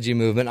psychology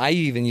movement, I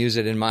even use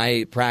it in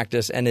my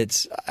practice, and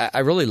I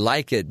really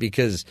like it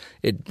because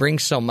it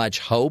brings so much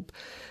hope.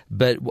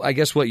 But I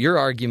guess what your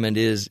argument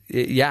is,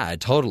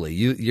 totally.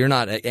 You're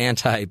not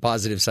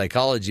anti-positive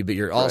psychology, but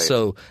you're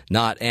also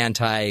not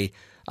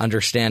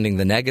anti-understanding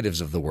the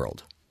negatives of the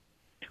world.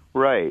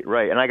 Right.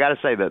 And I got to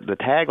say that the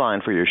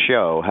tagline for your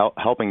show,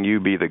 helping you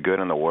be the good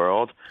in the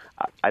world,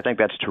 I think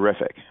that's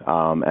terrific.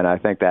 And I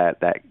think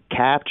that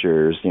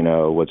captures,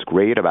 what's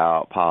great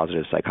about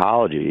positive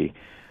psychology.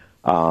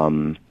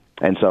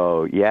 And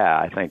so,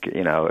 I think,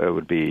 it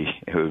would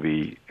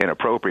be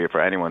inappropriate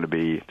for anyone to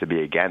be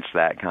against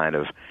that kind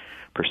of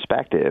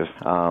perspective.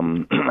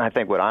 I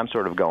think what I'm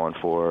sort of going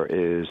for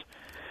is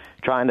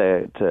trying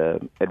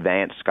to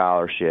advance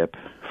scholarship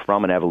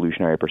from an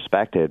evolutionary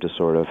perspective to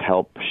sort of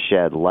help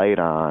shed light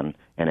on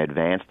and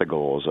advance the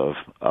goals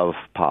of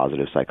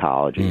positive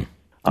psychology.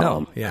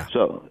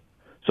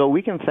 So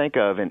we can think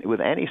of, with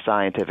any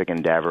scientific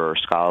endeavor or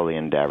scholarly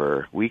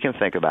endeavor, we can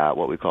think about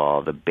what we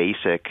call the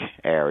basic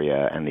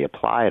area and the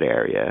applied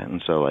area.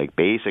 And so, like,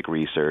 basic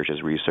research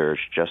is research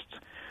just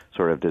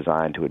sort of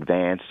designed to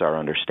advance our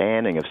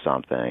understanding of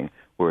something,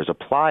 whereas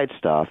applied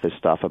stuff is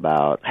stuff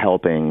about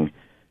helping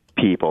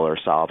people or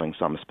solving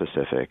some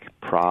specific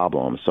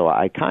problem. So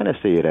I kind of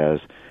see it as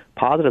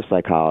positive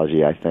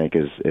psychology, I think,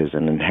 is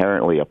an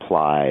inherently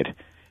applied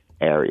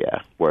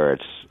area where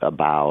it's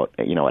about,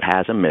 it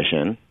has a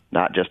mission,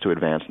 not just to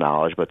advance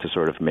knowledge, but to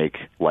sort of make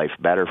life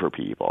better for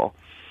people.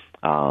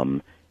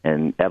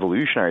 And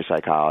evolutionary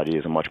psychology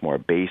is a much more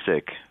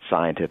basic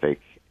scientific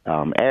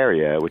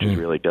area, which is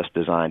really just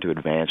designed to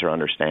advance our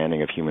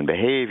understanding of human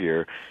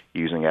behavior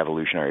using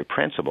evolutionary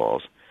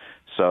principles.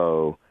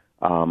 So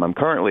I'm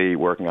currently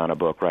working on a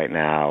book right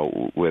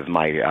now with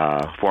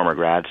my former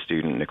grad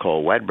student,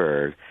 Nicole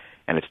Wedberg,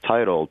 and it's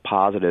titled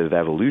Positive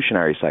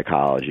Evolutionary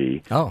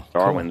Psychology. Oh,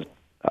 Darwin's,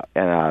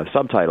 and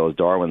subtitle is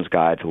Darwin's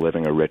Guide to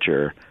Living a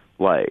Richer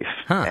Life.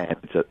 And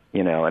it's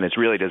and it's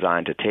really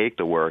designed to take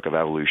the work of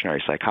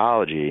evolutionary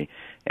psychology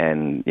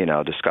and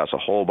discuss a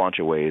whole bunch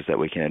of ways that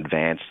we can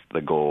advance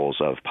the goals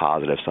of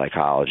positive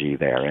psychology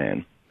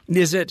therein.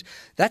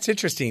 That's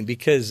interesting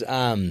because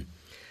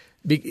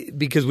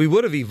we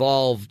would have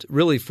evolved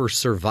really for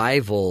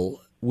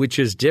survival, which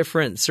is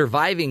different.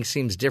 Surviving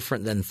seems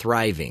different than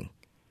thriving.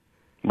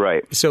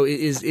 Right. So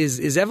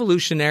is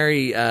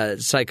evolutionary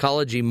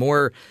psychology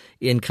more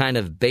in kind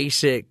of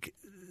basic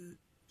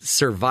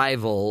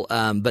survival,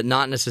 but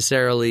not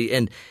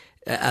necessarily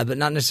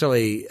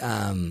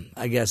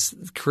I guess,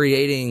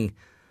 creating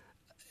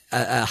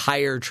a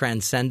higher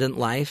transcendent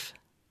life?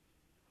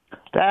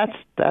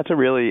 That's a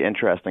really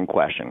interesting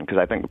question, because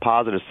I think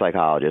positive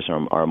psychologists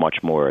are much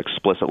more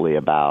explicitly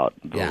about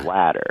the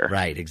latter.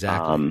 Right,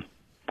 exactly.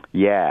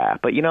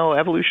 But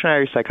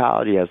evolutionary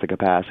psychology has the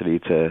capacity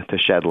to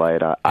shed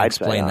light on,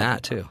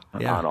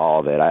 on all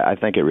of it. I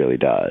think it really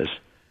does.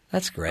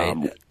 That's great.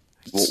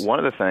 One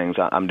of the things,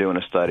 I'm doing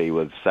a study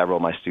with several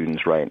of my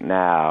students right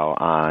now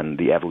on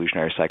the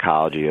evolutionary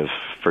psychology of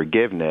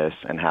forgiveness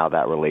and how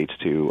that relates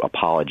to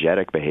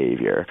apologetic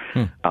behavior.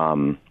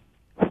 So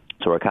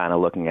we're kind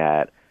of looking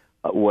at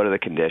what are the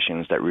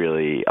conditions that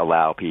really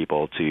allow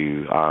people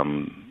to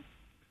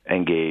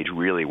engage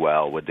really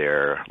well with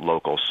their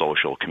local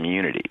social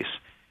communities.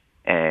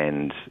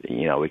 And,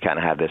 we kind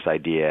of have this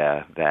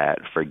idea that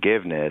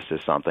forgiveness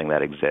is something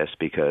that exists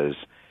because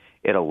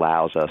it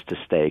allows us to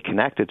stay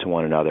connected to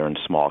one another in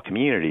small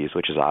communities,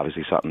 which is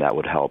obviously something that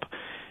would help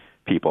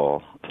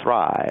people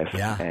thrive.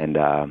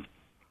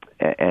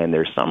 And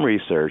there's some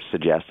research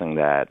suggesting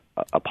that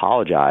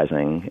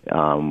apologizing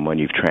when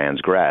you've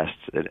transgressed,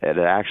 it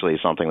actually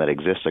is something that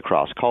exists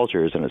across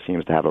cultures, and it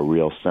seems to have a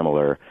real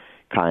similar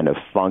kind of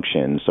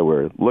function. So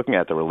we're looking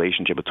at the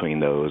relationship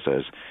between those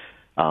as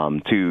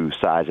two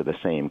sides of the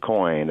same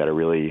coin that are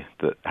really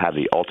have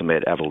the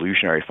ultimate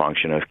evolutionary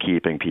function of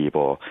keeping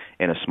people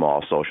in a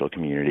small social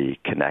community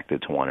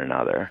connected to one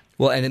another.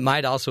 Well, and it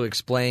might also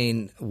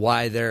explain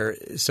why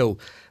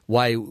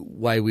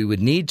we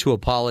would need to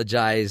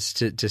apologize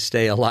to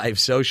stay alive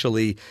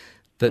socially,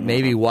 but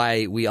maybe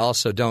why we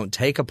also don't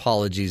take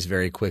apologies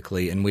very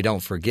quickly and we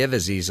don't forgive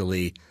as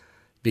easily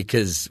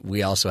because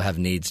we also have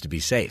needs to be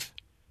safe.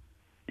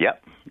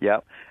 Yep.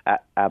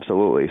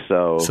 Absolutely.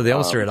 So they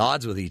almost are at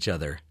odds with each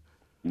other.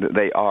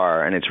 They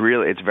are, and it's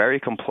very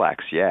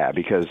complex,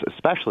 because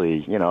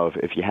especially,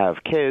 if you have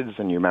kids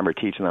and you remember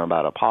teaching them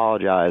about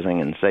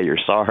apologizing and say you're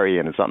sorry,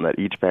 and it's something that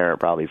each parent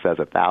probably says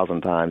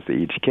 1,000 times to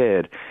each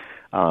kid,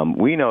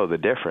 we know the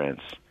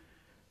difference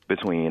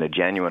between a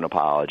genuine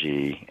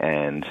apology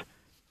and,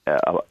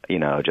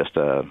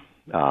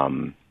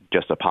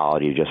 just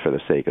apology just for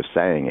the sake of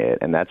saying it,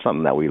 and that's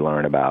something that we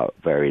learn about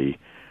very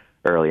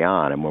early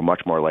on, and we're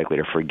much more likely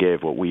to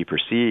forgive what we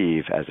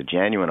perceive as a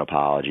genuine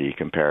apology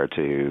compared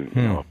to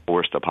a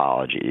forced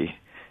apology.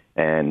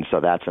 And so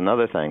that's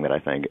another thing that I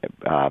think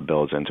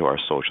builds into our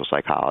social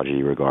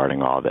psychology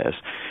regarding all this.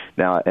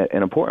 Now,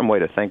 an important way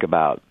to think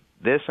about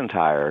this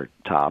entire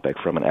topic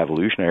from an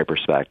evolutionary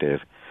perspective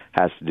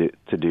has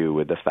to do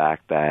with the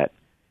fact that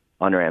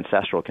under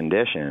ancestral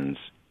conditions,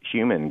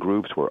 human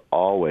groups were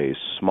always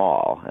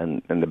small,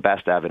 and the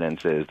best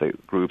evidence is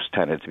that groups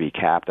tended to be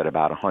capped at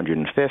about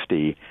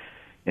 150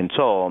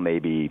 until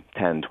maybe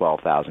 10,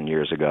 12,000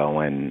 years ago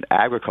when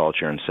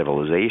agriculture and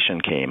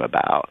civilization came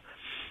about.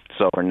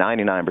 So for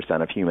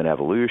 99% of human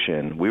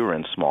evolution, we were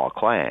in small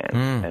clans.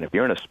 And if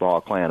you're in a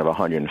small clan of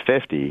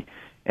 150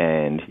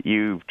 and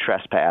you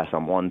trespass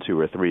on 1, 2,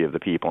 or 3 of the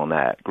people in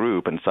that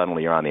group and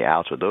suddenly you're on the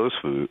outs with those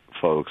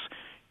folks,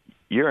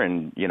 you're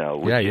in,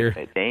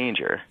 legitimate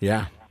danger.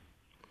 Yeah.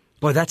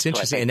 Boy, that's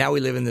interesting. And now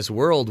we live in this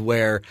world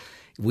where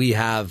we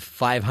have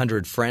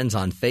 500 friends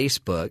on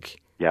Facebook.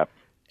 Yep.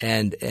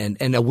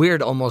 and a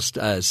weird almost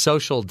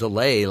social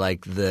delay,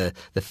 like the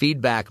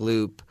feedback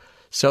loop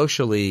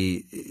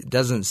socially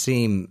doesn't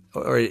seem,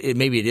 or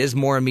maybe it is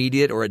more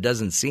immediate, or it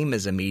doesn't seem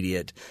as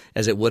immediate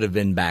as it would have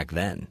been back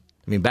then.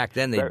 I mean, back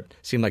then they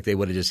seemed like they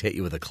would have just hit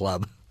you with a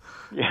club.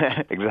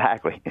 Yeah,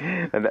 exactly.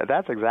 And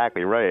that's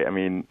exactly right. I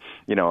mean,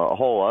 a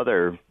whole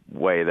other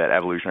way that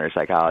evolutionary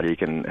psychology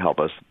can help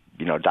us,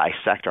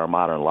 dissect our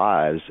modern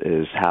lives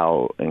is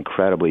how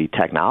incredibly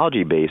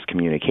technology-based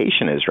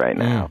communication is right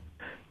now.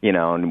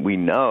 And we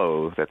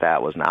know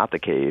that was not the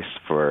case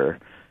for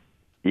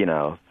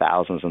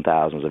thousands and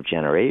thousands of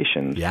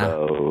generations. Yeah.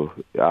 So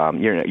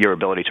your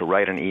ability to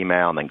write an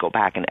email and then go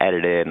back and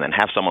edit it and then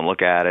have someone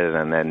look at it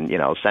and then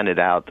send it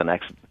out the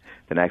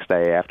next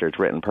day after it's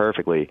written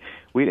perfectly.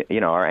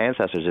 Our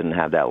ancestors didn't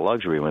have that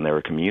luxury when they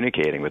were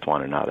communicating with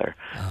one another.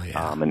 Oh,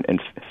 yeah.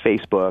 And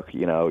Facebook,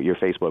 your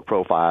Facebook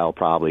profile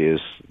probably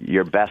is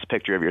your best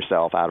picture of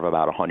yourself out of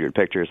about 100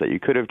 pictures that you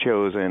could have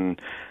chosen.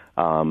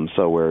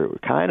 So we're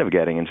kind of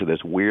getting into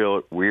this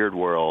weird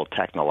world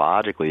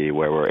technologically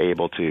where we're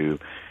able to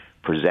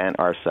present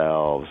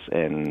ourselves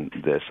in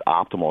this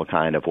optimal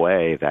kind of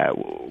way that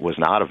was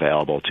not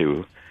available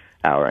to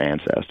our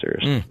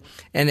ancestors.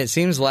 And it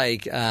seems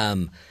like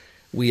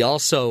we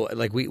also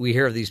we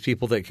hear of these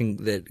people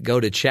that go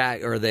to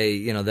chat, or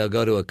they'll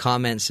go to a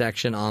comment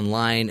section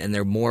online and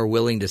they're more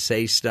willing to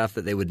say stuff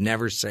that they would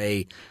never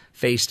say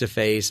face to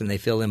face, and they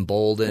feel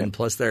emboldened. Yeah.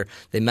 Plus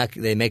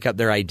they make up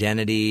their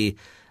identity.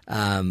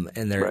 And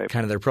their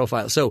kind of their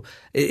profile. So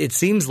it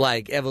seems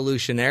like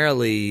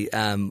evolutionarily,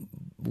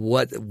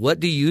 what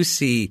do you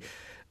see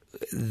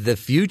the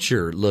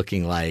future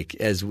looking like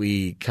as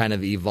we kind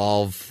of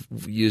evolve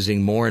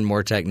using more and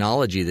more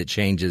technology that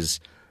changes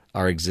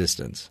our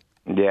existence?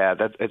 Yeah,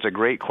 it's a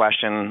great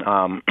question.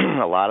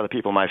 A lot of the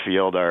people in my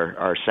field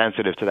are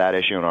sensitive to that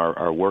issue and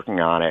are working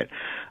on it.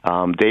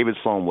 David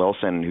Sloan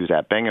Wilson, who's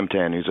at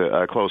Binghamton, who's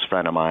a close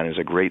friend of mine, is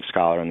a great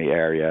scholar in the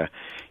area.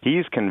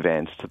 He's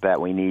convinced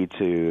that we need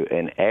to,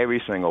 in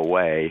every single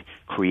way,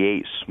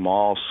 create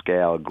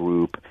small-scale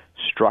group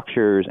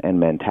structures and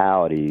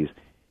mentalities,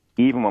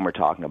 even when we're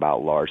talking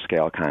about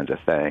large-scale kinds of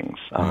things.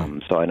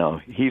 So I know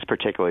he's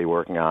particularly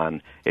working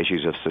on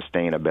issues of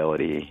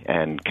sustainability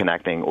and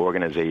connecting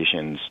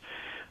organizations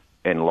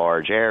in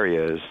large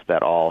areas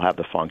that all have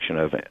the function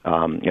of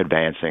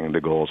advancing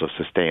the goals of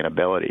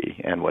sustainability.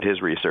 And what his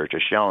research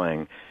is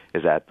showing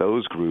is that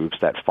those groups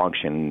that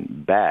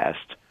function best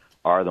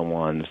are the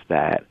ones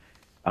that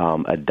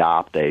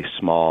adopt a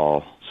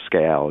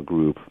small-scale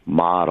group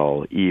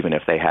model, even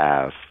if they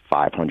have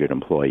 500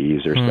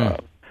 employees or so.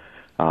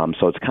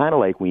 So it's kind of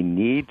like we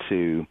need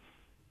to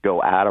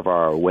go out of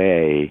our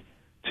way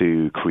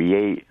to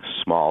create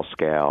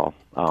small-scale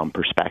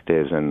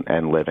perspectives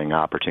and living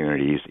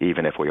opportunities,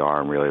 even if we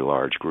are in really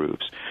large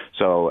groups.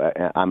 So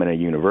I'm in a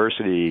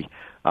university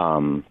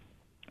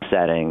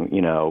setting.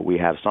 We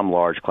have some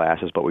large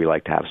classes, but we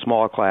like to have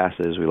small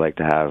classes. We like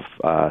to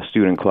have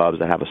student clubs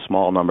that have a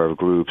small number of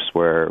groups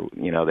where,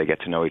 they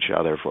get to know each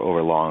other for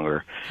over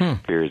longer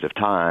periods of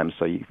time.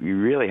 So you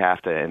really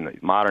have to, in the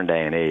modern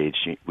day and age,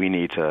 we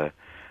need to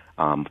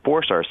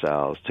force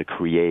ourselves to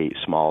create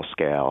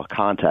small-scale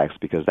context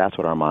because that's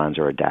what our minds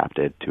are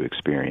adapted to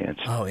experience.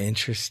 Oh,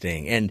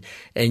 interesting.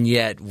 And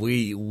yet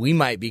we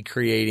might be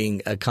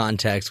creating a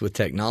context with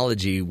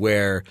technology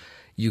where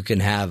you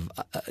can have,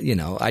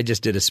 I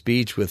just did a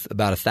speech with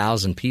about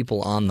 1,000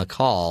 people on the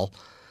call,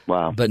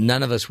 but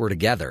none of us were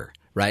together,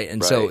 right?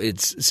 And so it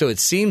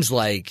seems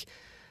like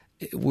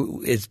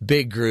it's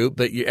big group,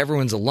 but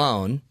everyone's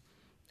alone,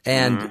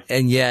 and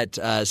yet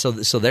so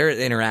their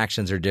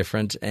interactions are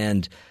different.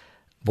 And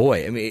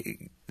boy, I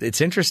mean,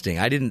 it's interesting.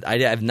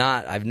 I've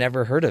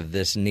never heard of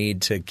this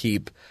need to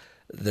keep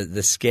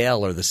the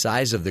scale or the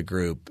size of the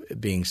group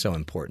being so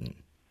important.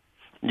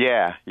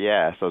 Yeah.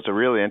 So it's a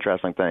really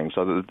interesting thing.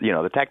 So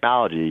the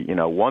technology,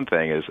 one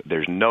thing is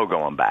there's no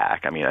going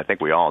back. I mean, I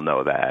think we all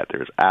know that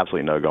there's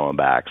absolutely no going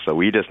back. So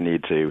we just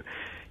need to,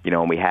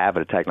 when we have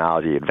a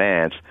technology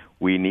advance,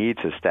 we need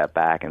to step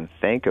back and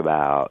think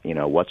about,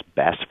 what's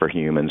best for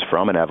humans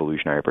from an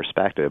evolutionary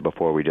perspective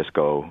before we just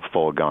go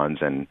full guns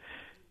and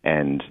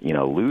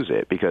lose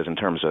it. Because in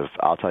terms of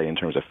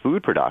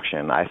food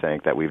production, I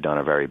think that we've done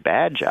a very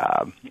bad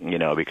job,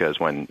 because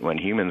when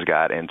humans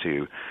got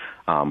into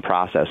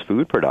processed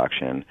food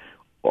production,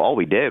 all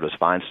we did was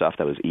find stuff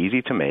that was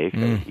easy to make,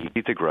 that was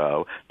easy to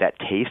grow, that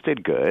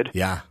tasted good,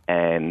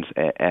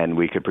 and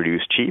we could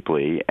produce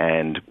cheaply.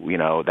 And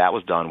that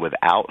was done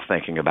without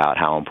thinking about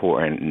how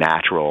important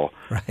natural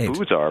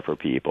foods are for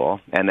people.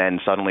 And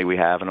then suddenly we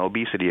have an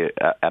obesity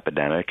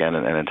epidemic and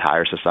an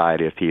entire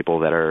society of people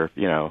that are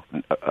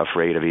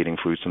afraid of eating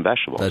fruits and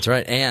vegetables. That's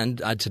right. And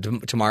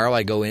tomorrow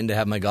I go in to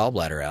have my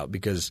gallbladder out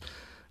because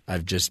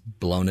I've just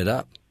blown it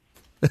up.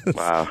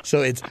 Wow.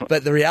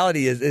 But the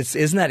reality is,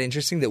 isn't that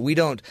interesting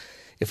that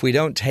if we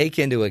don't take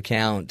into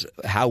account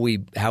how we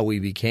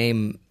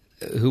became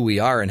who we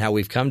are and how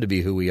we've come to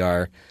be who we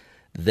are,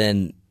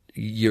 then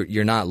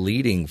you're not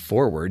leading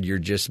forward. You're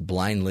just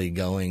blindly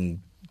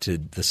going to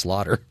the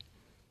slaughter.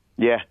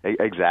 Yeah,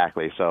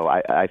 exactly. So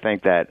I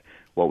think that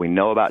what we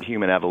know about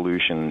human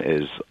evolution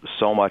is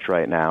so much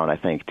right now, and I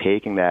think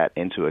taking that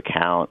into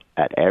account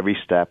at every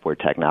step where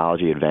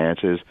technology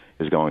advances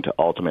is going to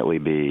ultimately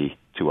be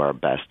to our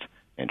best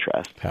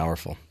interest.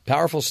 Powerful.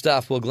 Powerful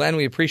stuff. Well, Glenn,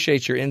 we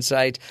appreciate your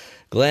insight.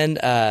 Glenn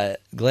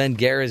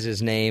Geher is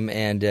his name,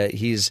 and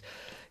he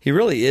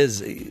really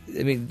is.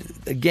 I mean,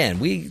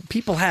 again,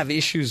 people have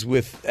issues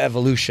with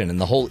evolution and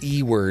the whole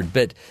E word,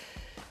 but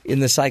in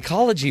the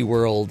psychology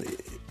world,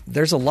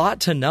 there's a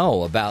lot to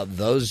know about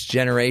those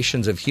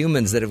generations of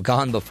humans that have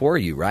gone before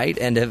you, right?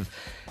 And have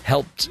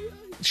helped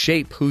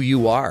shape who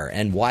you are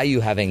and why you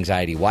have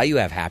anxiety, why you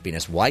have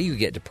happiness, why you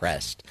get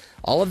depressed.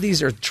 All of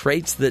these are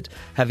traits that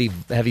have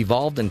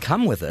evolved and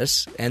come with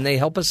us, and they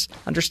help us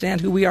understand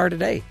who we are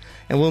today.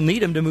 And we'll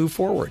need them to move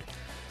forward.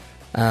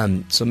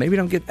 So maybe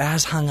don't get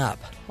as hung up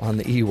on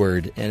the E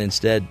word, and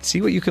instead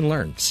see what you can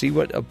learn, see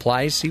what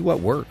applies, see what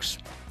works.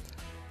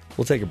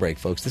 We'll take a break,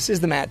 folks. This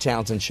is the Matt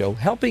Townsend Show,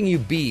 helping you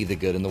be the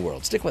good in the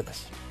world. Stick with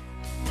us.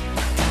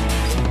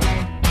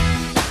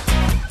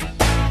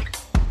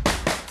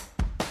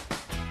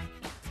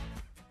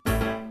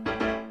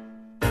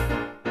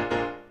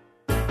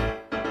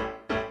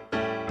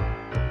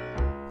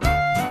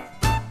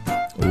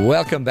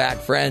 Welcome back,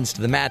 friends,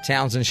 to the Matt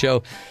Townsend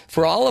Show.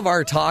 For all of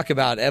our talk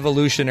about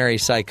evolutionary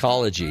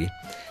psychology,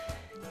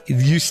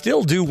 you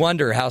still do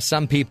wonder how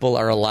some people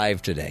are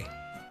alive today.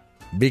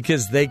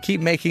 Because they keep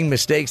making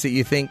mistakes that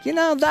you think,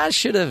 that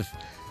should have,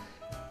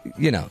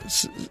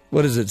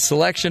 what is it?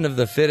 Selection of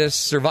the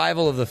fittest,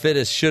 survival of the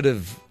fittest should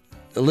have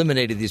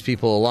eliminated these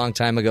people a long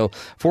time ago.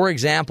 For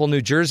example,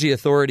 New Jersey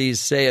authorities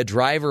say a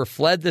driver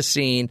fled the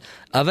scene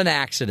of an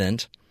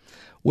accident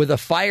with a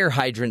fire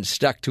hydrant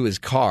stuck to his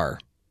car.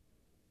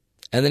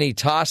 And then he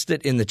tossed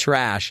it in the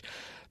trash.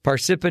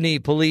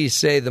 Parsippany police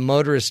say the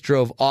motorist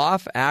drove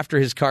off after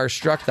his car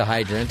struck the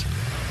hydrant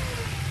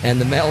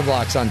and the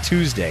mailbox on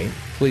Tuesday.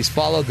 Police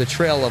followed the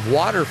trail of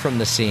water from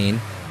the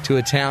scene to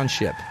a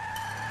township.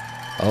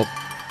 Oh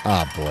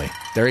boy.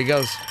 There he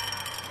goes.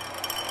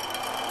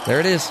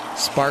 There it is.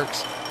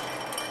 Sparks.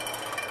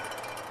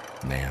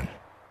 Man,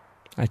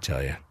 I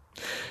tell you.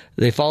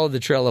 They followed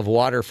the trail of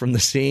water from the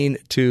scene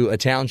to a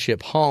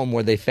township home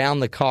where they found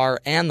the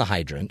car and the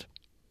hydrant.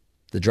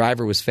 The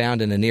driver was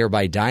found in a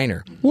nearby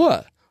diner.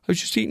 What? I was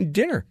just eating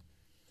dinner.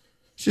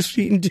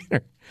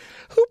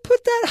 Who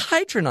put that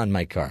hydrant on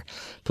my car?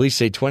 Police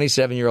say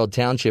 27-year-old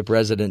township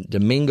resident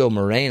Domingo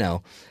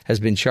Moreno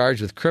has been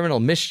charged with criminal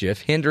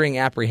mischief, hindering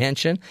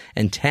apprehension,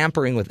 and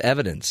tampering with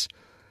evidence.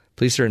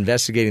 Police are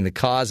investigating the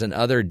cause and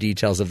other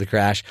details of the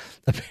crash.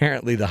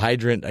 Apparently, the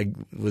hydrant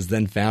was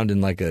then found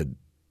in like a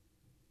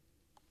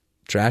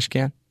trash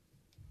can.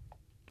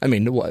 I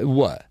mean,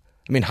 what?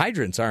 I mean,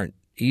 hydrants aren't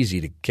easy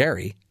to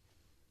carry.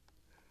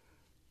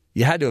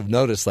 You had to have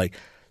noticed,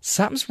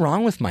 something's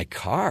wrong with my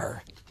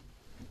car.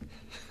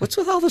 What's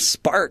with all the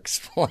sparks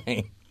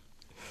flying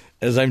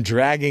as I'm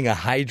dragging a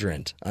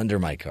hydrant under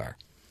my car?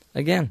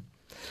 Again,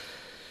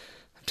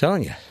 I'm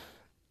telling you,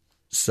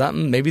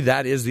 maybe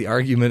that is the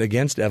argument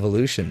against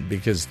evolution,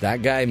 because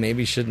that guy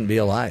maybe shouldn't be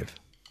alive.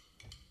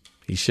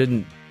 He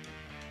shouldn't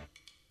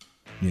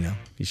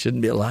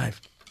be alive.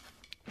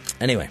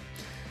 Anyway,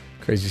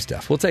 crazy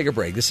stuff. We'll take a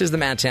break. This is the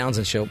Matt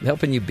Townsend Show,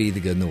 helping you be the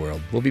good in the world.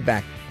 We'll be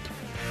back.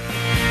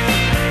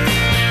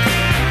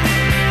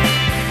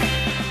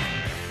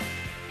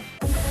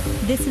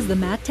 This is the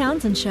Matt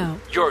Townsend Show.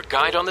 Your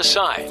guide on the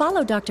side.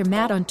 Follow Dr.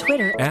 Matt on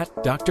Twitter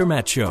at Dr.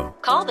 Matt Show.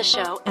 Call the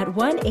show at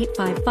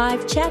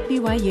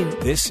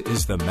 1-855-CHAT-BYU. This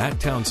is the Matt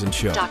Townsend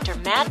Show. Dr.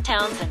 Matt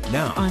Townsend.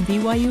 Now on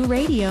BYU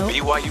Radio.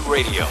 BYU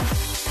Radio.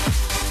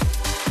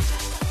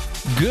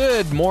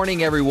 Good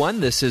morning, everyone.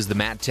 This is the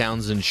Matt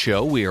Townsend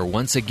Show. We are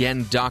once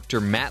again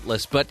Dr.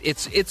 Mattless, but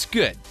it's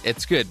good.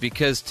 It's good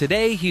because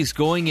today he's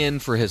going in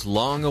for his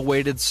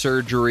long-awaited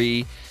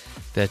surgery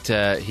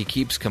that he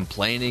keeps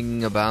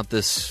complaining about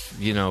this,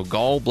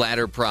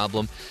 gallbladder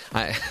problem.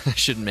 I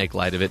shouldn't make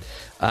light of it.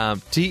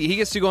 He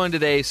gets to go in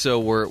today, so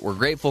we're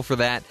grateful for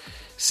that.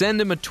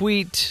 Send him a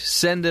tweet,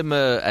 send him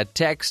a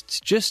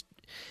text. Just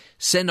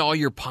send all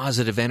your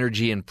positive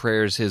energy and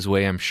prayers his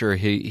way. I'm sure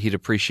he'd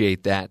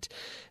appreciate that.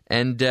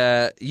 And,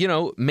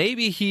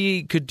 maybe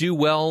he could do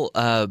well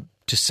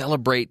to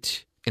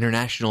celebrate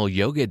International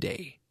Yoga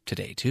Day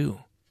today,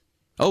 too.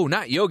 Oh,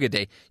 not Yoga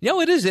Day.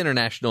 It is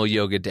International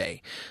Yoga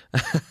Day.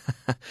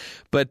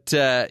 But,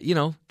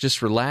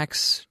 just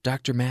relax,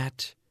 Dr.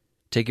 Matt.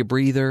 Take a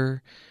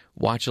breather.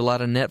 Watch a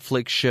lot of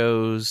Netflix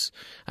shows.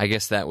 I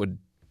guess that would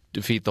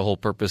defeat the whole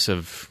purpose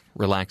of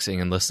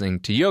relaxing and listening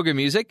to yoga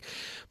music.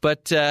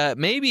 But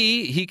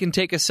maybe he can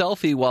take a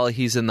selfie while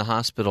he's in the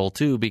hospital,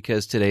 too,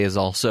 because today is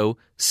also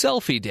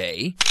Selfie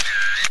Day.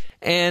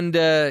 And,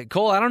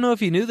 Cole, I don't know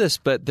if you knew this,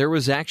 but there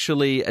was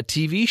actually a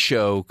TV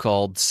show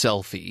called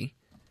Selfie.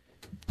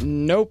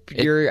 Nope,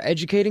 you're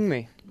educating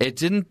me. It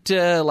didn't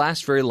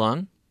last very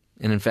long,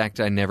 and in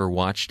fact, I never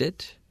watched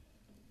it.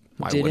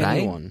 Why would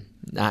anyone?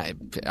 I?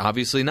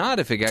 Obviously not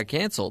if it got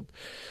canceled.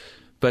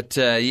 But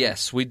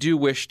yes, we do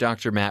wish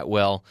Dr. Matt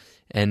well,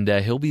 and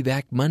he'll be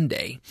back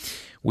Monday.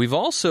 We've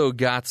also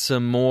got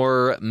some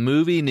more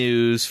movie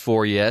news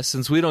for you,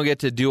 since we don't get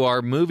to do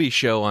our movie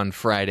show on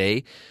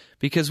Friday,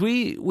 because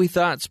we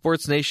thought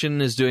Sports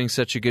Nation is doing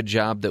such a good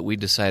job that we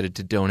decided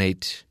to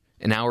donate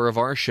an hour of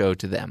our show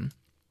to them.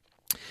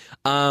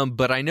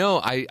 But I know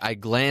I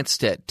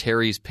glanced at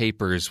Terry's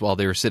papers while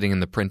they were sitting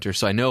in the printer,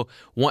 so I know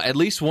at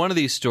least one of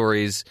these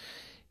stories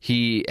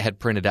he had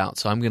printed out,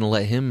 so I'm going to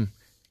let him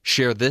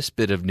share this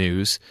bit of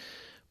news.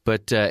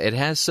 But it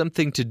has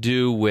something to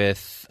do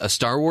with a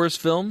Star Wars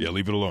film. Yeah,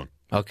 leave it alone.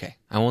 Okay.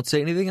 I won't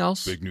say anything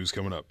else. Big news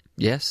coming up.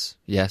 Yes.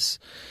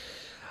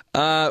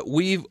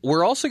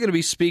 We're also going to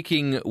be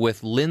speaking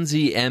with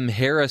Lindsay M.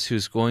 Harris,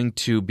 who's going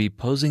to be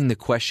posing the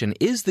question,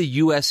 is the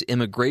U.S.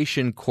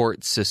 immigration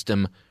court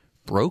system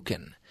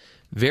broken?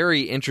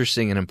 Very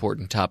interesting and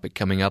important topic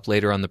coming up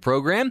later on the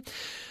program.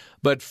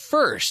 But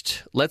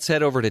first, let's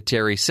head over to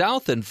Terry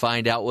South and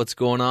find out what's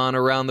going on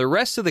around the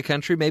rest of the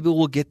country. Maybe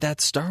we'll get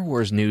that Star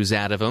Wars news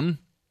out of him.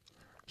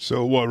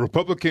 So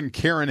Republican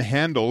Karen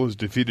Handel has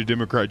defeated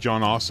Democrat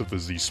John Ossoff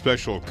as the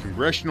special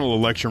congressional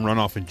election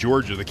runoff in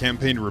Georgia. The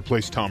campaign to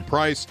replace Tom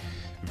Price,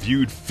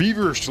 viewed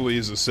feverishly,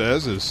 as it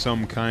says, as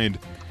some kind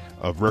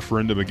of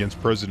referendum against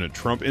President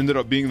Trump, ended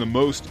up being the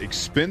most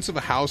expensive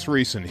House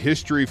race in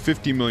history.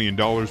 $50 million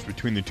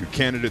between the two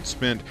candidates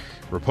spent.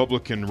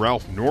 Republican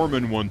Ralph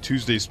Norman won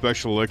Tuesday's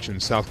special election in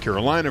South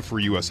Carolina for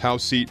a U.S.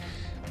 House seat,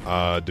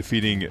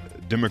 defeating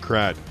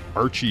Democrat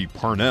Archie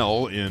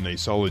Parnell in a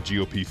solid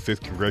GOP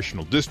 5th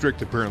congressional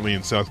district. Apparently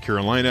in South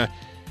Carolina,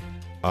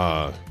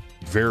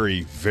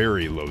 very,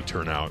 very low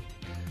turnout,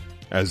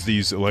 as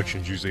these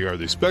elections usually are.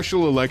 The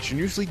special election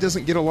usually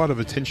doesn't get a lot of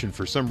attention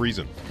for some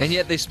reason. And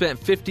yet they spent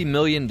 $50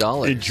 million.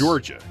 In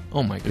Georgia.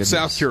 Oh, my goodness. In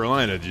South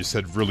Carolina just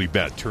had really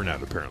bad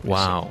turnout, apparently.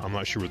 Wow. So I'm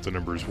not sure what the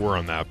numbers were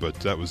on that, but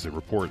that was the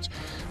reports.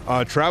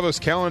 Travis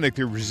Kalanick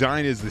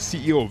resigned as the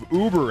CEO of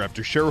Uber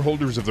after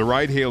shareholders of the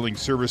ride-hailing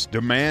service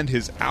demanded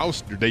his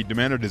ouster. They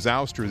demanded his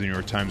ouster, the New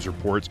York Times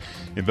reports.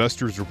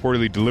 Investors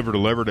reportedly delivered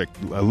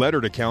a letter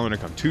to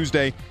Kalanick on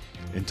Tuesday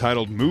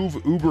entitled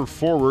Move Uber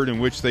Forward, in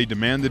which they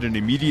demanded an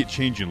immediate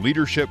change in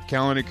leadership.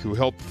 Kalanick, who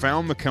helped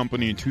found the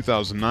company in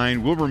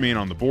 2009, will remain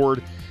on the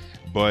board,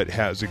 but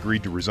has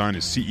agreed to resign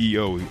as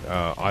CEO.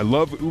 I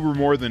love Uber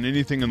more than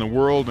anything in the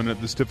world, and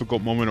at this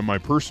difficult moment of my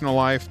personal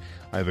life,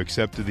 I have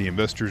accepted the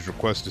investors'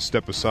 request to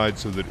step aside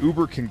so that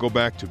Uber can go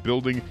back to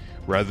building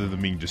rather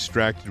than being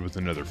distracted with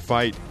another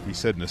fight, he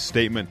said in a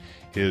statement.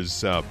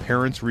 His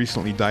parents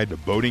recently died in a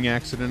boating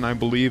accident, I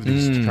believe.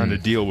 He's trying to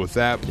deal with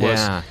that.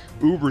 Plus,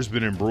 Uber's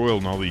been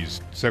embroiled in all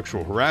these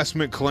sexual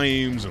harassment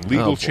claims and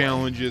legal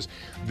challenges.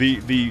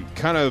 The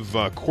kind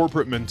of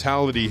corporate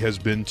mentality has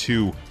been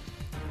to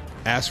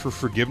ask for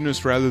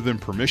forgiveness rather than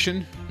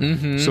permission.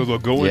 So they'll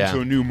go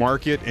into a new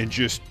market and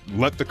just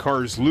let the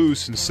cars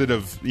loose instead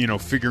of,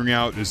 figuring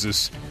out,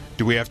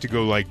 do we have to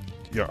go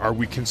are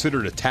we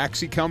considered a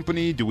taxi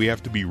company? Do we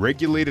have to be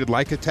regulated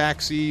like a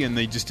taxi? And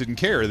they just didn't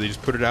care. They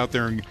just put it out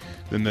there, and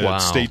then the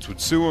states would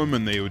sue them,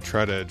 and they would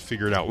try to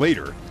figure it out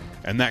later.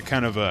 And that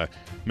kind of a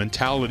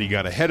mentality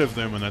got ahead of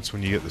them, and that's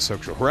when you get the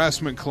sexual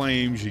harassment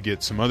claims. You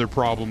get some other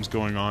problems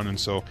going on, and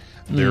so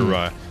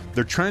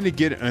they're trying to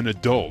get an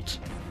adult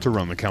to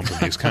run the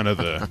company. Is kind of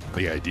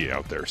the idea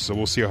out there. So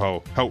we'll see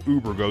how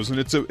Uber goes, and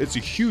it's a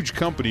huge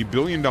company, $1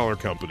 billion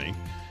company.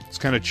 It's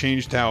kind of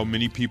changed how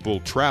many people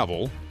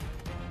travel.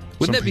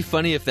 Wouldn't that be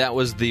funny if that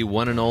was the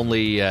one and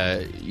only,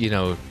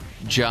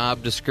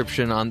 job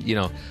description on,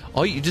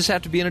 you just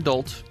have to be an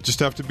adult.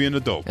 Just have to be an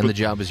adult. And the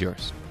job is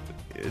yours.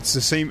 It's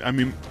the same. I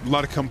mean, a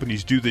lot of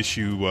companies do this.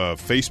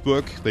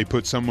 Facebook, they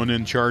put someone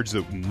in charge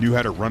that knew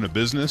how to run a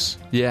business.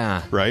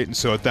 Yeah. Right? And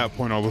so at that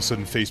point, all of a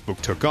sudden,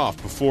 Facebook took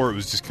off. Before, it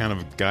was just kind of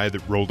a guy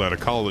that rolled out of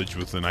college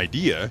with an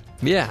idea.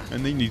 Yeah.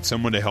 And they need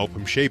someone to help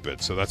him shape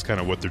it. So that's kind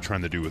of what they're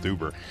trying to do with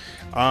Uber.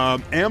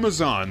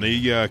 Amazon,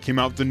 they came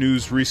out with the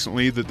news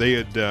recently that they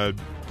had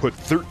put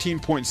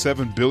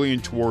 $13.7 billion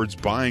towards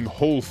buying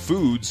Whole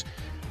Foods.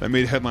 That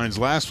made headlines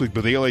last week,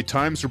 but the LA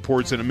Times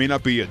reports that it may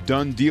not be a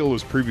done deal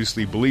as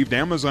previously believed.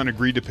 Amazon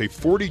agreed to pay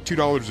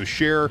 $42 a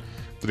share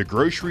for the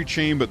grocery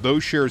chain, but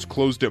those shares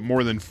closed at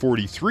more than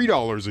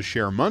 $43 a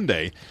share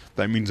Monday.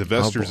 That means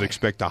investors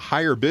expect a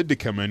higher bid to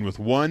come in, with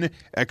one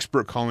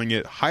expert calling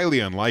it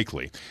highly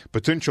unlikely.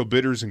 Potential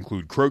bidders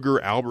include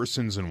Kroger,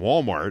 Albertsons, and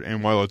Walmart,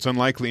 and while it's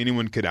unlikely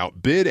anyone could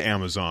outbid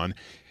Amazon,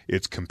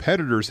 its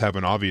competitors have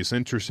an obvious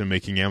interest in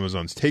making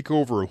Amazon's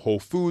takeover of Whole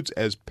Foods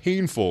as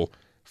painful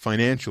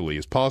financially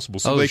as possible.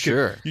 So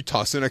you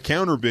toss in a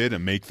counter bid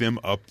and make them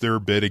up their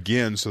bid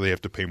again, so they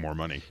have to pay more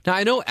money. Now,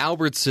 I know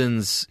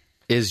Albertsons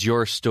is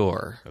your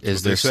store,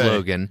 is their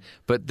slogan,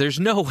 but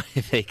there's no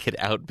way they could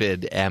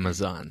outbid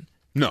Amazon.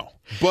 No,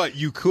 but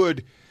you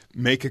could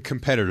make a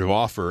competitive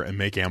offer and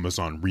make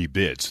Amazon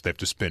rebid, so they have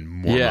to spend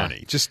more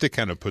money, just to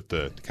kind of put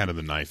the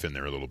knife in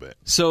there a little bit.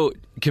 So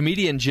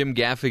comedian Jim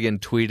Gaffigan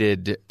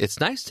tweeted, "It's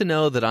nice to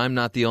know that I'm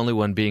not the only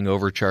one being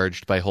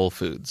overcharged by Whole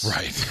Foods."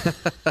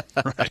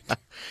 Right.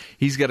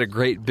 He's got a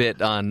great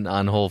bit on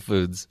Whole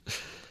Foods.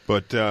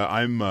 But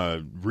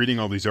I'm reading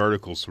all these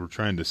articles, so we're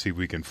trying to see if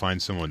we can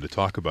find someone to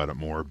talk about it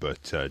more.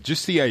 But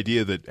just the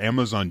idea that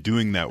Amazon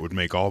doing that would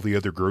make all the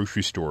other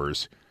grocery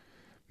stores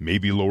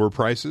maybe lower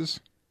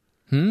prices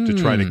to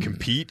try to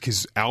compete,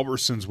 because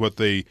Albertsons, what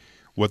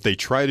they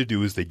try to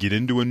do is they get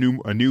into a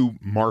new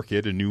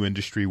market, a new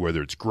industry,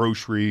 whether it's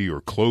grocery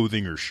or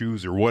clothing or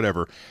shoes or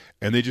whatever,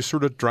 and they just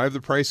sort of drive the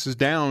prices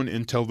down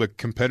until the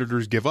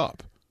competitors give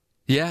up.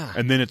 Yeah.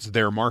 And then it's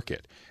their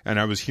market. And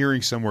I was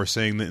hearing somewhere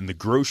saying that in the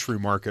grocery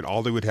market,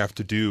 all they would have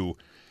to do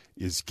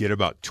is get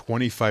about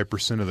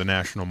 25% of the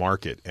national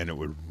market, and it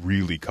would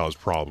really cause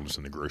problems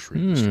in the grocery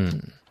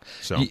industry.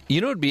 So,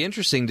 you know, it'd be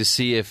interesting to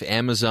see if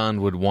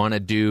Amazon would want to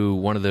do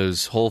one of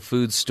those Whole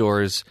Foods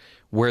stores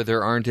where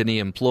there aren't any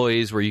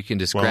employees, where you can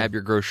just grab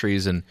your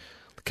groceries, and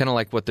kind of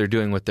like what they're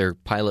doing with their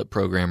pilot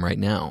program right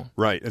now.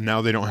 Right, and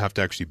now they don't have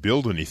to actually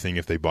build anything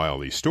if they buy all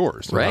these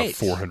stores. They'll have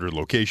 400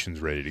 locations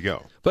ready to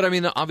go. But, I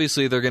mean,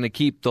 obviously they're going to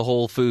keep the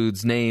Whole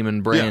Foods name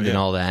and brand and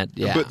all that.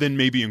 Yeah. But then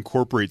maybe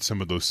incorporate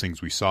some of those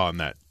things we saw in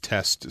that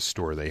test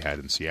store they had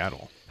in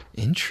Seattle.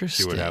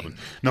 Interesting. See what happens.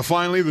 Now,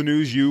 finally, the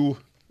news you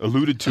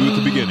alluded to at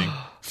the beginning.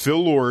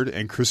 Phil Lord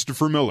and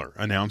Christopher Miller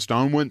announced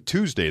on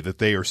Tuesday that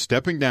they are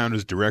stepping down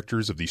as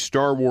directors of the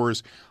Star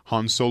Wars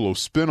Han Solo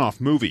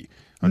spin-off movie.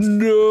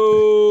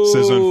 No!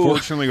 Says,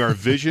 unfortunately, our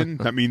vision,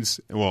 that means,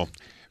 well,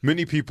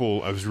 many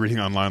people, I was reading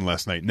online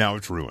last night, now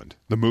it's ruined.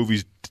 The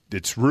movie's,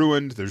 it's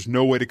ruined. There's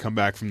no way to come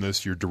back from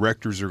this. Your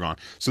directors are gone.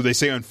 So they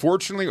say,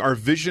 unfortunately, our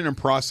vision and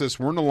process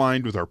weren't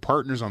aligned with our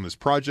partners on this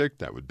project.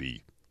 That would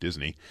be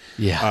Disney.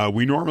 Yeah.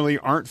 We normally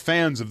aren't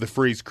fans of the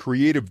phrase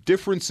creative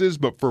differences,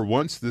 but for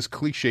once this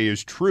cliche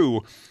is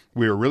true.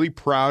 We are really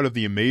proud of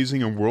the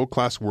amazing and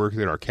world-class work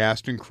that our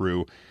cast and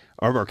crew,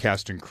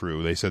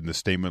 they said in the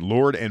statement.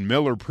 Lord and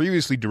Miller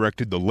previously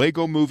directed the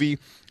Lego Movie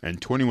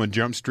and 21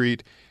 Jump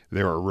Street.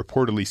 There are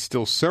reportedly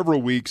still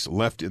several weeks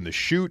left in the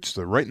shoot,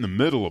 so they're right in the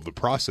middle of the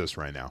process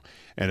right now.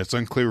 And it's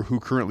unclear who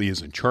currently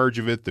is in charge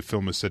of it. The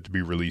film is set to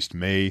be released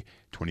May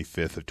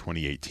 25th of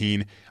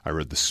 2018. I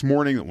read this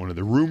morning that one of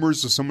the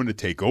rumors of someone to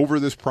take over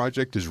this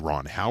project is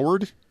Ron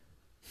Howard.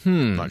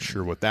 Not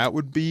sure what that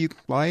would be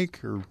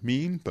like or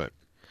mean, but...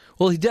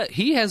 Well,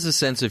 he has a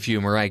sense of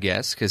humor, I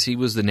guess, because he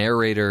was the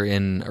narrator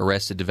in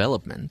Arrested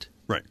Development.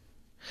 Right.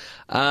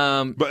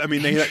 But, I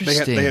mean, they had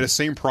the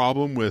same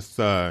problem with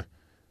Rogue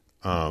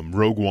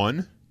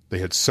One. They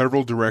had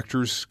several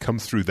directors come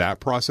through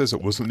that process.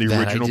 It wasn't the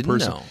original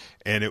person. Know.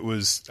 And it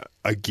was,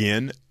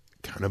 again,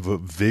 kind of a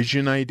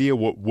vision idea.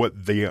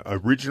 What the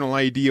original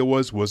idea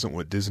wasn't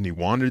what Disney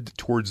wanted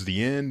towards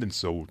the end. And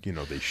so,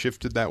 they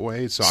shifted that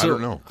way. So I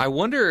don't know. I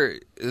wonder,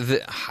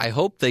 I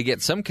hope they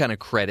get some kind of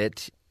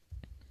credit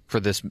for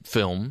this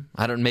film.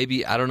 I don't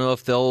know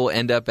if they'll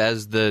end up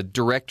as the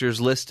directors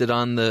listed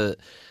on the...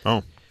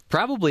 Oh.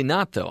 Probably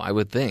not, though, I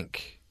would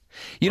think.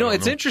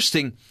 It's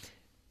interesting.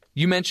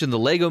 You mentioned the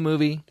Lego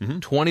Movie,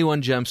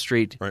 21 Jump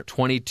Street,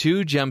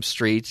 22 Jump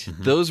Street.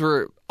 Those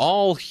were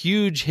all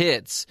huge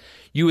hits.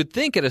 You would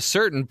think at a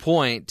certain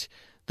point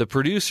the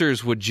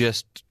producers would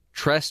just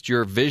trust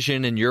your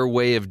vision and your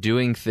way of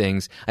doing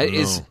things.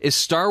 Is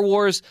Star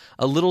Wars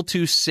a little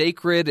too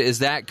sacred? Is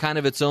that kind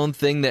of its own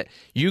thing that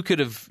you could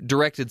have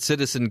directed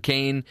Citizen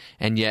Kane,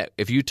 and yet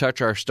if you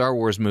touch our Star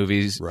Wars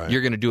movies,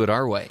 you're going to do it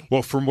our way?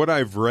 Well, from what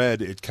I've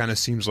read, it kind of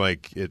seems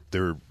like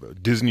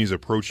Disney's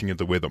approaching it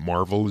the way that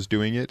Marvel is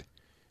doing it.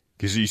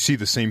 Because you see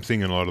the same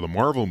thing in a lot of the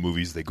Marvel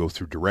movies. They go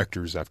through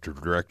directors after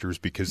directors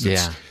because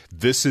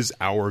this is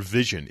our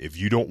vision. If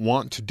you don't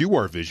want to do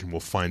our vision, we'll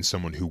find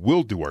someone who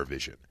will do our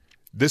vision.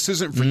 This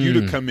isn't for you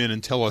to come in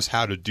and tell us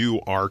how to do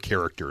our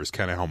character, is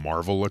kind of how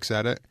Marvel looks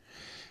at it.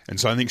 And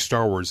so I think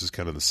Star Wars is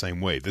kind of the same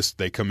way.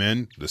 They come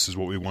in, this is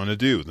what we want to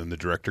do. Then the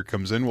director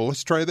comes in, well,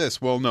 let's try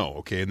this. Well, no,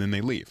 okay, and then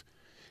they leave.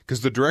 Because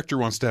the director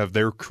wants to have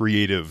their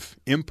creative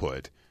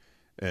input,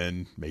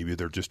 and maybe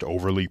they're just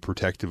overly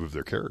protective of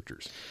their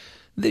characters.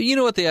 You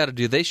know what they ought to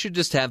do? They should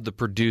just have the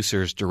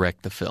producers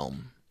direct the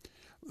film.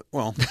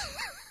 Well,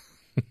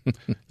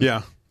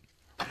 yeah.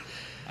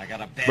 I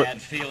got a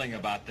bad feeling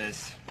about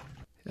this.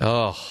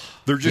 Oh,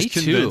 they're just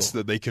convinced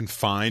that they can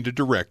find a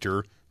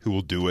director who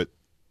will do it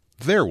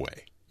their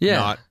way.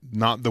 Yeah.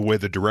 Not the way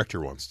the director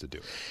wants to do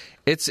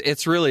it.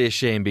 It's really a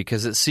shame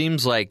because it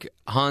seems like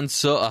a Han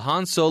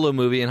Solo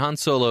movie, and Han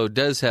Solo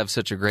does have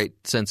such a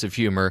great sense of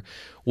humor,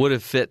 would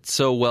have fit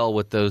so well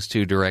with those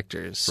two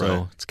directors.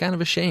 So it's kind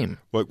of a shame.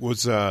 What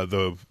was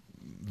the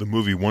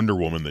movie Wonder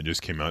Woman that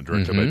just came out,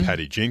 directed by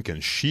Patty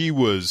Jenkins? She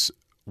was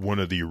one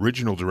of the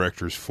original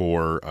directors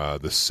for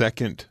the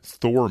second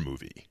Thor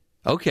movie.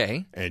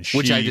 Okay,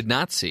 which I did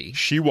not see.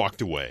 She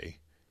walked away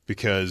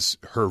because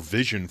her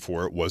vision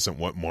for it wasn't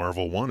what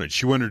Marvel wanted.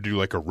 She wanted to do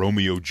like a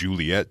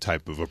Romeo-Juliet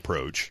type of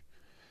approach.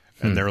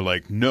 And they're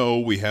like, no,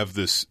 we have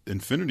this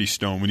Infinity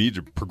Stone. We need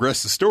to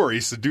progress the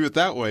story, so do it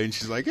that way. And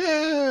she's like,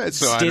 that.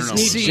 So Disney I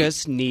don't know.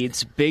 just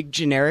needs big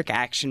generic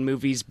action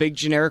movies, big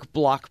generic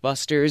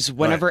blockbusters.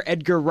 Whenever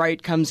Edgar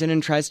Wright comes in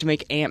and tries to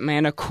make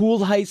Ant-Man a cool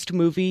heist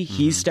movie,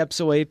 he steps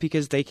away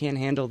because they can't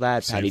handle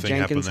that. Same Patty thing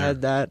Jenkins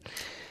happened there. had that.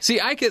 See,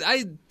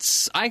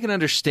 I can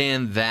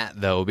understand that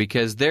though,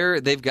 because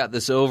they've got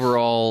this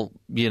overall,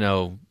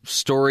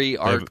 story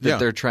arc that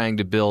they're trying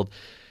to build.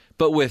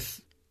 But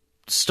with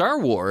Star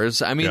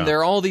Wars, I mean, there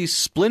are all these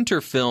splinter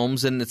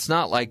films, and it's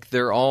not like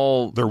they're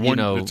all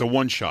It's a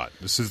one shot.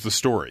 This is the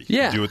story.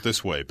 Yeah. Do it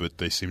this way, but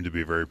they seem to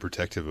be very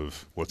protective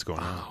of what's going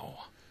on.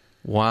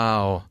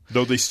 Wow.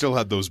 Though they still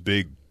had those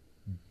big,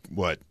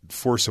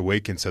 Force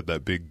Awakens had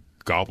that big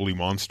gobbly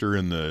monster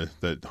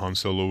that Han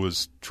Solo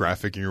was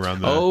trafficking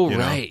around the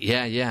right.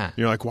 Yeah.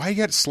 You're like, why you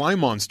got slime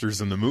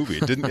monsters in the movie?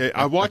 It didn't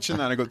I'm watching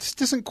that and I go, this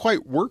doesn't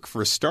quite work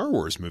for a Star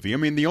Wars movie. I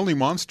mean, the only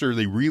monster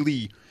they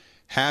really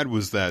had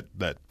was that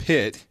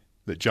pit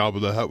that Jabba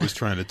the Hutt was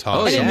trying to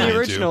toss. In the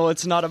original,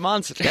 it's not a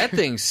monster. That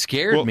thing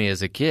scared me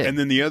as a kid. And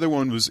then the other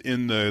one was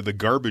in the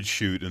garbage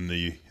chute in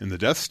the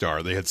Death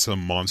Star. They had some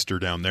monster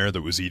down there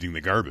that was eating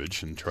the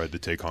garbage and tried to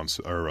take Luke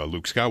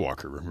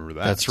Skywalker. Remember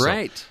that? That's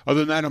right. Other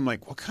than that, I'm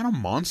like, what kind of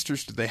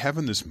monsters did they have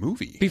in this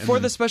movie? Before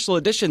the special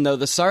edition, though,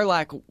 the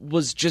Sarlacc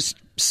was just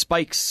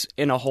spikes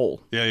in a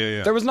hole.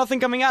 Yeah. There was nothing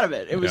coming out of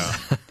it. It was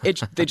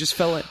they just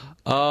fell in.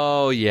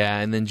 Oh yeah,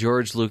 and then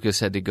George Lucas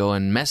had to go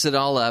and mess it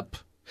all up.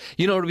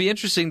 It'll be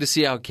interesting to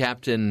see how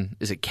Captain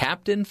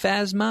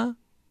Phasma?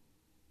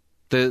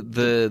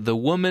 The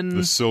woman,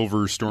 the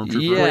silver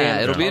stormtrooper.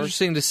 Yeah, it'll be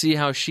interesting to see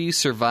how she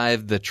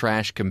survived the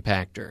trash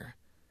compactor.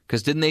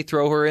 Because didn't they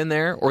throw her in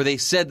there, or they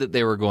said that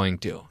they were going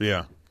to?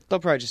 Yeah, they'll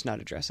probably just not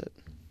address it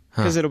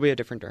because it'll be a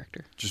different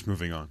director. Just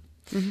moving on.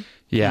 Mm-hmm.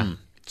 Yeah.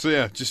 So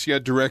yeah, just you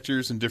got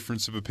directors and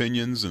difference of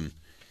opinions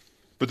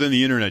But then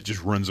the internet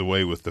just runs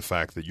away with the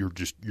fact that you're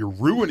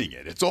ruining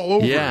it. It's all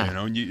over,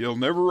 and you'll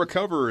never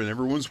recover, and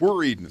everyone's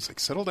worried. And it's like,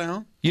 settle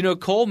down.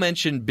 Cole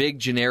mentioned big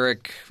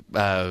generic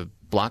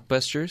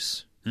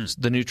blockbusters.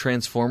 The new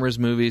Transformers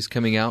movie is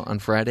coming out on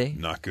Friday.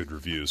 Not good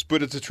reviews,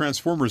 but it's a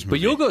Transformers movie.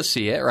 But you'll go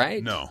see it,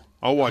 right? No,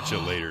 I'll watch it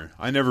later.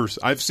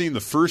 I've seen the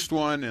first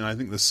one, and I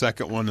think the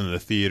second one in the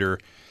theater,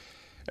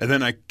 and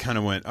then I kind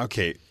of went,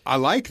 okay, I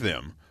like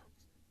them,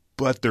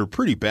 but they're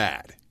pretty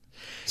bad.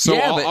 So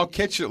I'll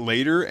catch it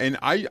later, and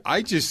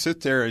I just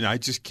sit there and I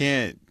just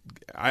can't.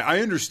 I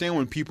understand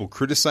when people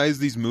criticize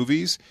these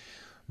movies,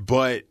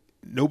 but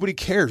nobody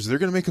cares. They're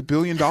going to make $1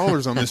 billion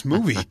on this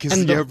movie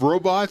because you have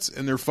robots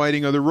and they're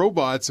fighting other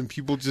robots, and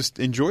people just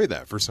enjoy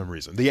that for some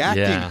reason. The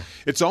acting,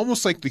 it's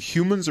almost like the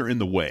humans are in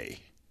the way.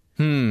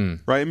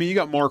 Right? I mean, you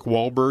got Mark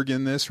Wahlberg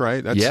in this,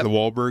 right? That's the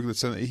Wahlberg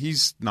that's in it.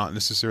 He's not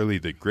necessarily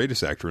the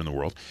greatest actor in the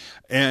world,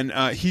 and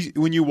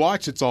when you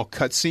watch, it's all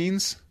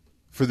cutscenes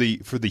for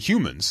the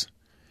humans.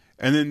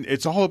 And then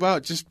it's all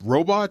about just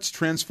robots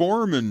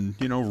transform and,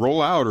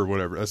 roll out or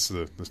whatever. That's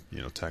the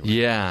tagline.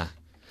 Yeah.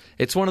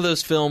 It's one of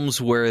those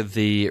films where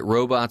the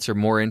robots are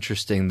more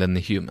interesting than the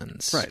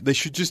humans. Right. They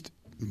should just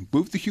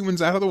move the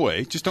humans out of the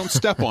way. Just don't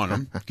step on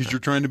them because you're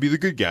trying to be the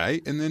good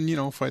guy and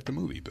then, fight the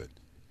movie. But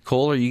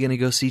Cole, are you going to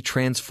go see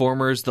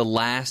Transformers The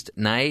Last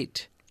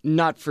Night?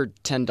 Not for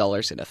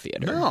 $10 in a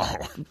theater. No.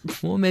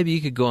 Well, maybe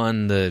you could go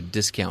on the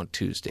discount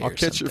Tuesday I'll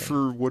catch it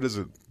for, what is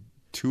it?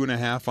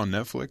 $2.50 on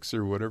Netflix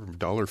or whatever,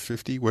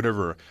 $1.50,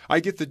 whatever. I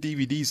get the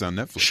DVDs on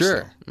Netflix.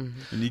 Sure. And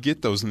you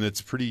get those, and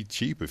it's pretty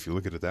cheap if you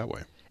look at it that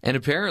way. And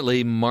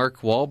apparently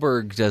Mark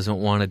Wahlberg doesn't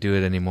want to do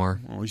it anymore.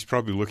 Well, he's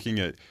probably looking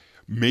at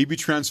maybe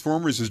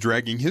Transformers is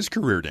dragging his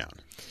career down.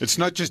 It's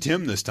not just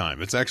him this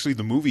time. It's actually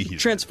the movie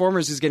he's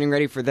Transformers is getting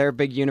ready for their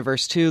big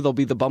universe, too. There'll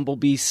be the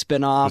Bumblebee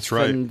spinoff. That's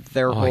right. And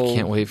their whole I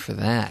can't wait for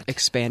that.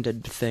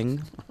 Expanded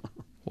thing.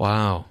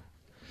 Wow.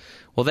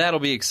 Well, that'll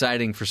be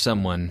exciting for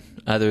someone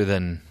other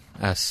than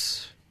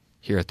us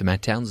here at the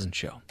Matt Townsend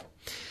Show.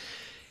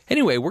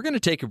 Anyway, we're going to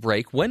take a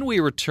break. When we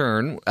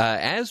return,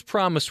 as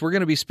promised, we're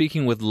going to be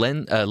speaking with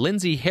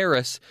Lindsay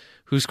Harris,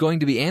 who's going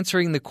to be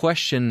answering the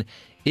question,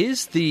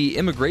 is the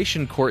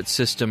immigration court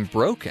system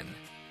broken?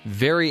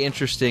 Very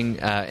interesting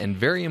and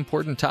very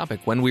important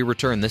topic when we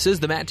return. This is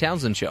the Matt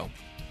Townsend Show.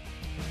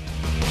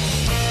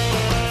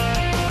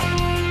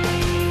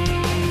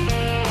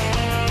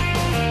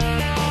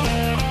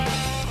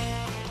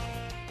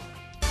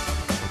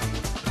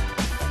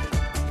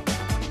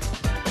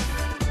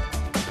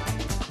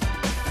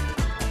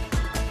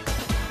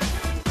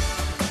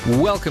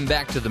 Welcome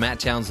back to the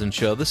Matt Townsend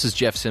Show. This is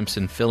Jeff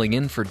Simpson filling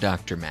in for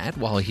Dr. Matt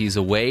while he's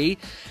away.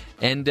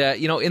 And,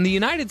 in the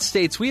United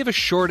States, we have a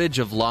shortage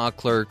of law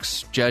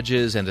clerks,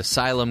 judges, and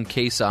asylum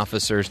case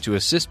officers to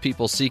assist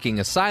people seeking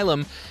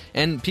asylum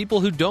and people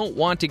who don't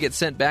want to get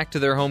sent back to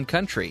their home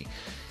country.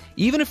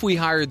 Even if we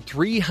hired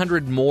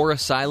 300 more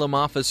asylum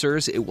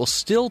officers, it will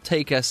still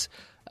take us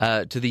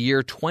to the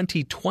year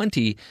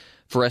 2020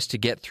 for us to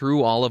get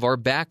through all of our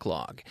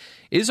backlog.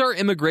 Is our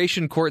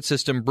immigration court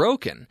system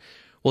broken?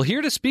 Well,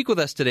 here to speak with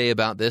us today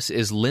about this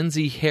is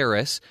Lindsay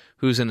Harris,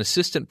 who's an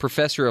assistant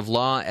professor of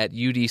law at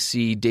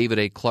UDC David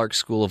A. Clark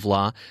School of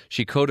Law.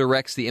 She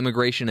co-directs the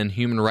Immigration and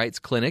Human Rights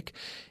Clinic.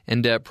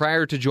 And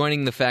prior to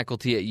joining the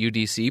faculty at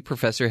UDC,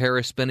 Professor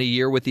Harris spent a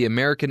year with the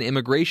American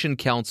Immigration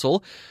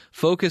Council,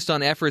 focused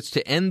on efforts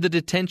to end the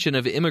detention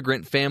of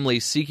immigrant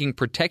families seeking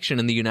protection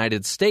in the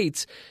United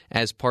States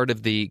as part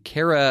of the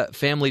CARA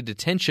Family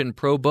Detention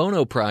Pro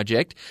Bono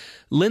Project.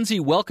 Lindsay,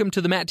 welcome to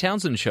the Matt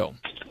Townsend Show.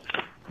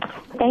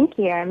 Thank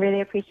you. I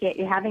really appreciate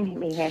you having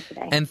me here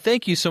today. And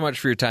thank you so much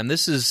for your time.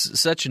 This is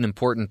such an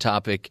important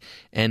topic,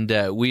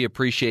 and we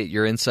appreciate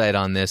your insight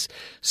on this.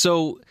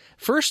 So,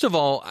 first of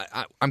all,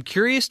 I'm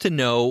curious to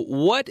know,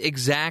 what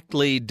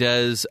exactly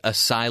does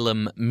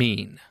asylum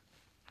mean?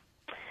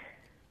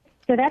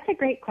 So that's a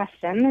great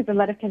question. There's a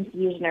lot of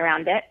confusion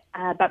around it,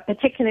 but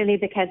particularly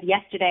because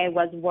yesterday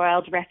was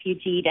World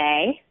Refugee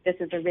Day, this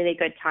is a really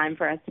good time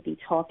for us to be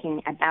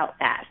talking about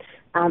that.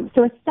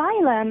 So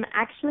asylum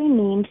actually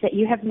means that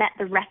you have met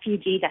the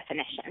refugee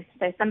definition.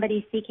 So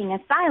somebody seeking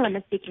asylum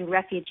is seeking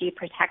refugee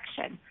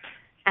protection.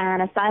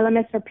 And asylum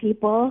is for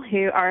people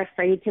who are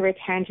afraid to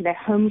return to their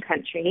home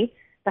country.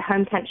 The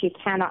home country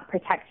cannot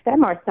protect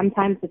them, or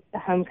sometimes it's the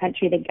home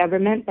country, the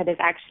government, that is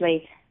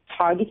actually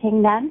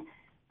targeting them.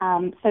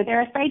 So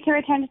they're afraid to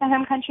return to the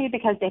home country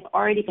because they've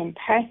already been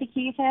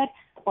persecuted,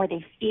 or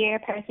they fear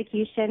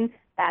persecution,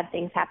 bad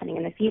things happening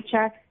in the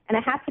future. And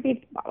it has to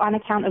be on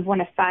account of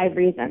one of 5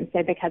 reasons.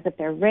 So because of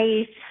their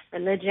race,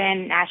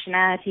 religion,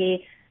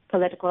 nationality,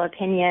 political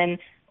opinion,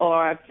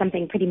 or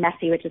something pretty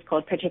messy, which is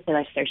called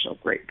particular social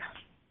group.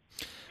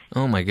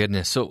 Oh my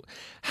goodness. So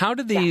how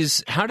do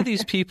these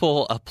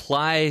people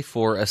apply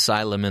for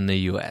asylum in the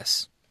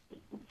U.S.?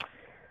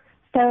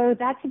 So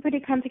that's a pretty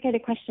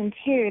complicated question,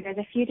 too. There's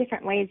a few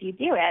different ways you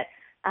do it.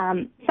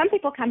 Some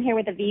people come here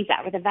with a visa,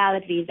 with a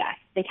valid visa.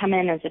 They come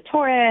in as a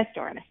tourist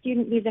or on a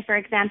student visa, for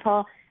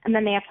example, and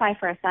then they apply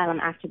for asylum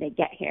after they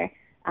get here.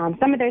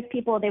 Some of those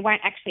people, they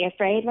weren't actually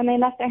afraid when they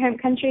left their home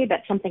country,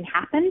 but something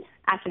happened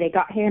after they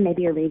got here,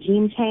 maybe a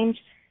regime change,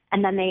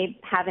 and then they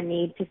have a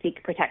need to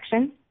seek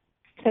protection.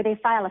 So they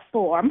file a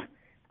form.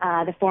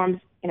 The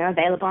form's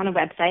available on a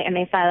website, and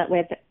they file it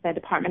with the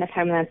Department of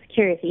Homeland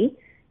Security.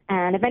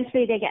 And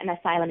eventually they get an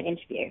asylum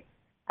interview.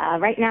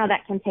 Right now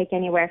that can take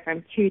anywhere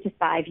from 2 to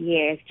 5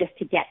 years just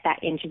to get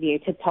that interview,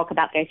 to talk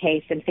about their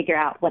case and figure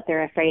out what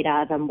they're afraid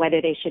of and whether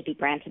they should be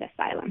granted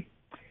asylum.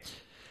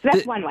 So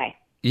that's one way.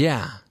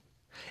 Yeah.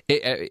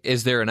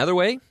 Is there another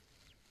way?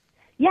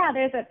 Yeah,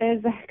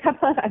 there's a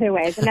couple of other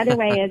ways. Another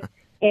way is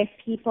if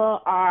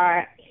people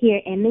are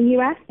here in the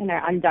U.S. and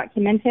are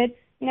undocumented.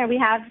 We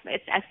have,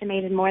 it's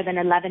estimated, more than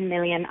 11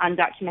 million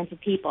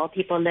undocumented people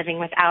living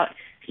without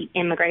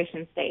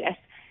immigration status.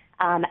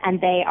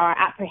 And they are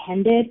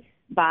apprehended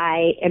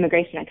by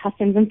Immigration and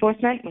Customs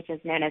Enforcement, which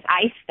is known as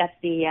ICE. That's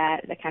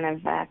the kind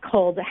of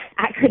cold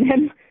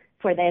acronym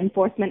for the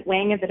enforcement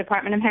wing of the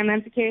Department of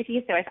Homeland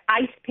Security. So if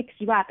ICE picks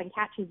you up and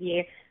catches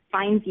you,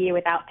 finds you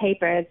without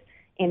papers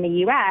in the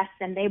U.S.,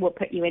 then they will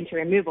put you into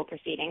removal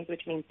proceedings,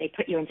 which means they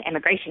put you into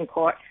immigration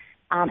court.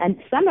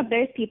 And some of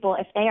those people,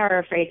 if they are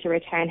afraid to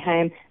return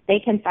home, they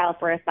can file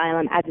for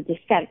asylum as a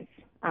defense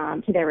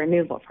to their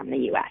removal from the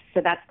U.S.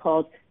 So that's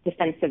called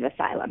defensive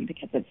asylum,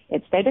 because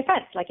it's their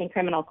defense. Like in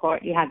criminal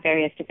court, you have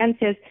various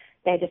defenses.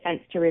 Their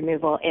defense to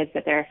removal is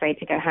that they're afraid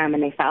to go home,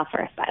 and they file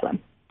for asylum.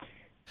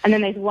 And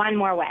then there's one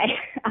more way,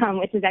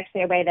 which is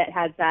actually a way that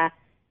has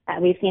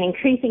we've seen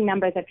increasing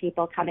numbers of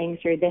people coming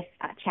through this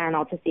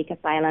channel to seek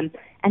asylum,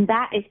 and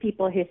that is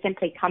people who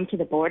simply come to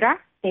the border.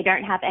 They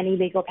don't have any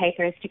legal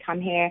papers to come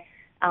here.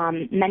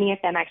 Many of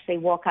them actually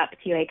walk up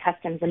to a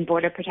Customs and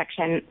Border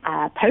Protection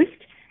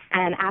post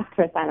and ask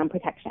for asylum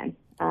protection.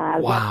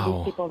 Lots of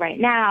these people right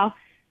now,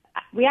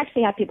 we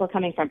actually have people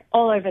coming from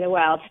all over the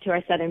world to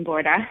our southern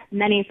border,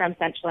 many from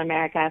Central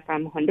America,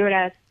 from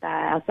Honduras,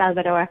 El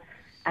Salvador,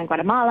 and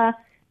Guatemala,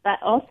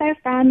 but also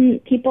from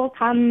people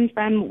come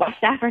from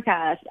West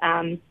Africa,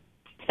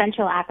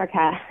 Central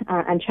Africa,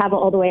 and travel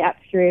all the way up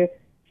through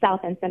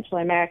South and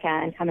Central America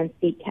and come and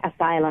seek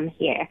asylum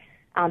here.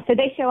 So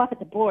they show up at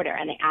the border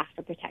and they ask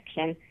for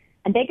protection,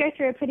 and they go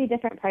through a pretty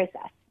different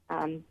process.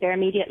 They're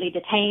immediately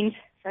detained,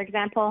 for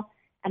example,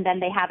 and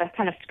then they have a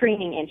kind of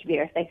screening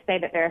interview. If they say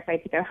that they're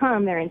afraid to go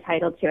home, they're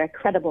entitled to a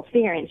credible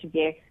fear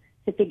interview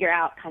to figure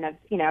out kind of,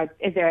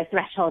 is there a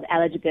threshold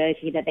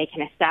eligibility that they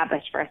can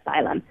establish for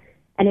asylum?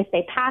 And if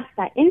they pass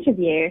that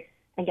interview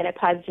and get a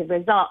positive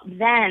result,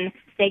 then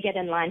they get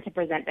in line to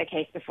present their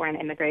case before an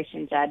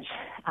immigration judge,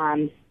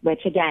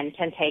 which, again,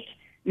 can take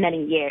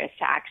many years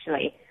to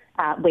actually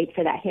wait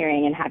for that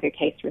hearing and have your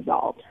case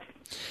resolved.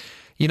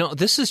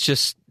 This is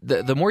just,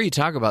 the more you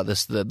talk about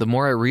this, the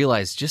more I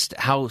realize just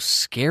how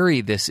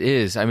scary this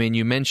is. I mean,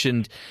 you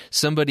mentioned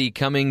somebody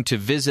coming to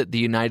visit the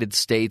United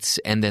States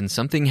and then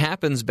something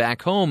happens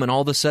back home and all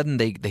of a sudden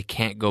they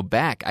can't go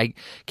back. I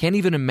can't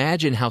even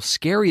imagine how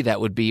scary that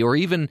would be. Or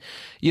even,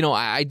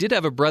 I did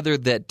have a brother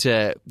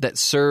that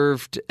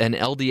served an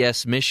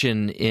LDS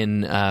mission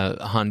in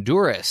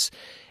Honduras.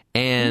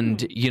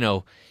 And,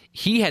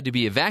 he had to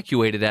be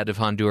evacuated out of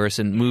Honduras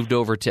and moved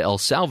over to El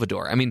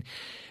Salvador. I mean,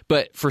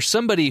 but for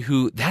somebody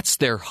who that's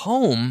their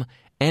home,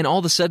 and all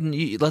of a sudden,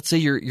 let's say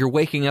you're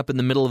waking up in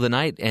the middle of the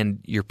night and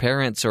your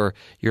parents or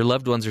your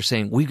loved ones are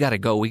saying, we got to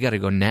go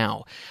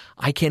now.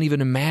 I can't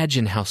even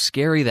imagine how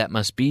scary that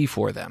must be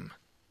for them.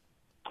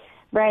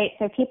 Right.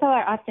 So people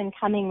are often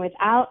coming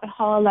without a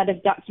whole lot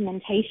of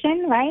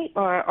documentation, right,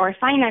 or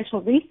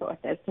financial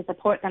resources to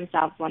support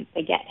themselves once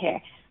they get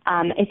here.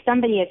 If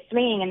somebody is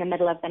fleeing in the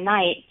middle of the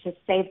night to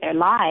save their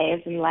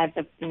lives and the lives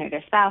of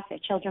their spouse, their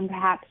children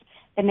perhaps,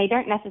 then they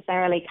don't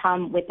necessarily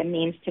come with the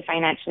means to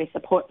financially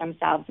support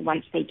themselves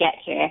once they get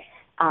here,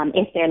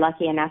 if they're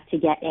lucky enough to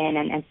get in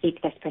and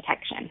seek this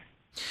protection.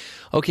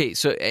 Okay,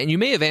 so, and you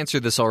may have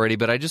answered this already,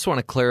 but I just want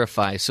to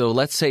clarify. So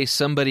let's say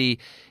somebody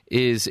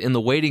is in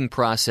the waiting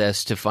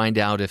process to find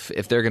out if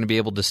they're going to be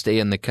able to stay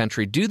in the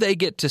country. Do they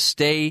get to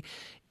stay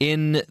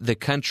in the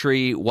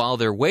country while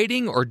they're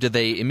waiting, or do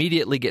they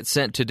immediately get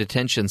sent to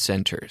detention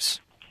centers?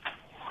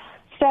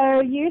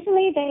 So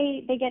usually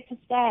they get to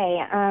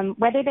stay.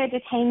 Whether they're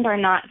detained or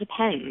not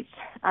depends,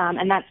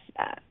 and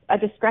that's a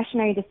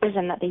discretionary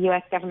decision that the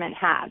U.S. government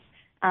has.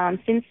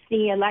 Since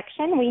the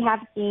election, we have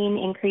seen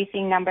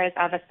increasing numbers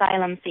of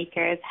asylum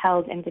seekers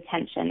held in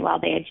detention while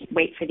they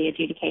wait for the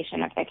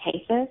adjudication of their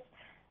cases.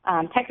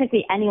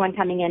 Technically, anyone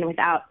coming in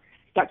without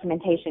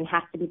documentation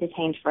has to be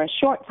detained for a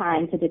short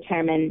time to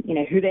determine,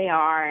 who they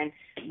are and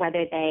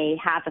whether they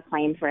have a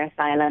claim for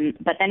asylum.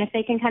 But then if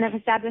they can kind of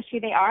establish who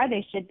they are,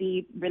 they should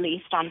be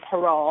released on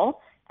parole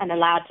and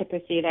allowed to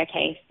pursue their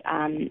case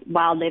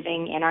while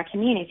living in our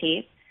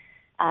communities.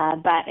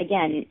 But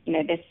again,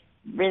 this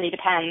really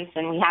depends,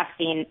 and we have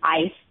seen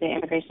ICE, the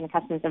Immigration and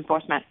Customs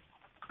Enforcement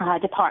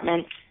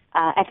Department,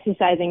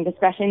 exercising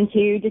discretion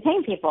to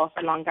detain people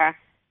for longer.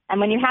 And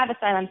when you have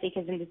asylum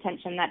seekers in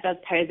detention, that does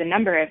pose a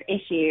number of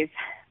issues.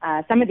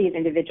 Some of these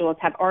individuals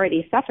have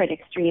already suffered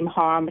extreme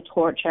harm,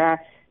 torture,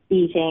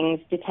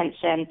 beatings,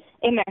 detention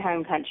in their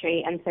home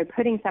country. And so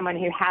putting someone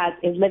who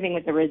is living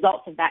with the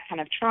results of that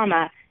kind of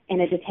trauma in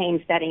a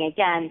detained setting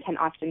again can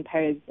often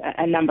pose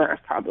a number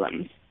of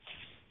problems.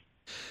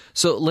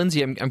 So,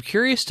 Lindsay, I'm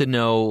curious to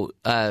know,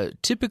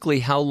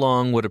 typically how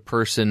long would a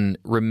person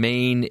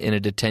remain in a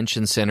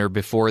detention center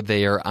before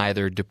they are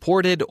either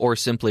deported or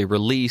simply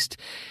released?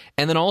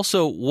 And then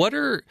also, what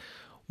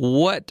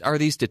are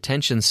these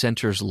detention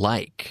centers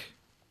like?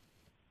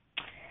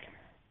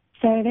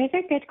 So those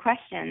are good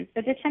questions.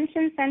 The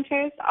detention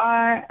centers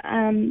are,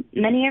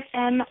 many of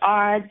them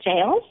are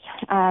jails,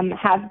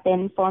 have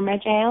been former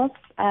jails,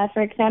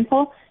 for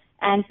example.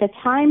 And the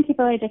time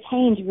people are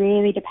detained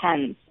really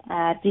depends.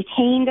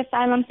 Detained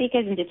asylum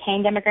seekers and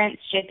detained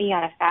immigrants should be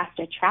on a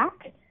faster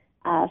track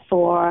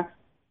for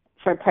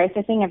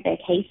processing of their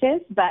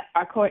cases, but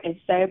our court is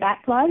so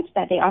backlogged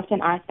that they often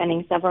are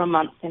spending several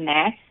months in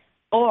there.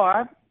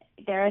 Or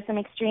there are some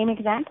extreme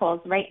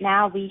examples. Right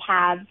now we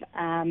have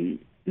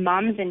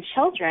moms and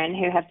children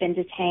who have been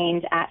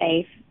detained at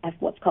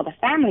what's called a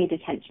family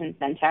detention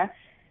center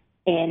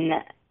in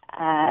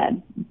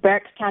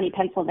Berks County,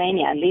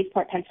 Pennsylvania, and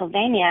Leesport,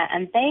 Pennsylvania,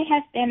 and they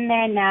have been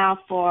there now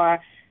for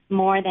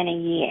more than a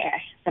year,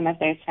 some of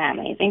those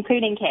families,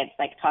 including kids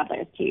like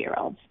toddlers,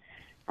 2-year-olds.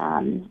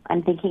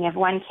 I'm thinking of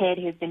one kid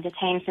who's been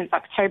detained since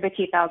October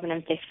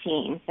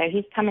 2015, so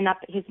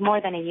he's more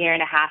than a year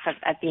and a half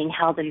of being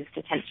held in this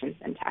detention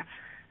center.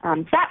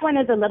 That one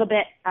is a little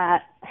bit,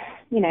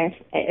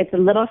 it's a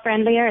little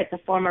friendlier. It's a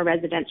former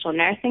residential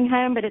nursing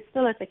home, but it's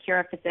still a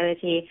secure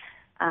facility,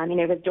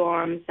 with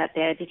dorms that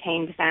the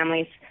detained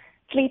families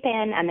sleep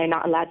in, and they're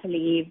not allowed to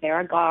leave. There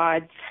are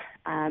guards,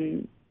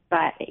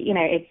 but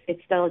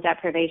it's still a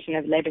deprivation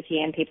of liberty,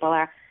 and people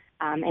are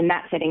in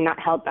that setting not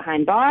held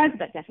behind bars,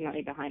 but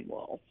definitely behind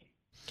walls.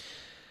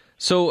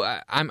 So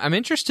I'm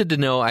interested to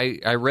know.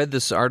 I read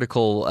this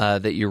article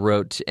that you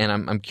wrote, and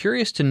I'm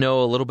curious to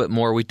know a little bit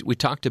more. We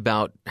talked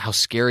about how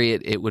scary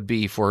it would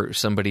be for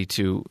somebody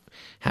to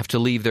have to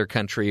leave their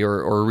country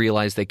or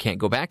realize they can't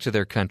go back to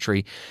their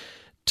country.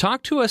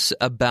 Talk to us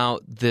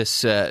about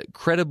this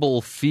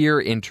credible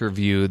fear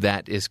interview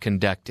that is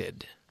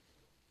conducted.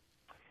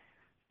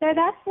 So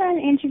that's an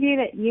interview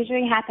that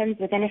usually happens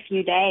within a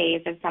few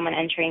days of someone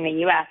entering the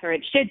U.S., or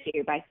it should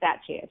do by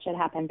statute. It should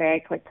happen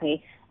very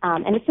quickly.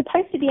 And it's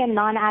supposed to be a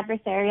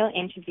non-adversarial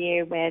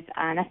interview with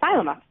an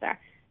asylum officer.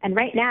 And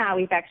right now,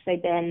 we've actually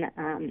been,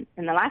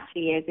 in the last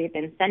few years, we've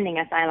been sending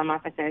asylum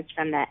officers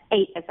from the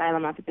 8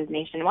 asylum offices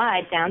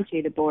nationwide down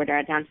to the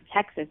border, down to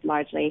Texas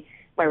largely,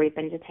 where we've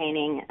been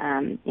detaining,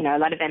 a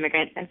lot of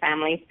immigrants and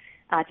families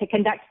to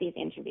conduct these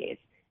interviews.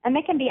 And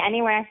they can be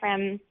anywhere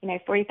from,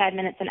 45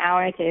 minutes an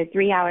hour to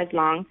 3 hours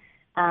long.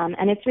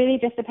 And it's really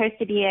just supposed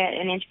to be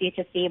an interview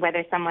to see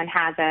whether someone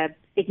has a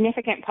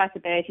significant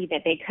possibility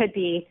that they could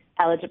be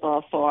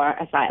eligible for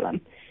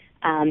asylum.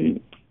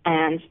 And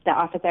the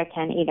officer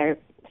can either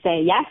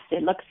say, yes,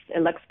 it looks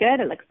good,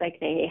 it looks like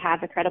they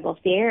have a credible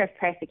fear of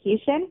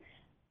persecution,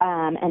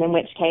 and in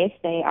which case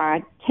they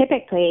are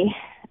typically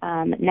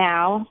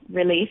now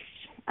released,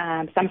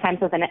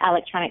 sometimes with an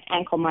electronic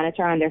ankle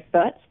monitor on their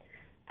foot,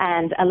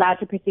 and allowed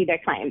to pursue their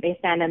claim. They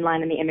stand in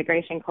line in the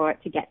immigration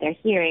court to get their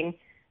hearing.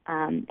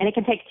 And it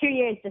can take 2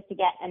 years just to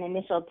get an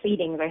initial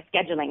pleadings or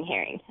scheduling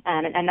hearing,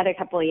 and another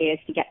couple of years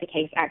to get the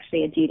case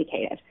actually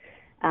adjudicated.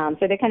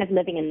 So they're kind of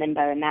living in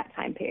limbo in that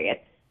time period.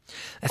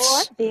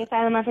 Or the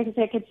asylum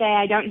officer could say,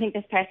 I don't think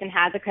this person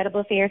has a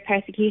credible fear of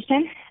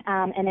persecution.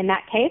 And in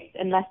that case,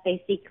 unless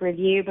they seek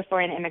review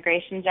before an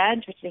immigration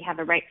judge, which they have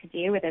a right to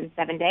do within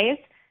 7 days,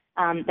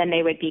 then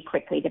they would be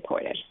quickly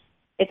deported.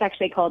 It's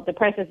actually called, the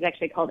process is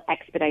actually called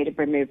expedited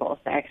removal.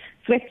 So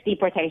swift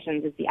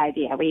deportations is the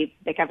idea.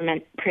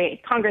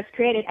 Congress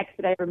created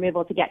expedited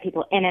removal to get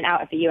people in and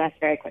out of the U.S.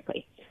 very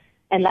quickly,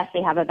 unless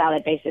they have a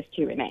valid basis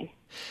to remain.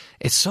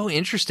 It's so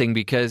interesting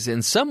because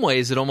in some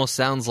ways it almost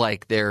sounds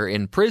like they're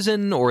in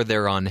prison or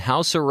they're on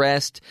house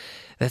arrest.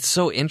 That's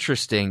so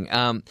interesting.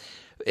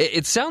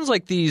 It sounds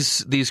like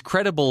these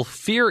credible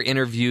fear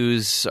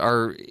interviews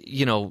are,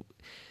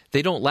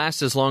 they don't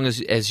last as long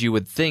as you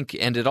would think.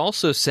 And it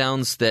also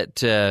sounds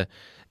that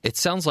it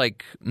sounds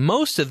like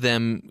most of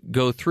them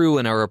go through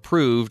and are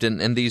approved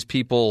and these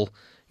people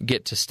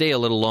get to stay a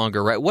little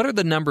longer, right? What are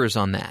the numbers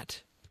on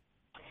that?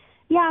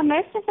 Yeah,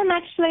 most of them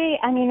actually,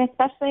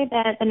 especially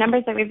the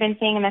numbers that we've been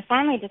seeing in the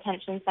family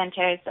detention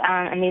centers,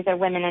 and these are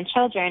women and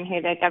children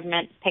who the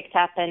government picked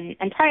up. And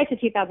prior to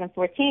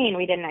 2014,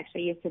 we didn't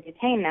actually used to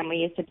detain them. We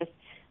used to just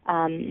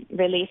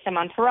release them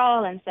on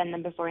parole and send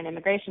them before an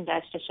immigration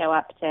judge to show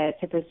up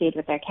to proceed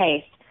with their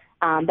case.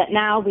 But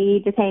now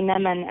we detain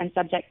them and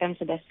subject them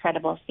to this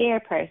credible fear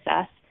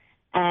process.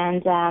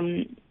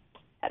 And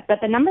but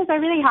the numbers are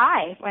really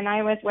high. When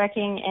I was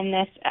working in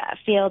this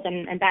field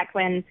and back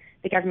when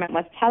the government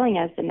was telling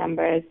us the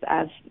numbers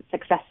of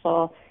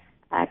successful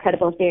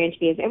credible fear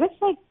interviews, it was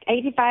like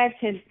 85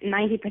 to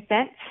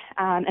 90%.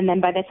 And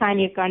then by the time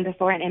you've gone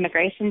before an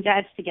immigration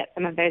judge to get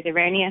some of those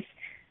erroneous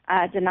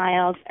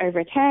denials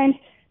overturned,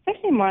 it's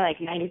actually more like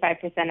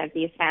 95% of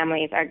these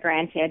families are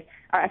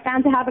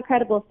found to have a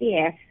credible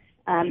fear.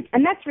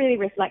 And that's really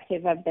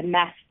reflective of the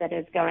mess that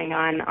is going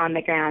on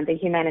the ground, the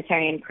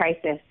humanitarian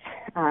crisis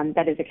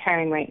that is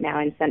occurring right now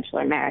in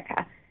Central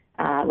America,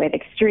 with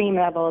extreme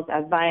levels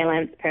of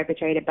violence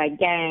perpetrated by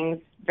gangs,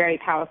 very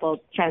powerful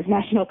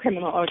transnational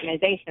criminal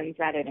organizations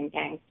rather than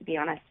gangs, to be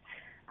honest,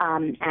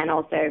 and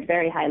also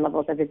very high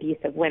levels of abuse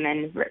of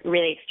women,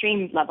 really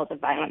extreme levels of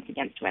violence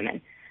against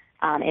women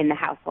in the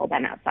household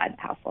and outside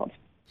the household.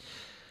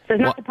 So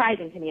it's not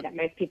surprising to me that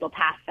most people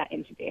pass that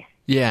interview.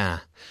 Yeah.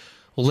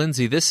 Well,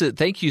 Lindsay,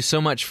 thank you so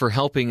much for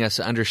helping us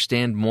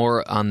understand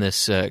more on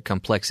this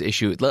complex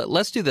issue.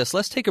 Let's do this.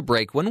 Let's take a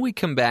break. When we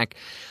come back,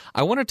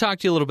 I want to talk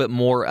to you a little bit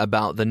more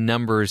about the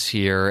numbers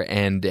here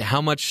and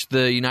how much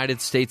the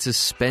United States is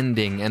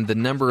spending and the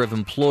number of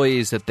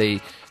employees that they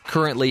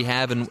currently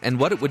have and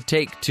what it would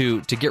take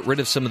to get rid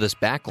of some of this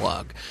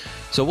backlog.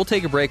 So we'll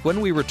take a break. When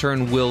we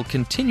return, we'll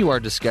continue our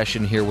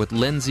discussion here with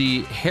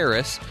Lindsay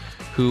Harris,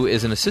 who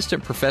is an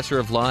assistant professor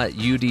of law at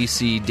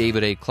UDC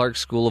David A. Clark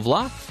School of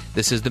Law.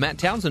 This is The Matt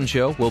Townsend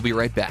Show. We'll be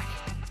right back.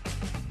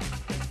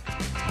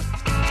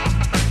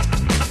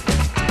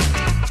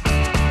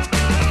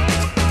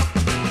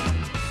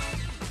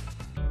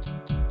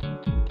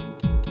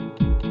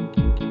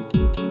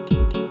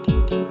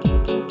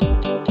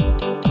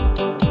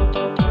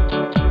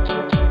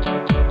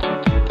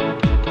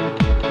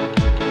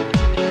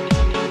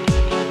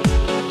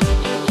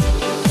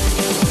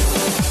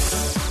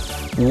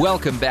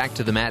 Welcome back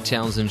to the Matt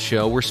Townsend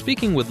Show. We're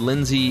speaking with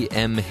Lindsay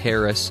M.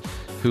 Harris,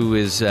 who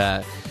is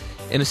an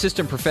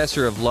assistant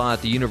professor of law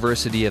at the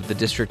University of the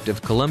District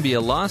of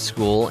Columbia Law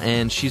School,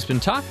 and she's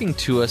been talking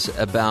to us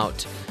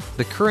about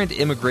the current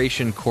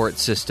immigration court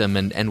system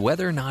and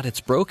whether or not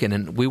it's broken.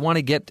 And we want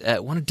to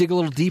dig a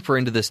little deeper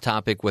into this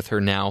topic with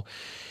her now.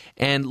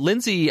 And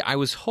Lindsay, I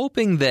was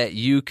hoping that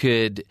you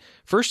could,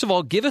 first of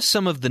all, give us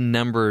some of the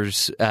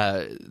numbers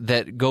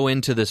that go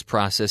into this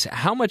process.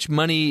 How much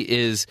money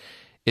is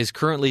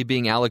currently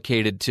being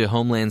allocated to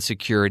Homeland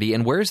Security,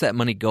 and where's that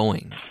money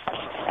going?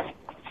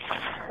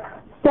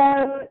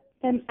 So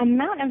the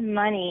amount of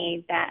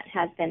money that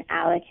has been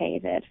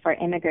allocated for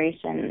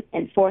immigration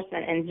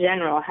enforcement in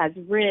general has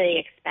really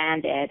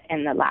expanded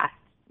in the last,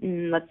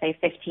 let's say,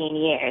 15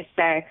 years.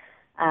 So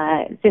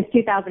since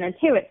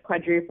 2002, it's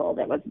quadrupled.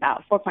 It was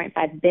about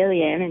 $4.5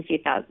 billion in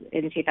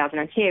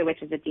 2002,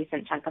 which is a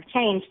decent chunk of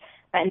change.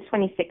 But in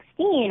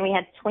 2016, we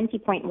had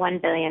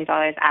 $20.1 billion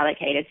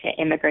allocated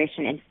to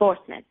immigration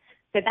enforcement.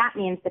 So that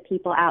means the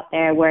people out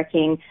there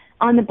working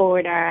on the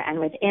border and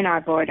within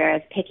our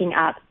borders, picking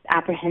up,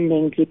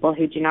 apprehending people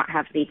who do not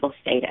have legal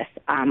status,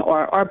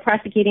 or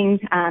prosecuting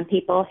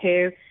people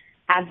who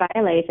have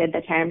violated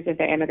the terms of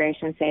their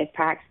immigration status,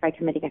 perhaps by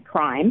committing a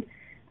crime.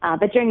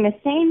 But during the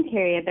same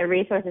period, the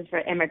resources for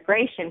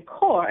immigration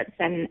courts,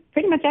 and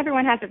pretty much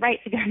everyone has a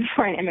right to go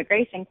before an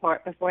immigration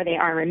court before they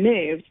are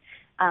removed,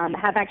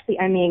 have actually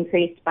only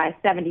increased by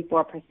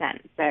 74%,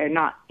 so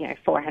not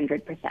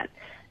 400%.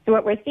 So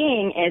what we're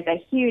seeing is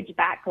a huge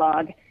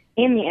backlog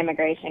in the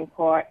immigration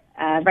court.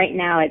 Right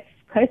now, it's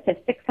close to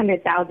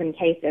 600,000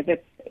 cases.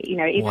 It's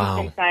even Wow.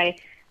 since I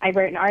I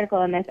wrote an article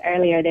on this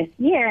earlier this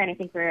year, and I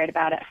think we were at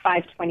about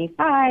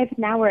 525.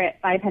 Now we're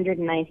at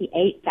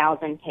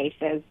 598,000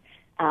 cases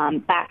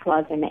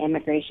backlogged in the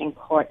immigration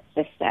court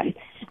system.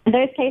 And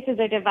those cases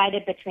are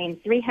divided between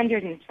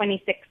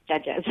 326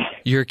 judges.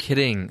 You're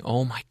kidding.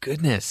 Oh, my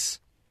goodness.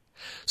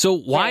 So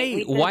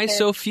why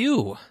so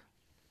few?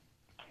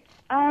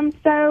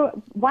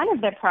 So one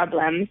of the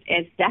problems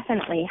is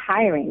definitely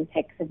hiring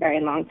takes a very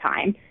long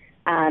time.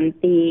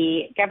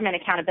 The Government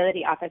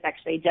Accountability Office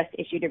actually just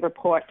issued a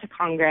report to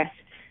Congress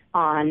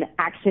on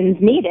actions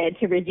needed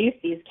to reduce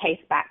these case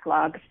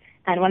backlogs.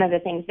 And one of the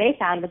things they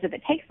found was that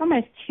it takes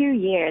almost 2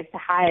 years to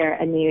hire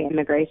a new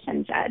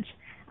immigration judge.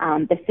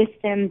 The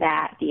system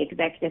that the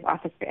Executive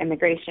Office for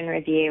Immigration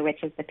Review,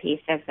 which is the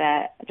piece of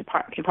the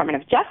Department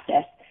of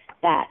Justice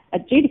that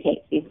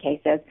adjudicates these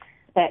cases,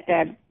 that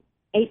the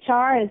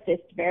HR is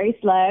just very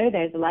slow.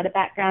 There's a lot of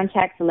background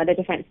checks, a lot of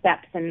different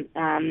steps and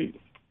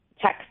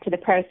checks to the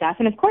process.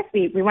 And of course,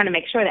 we want to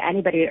make sure that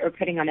anybody that we're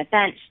putting on a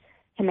bench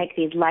to make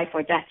these life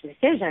or death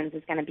decisions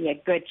is going to be a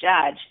good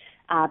judge.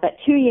 But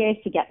 2 years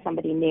to get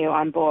somebody new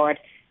on board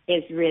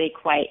is really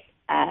quite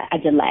a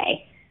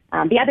delay.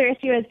 The other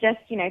issue is just,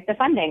 the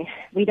funding.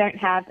 We don't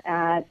have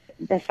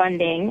the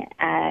funding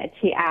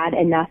to add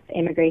enough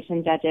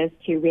immigration judges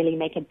to really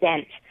make a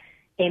dent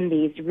in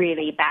these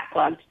really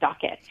backlogged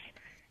dockets.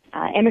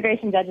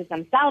 Immigration judges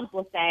themselves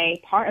will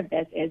say part of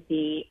this is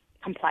the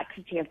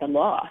complexity of the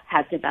law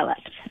has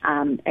developed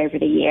over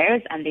the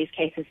years, and these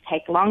cases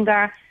take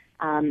longer.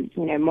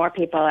 More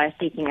people are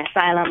seeking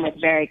asylum with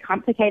very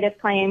complicated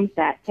claims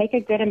that take a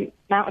good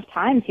amount of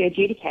time to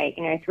adjudicate,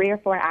 3 or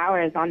 4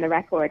 hours on the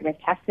record with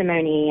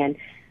testimony and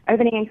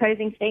opening and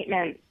closing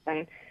statements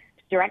and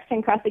direct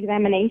and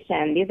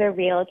cross-examination. These are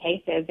real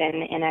cases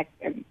in a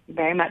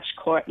very much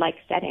court-like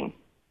setting.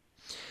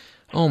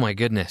 Oh, my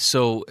goodness.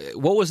 So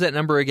what was that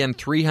number again?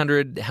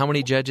 300, how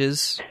many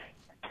judges?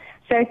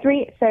 So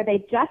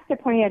they just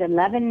appointed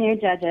 11 new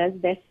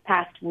judges this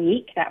past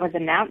week. That was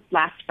announced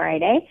last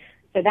Friday.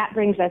 So that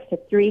brings us to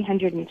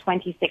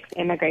 326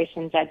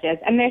 immigration judges,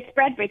 and they're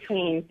spread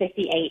between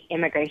 58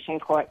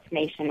 immigration courts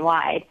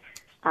nationwide.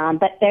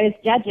 But those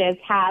judges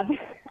have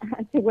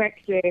to work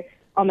through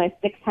almost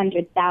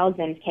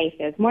 600,000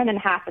 cases, more than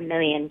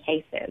 500,000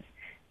 cases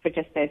for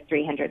just those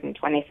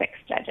 326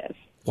 judges.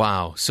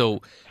 Wow.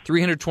 So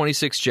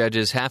 326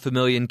 judges,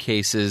 500,000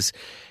 cases.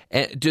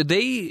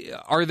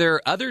 Are there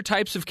other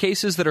types of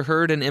cases that are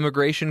heard in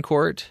immigration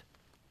court?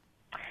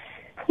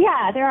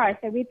 Yeah, there are.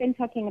 So we've been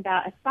talking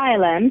about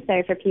asylum,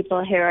 so for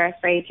people who are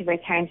afraid to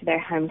return to their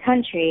home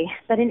country.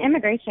 But in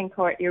immigration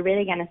court, you're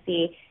really going to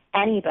see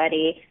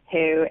anybody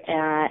who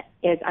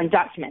is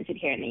undocumented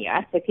here in the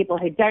U.S., so people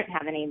who don't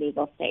have any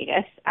legal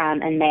status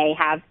and may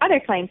have other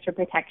claims for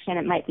protection.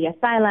 It might be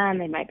asylum.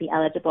 They might be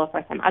eligible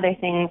for some other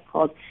things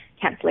called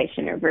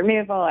cancellation of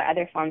removal or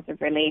other forms of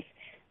relief.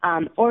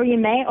 Or you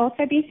may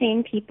also be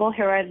seeing people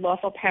who are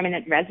lawful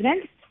permanent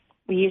residents.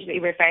 We usually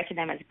refer to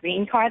them as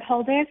green card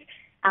holders.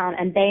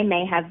 And they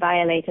may have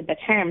violated the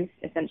terms,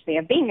 essentially,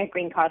 of being a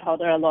green card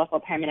holder or a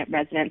lawful permanent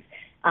resident,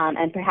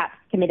 and perhaps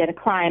committed a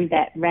crime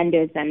that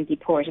renders them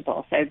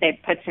deportable. So they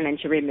puts them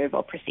into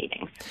removal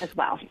proceedings as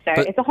well. So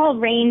it's a whole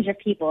range of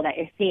people that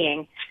you're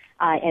seeing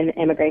in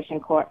immigration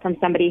court, from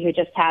somebody who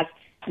just has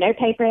no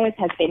papers,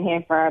 has been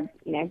here for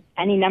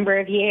any number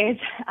of years,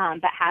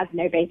 but has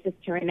no basis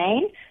to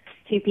remain,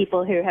 to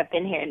people who have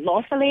been here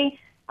lawfully,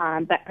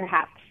 but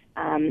perhaps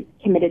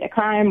committed a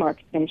crime or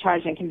been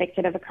charged and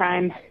convicted of a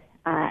crime.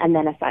 And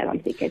then asylum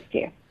seekers,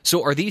 too.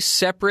 So are these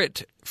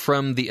separate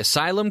from the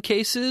asylum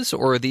cases,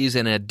 or are these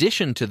in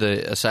addition to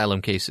the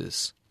asylum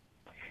cases?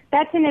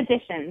 That's in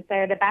addition.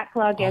 So the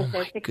backlog is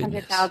the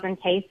 600,000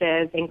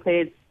 cases,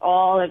 includes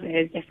all of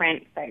those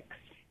different folks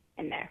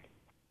in there.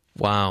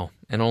 Wow.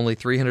 And only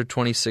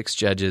 326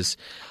 judges.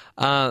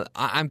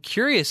 I'm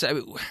curious.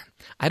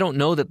 I don't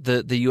know that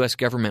the U.S.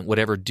 government would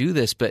ever do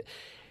this, but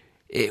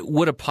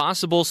would a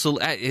possible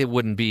it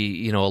wouldn't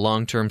be, a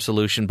long-term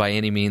solution by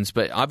any means,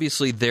 but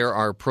obviously there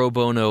are pro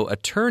bono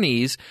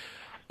attorneys.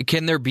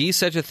 Can there be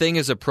such a thing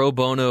as a pro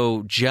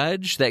bono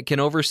judge that can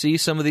oversee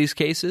some of these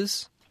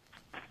cases?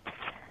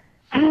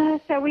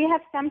 So we have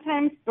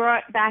sometimes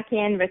brought back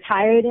in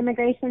retired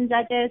immigration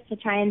judges to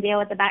try and deal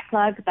with the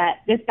backlog, but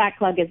this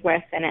backlog is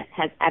worse than it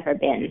has ever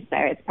been, so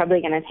it's probably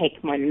going to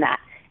take more than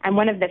that. And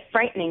one of the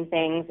frightening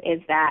things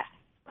is that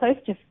close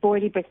to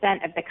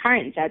 40% of the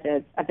current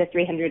judges, of the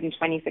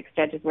 326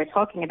 judges we're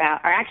talking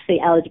about, are actually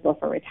eligible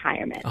for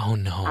retirement. Oh,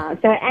 no.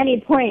 So at any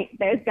point,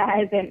 those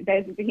guys and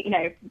those,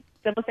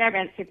 civil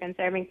servants who've been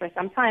serving for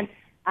some time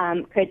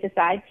could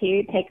decide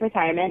to take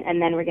retirement,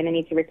 and then we're going to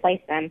need to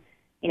replace them,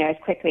 as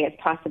quickly as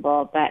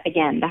possible. But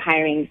again, the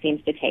hiring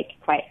seems to take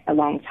quite a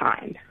long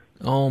time.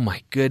 Oh,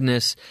 my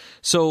goodness.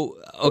 So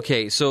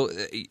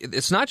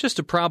it's not just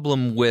a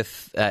problem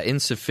with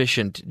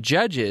insufficient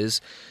judges,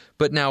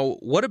 but now,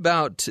 what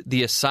about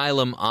the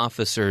asylum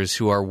officers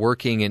who are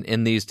working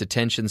in these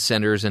detention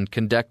centers and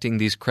conducting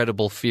these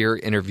credible fear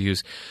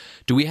interviews?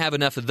 Do we have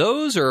enough of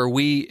those, or are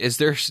we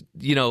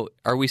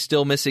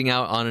still missing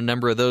out on a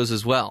number of those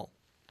as well?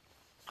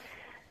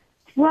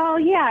 Well,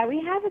 yeah,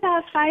 we have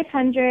about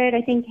 500.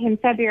 I think in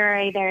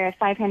February there are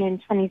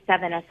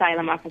 527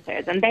 asylum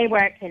officers, and they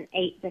work in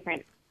 8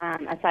 different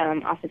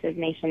asylum offices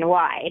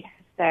nationwide.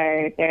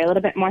 So they're a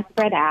little bit more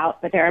spread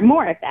out, but there are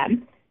more of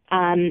them.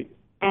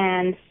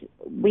 And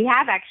we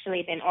have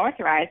actually been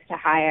authorized to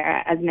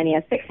hire as many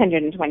as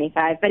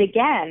 625. But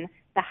again,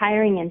 the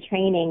hiring and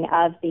training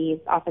of these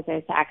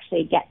officers to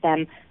actually get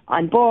them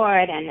on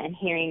board and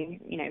hearing,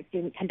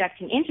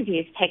 conducting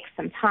interviews takes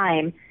some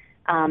time.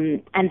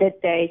 And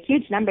that the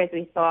huge numbers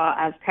we saw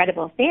of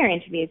credible fear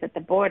interviews at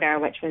the border,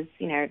 which was,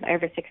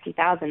 over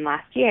 60,000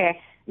 last year,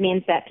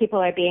 means that people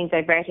are being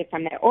diverted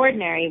from their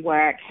ordinary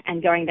work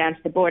and going down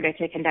to the border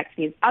to conduct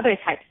these other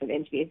types of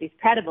interviews, these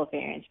credible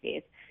fear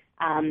interviews.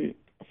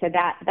 So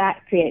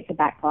that creates a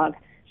backlog.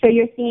 So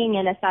you're seeing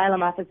in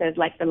asylum offices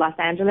like the Los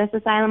Angeles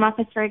Asylum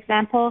Office, for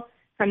example,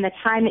 from the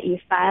time that you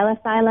file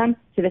asylum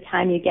to the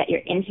time you get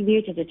your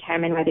interview to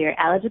determine whether you're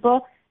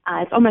eligible,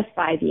 it's almost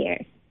 5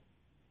 years.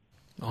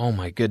 Oh,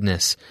 my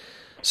goodness.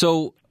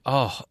 So,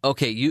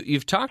 okay,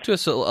 you've talked to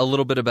us a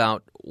little bit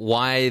about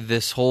why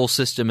this whole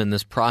system and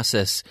this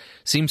process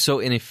seems so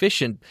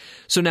inefficient.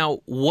 So now,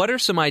 what are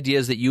some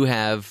ideas that you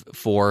have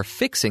for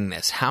fixing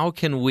this? How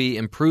can we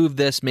improve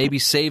this, maybe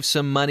save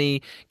some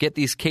money, get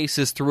these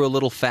cases through a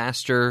little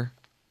faster?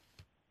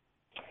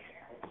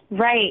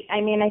 Right.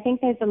 I mean, I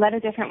think there's a lot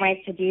of different ways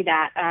to do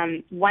that.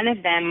 One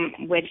of them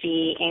would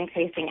be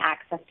increasing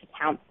access to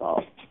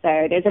counsel.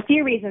 So there's a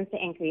few reasons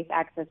to increase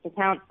access to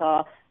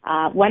counsel.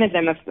 One of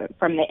them,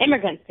 from the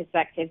immigrant's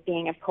perspective,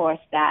 being, of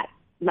course, that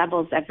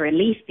levels of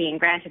relief being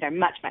granted are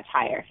much, much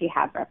higher if you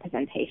have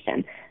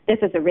representation. This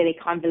is a really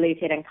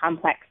convoluted and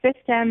complex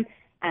system,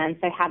 and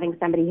so having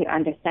somebody who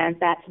understands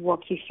that to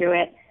walk you through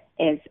it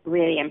is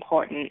really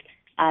important.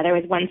 There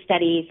was one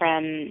study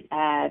from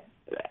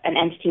an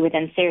entity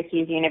within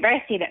Syracuse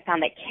University that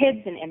found that kids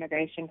in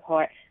immigration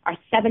court are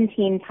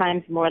 17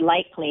 times more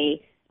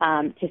likely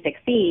to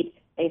succeed,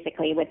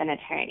 basically, with an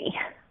attorney.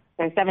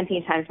 So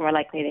 17 times more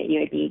likely that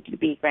you would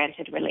be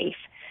granted relief.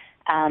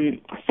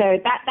 So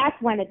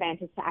that's one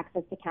advantage to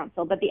access to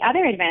counsel. But the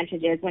other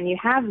advantage is when you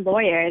have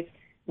lawyers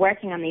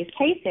working on these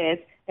cases,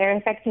 they're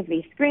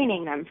effectively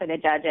screening them for the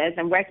judges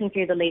and working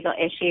through the legal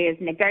issues,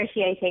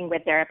 negotiating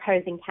with their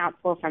opposing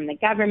counsel from the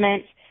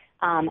government.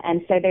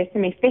 And so there's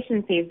some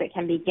efficiencies that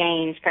can be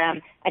gained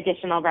from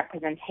additional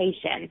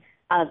representation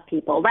of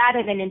people,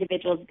 rather than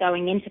individuals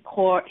going into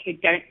court who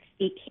don't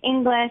speak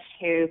English,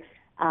 who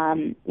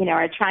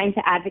are trying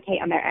to advocate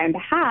on their own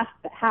behalf,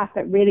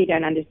 but really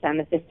don't understand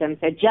the system.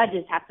 So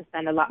judges have to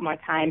spend a lot more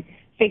time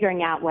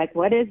figuring out,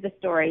 what is the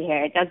story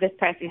here? Does this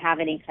person have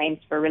any claims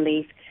for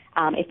relief?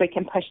 If we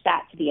can push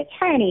that to the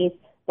attorneys,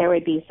 there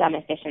would be some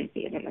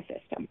efficiencies in the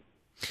system.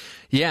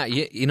 Yeah,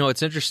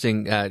 it's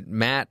interesting.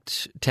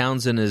 Matt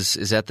Townsend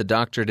is at the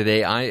doctor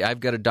today. I've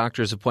got a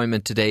doctor's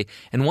appointment today.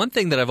 And one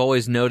thing that I've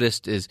always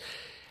noticed is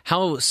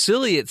how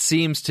silly it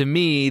seems to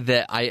me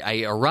that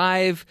I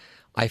arrive,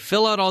 I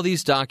fill out all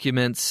these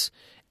documents,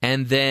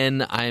 and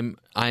then I'm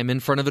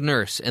in front of a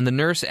nurse, and the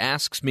nurse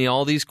asks me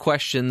all these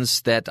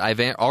questions that I've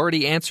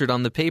already answered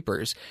on the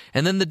papers,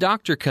 and then the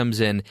doctor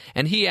comes in,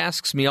 and he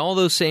asks me all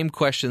those same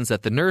questions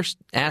that the nurse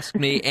asked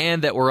me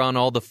and that were on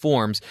all the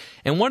forms.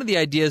 And one of the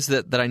ideas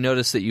that I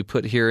noticed that you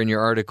put here in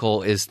your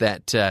article is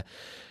that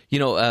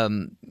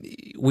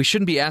we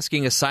shouldn't be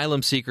asking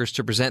asylum seekers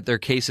to present their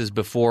cases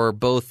before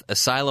both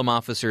asylum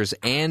officers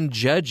and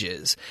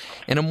judges.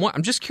 And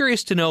I'm just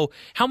curious to know,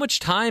 how much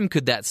time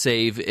could that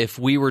save if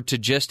we were to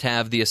just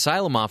have the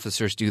asylum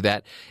officers do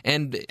that,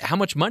 and how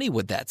much money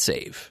would that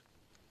save?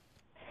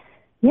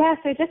 Yeah,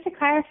 so just to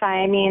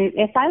clarify, I mean,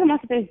 asylum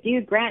officers do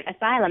grant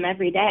asylum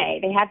every day.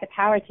 They have the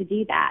power to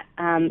do that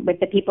with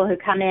the people who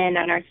come in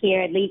and are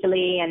here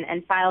legally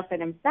and file for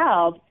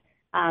themselves.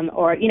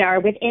 Or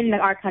within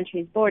our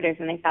country's borders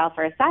when they file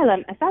for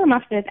asylum. Asylum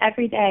officers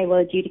every day will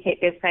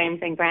adjudicate those claims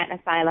and grant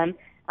asylum.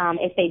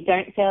 If they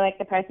don't feel like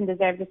the person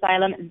deserves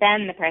asylum,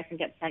 then the person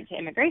gets sent to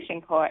immigration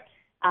court.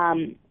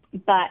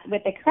 But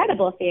with the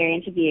credible fear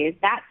interviews,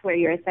 that's where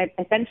you're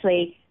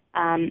essentially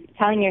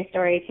telling your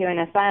story to an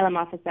asylum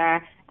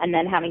officer and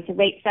then having to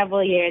wait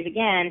several years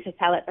again to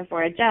tell it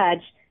before a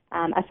judge.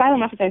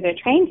 Asylum officers are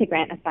trained to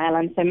grant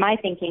asylum, so my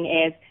thinking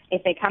is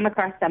if they come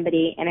across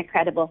somebody in a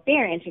credible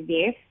fear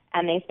interview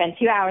and they spend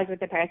 2 hours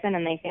with the person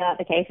and they fill out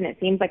the case and it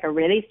seems like a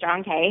really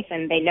strong case,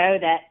 and they know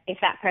that if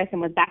that person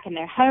was back in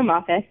their home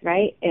office,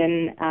 right,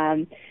 in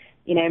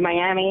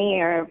Miami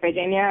or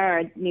Virginia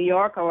or New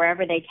York or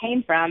wherever they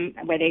came from,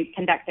 where they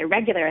conduct their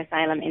regular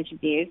asylum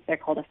interviews, they're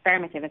called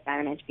affirmative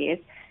asylum interviews.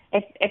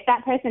 If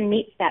that person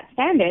meets that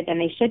standard, then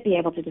they should be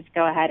able to just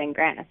go ahead and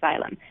grant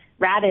asylum,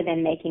 rather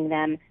than making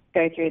them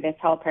go through this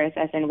whole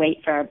process and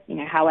wait for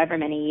however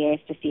many years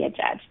to see a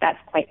judge. That's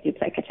quite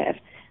duplicative.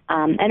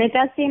 And it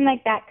does seem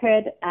like that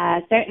could,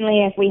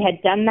 certainly if we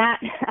had done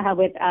that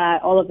with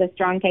all of the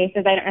strong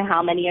cases, I don't know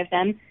how many of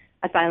them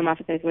asylum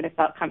officers would have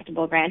felt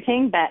comfortable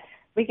granting, but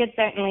we could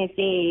certainly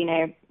see,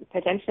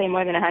 potentially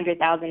more than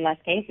 100,000 less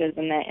cases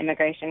in the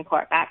immigration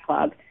court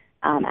backlog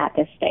at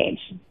this stage.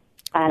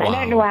 And wow. I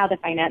don't know how the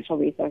financial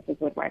resources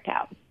would work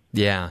out.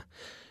 Yeah.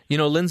 You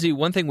know, Lindsay,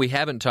 one thing we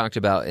haven't talked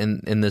about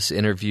in this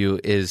interview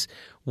is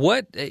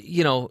what,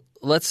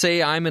 let's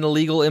say I'm an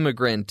illegal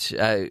immigrant.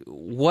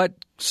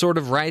 What sort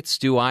of rights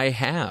do I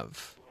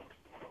have?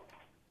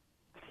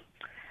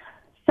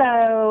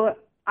 So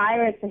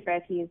I would prefer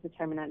to use the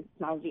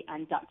terminology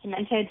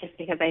undocumented, just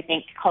because I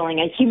think calling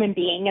a human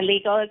being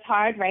illegal is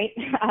hard, right?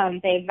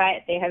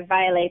 They have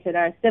violated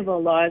our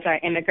civil laws, our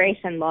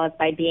immigration laws,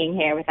 by being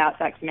here without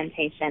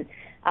documentation.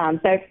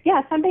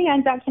 Somebody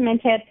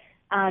undocumented,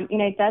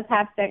 does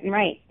have certain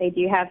rights. They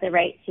do have the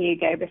right to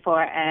go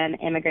before an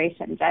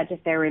immigration judge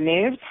if they're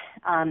removed.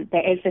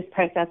 There is this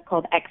process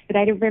called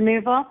expedited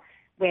removal,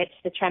 which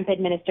the Trump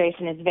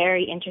administration is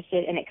very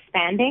interested in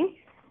expanding.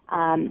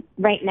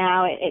 Right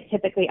now, it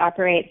typically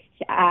operates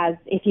as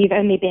if you've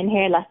only been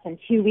here less than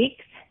 2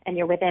 weeks and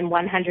you're within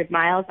 100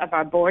 miles of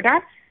our border,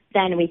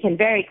 then we can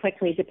very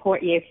quickly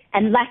deport you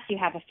unless you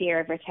have a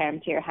fear of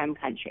return to your home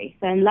country.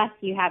 So unless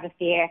you have a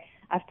fear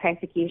of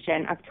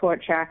persecution, of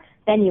torture,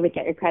 then you would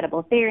get your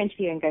credible fear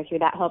interview and go through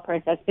that whole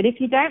process. But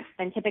if you don't,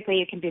 then typically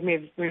you can be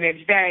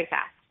removed very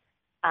fast.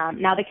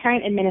 Now, the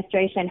current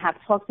administration have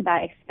talked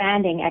about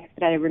expanding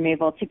expedited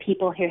removal to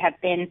people who have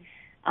been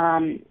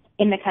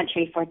in the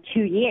country for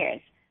 2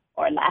 years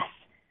or less.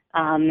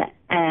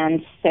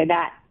 And so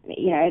that,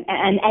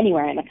 and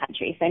anywhere in the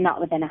country, so not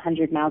within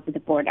 100 miles of the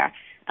border.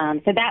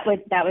 So that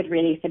would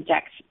really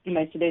subject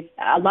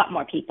a lot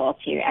more people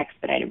to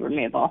expedited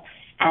removal.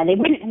 And they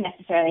wouldn't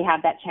necessarily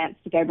have that chance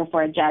to go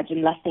before a judge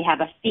unless they have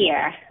a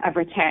fear of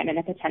return and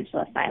a potential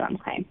asylum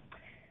claim.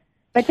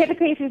 But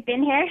typically, if you've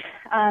been here,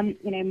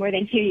 more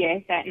than 2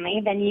 years,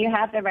 certainly, then you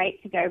have the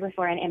right to go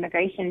before an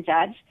immigration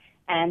judge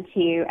and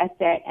to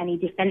assert any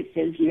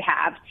defenses you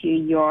have to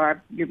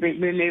your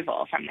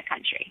removal from the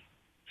country.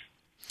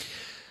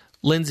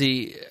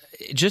 Lindsay,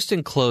 just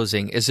in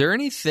closing, is there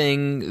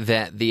anything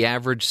that the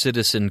average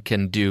citizen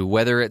can do,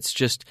 whether it's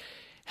just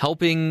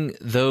helping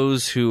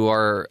those who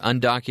are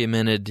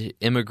undocumented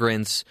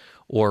immigrants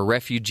or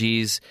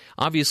refugees?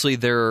 Obviously,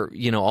 there are,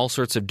 all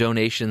sorts of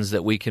donations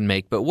that we can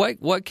make, but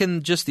what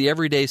can just the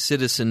everyday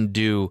citizen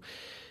do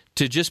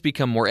to just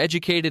become more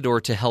educated or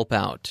to help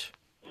out?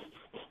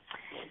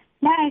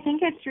 Yeah, I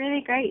think it's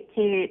really great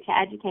to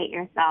educate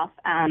yourself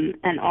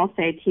and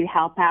also to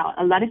help out.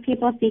 A lot of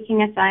people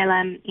seeking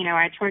asylum,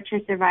 are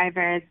torture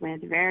survivors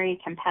with very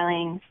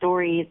compelling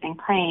stories and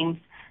claims,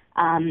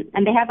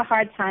 and they have a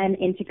hard time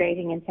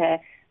integrating into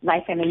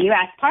life in the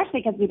U.S.,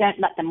 partially because we don't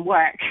let them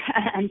work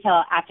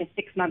until after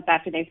 6 months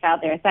after they've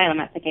filed their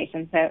asylum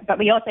application. But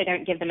we also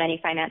don't give them any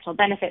financial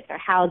benefits or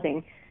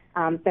housing.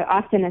 So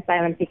often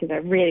asylum seekers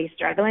are really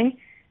struggling.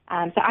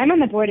 So I'm on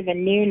the board of a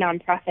new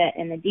nonprofit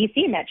in the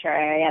D.C. metro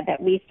area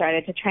that we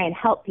started to try and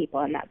help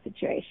people in that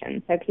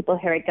situation. So people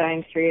who are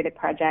going through the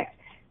project,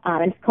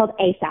 and it's called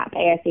ASAP,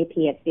 ASAP.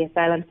 It's the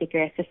Asylum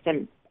Seeker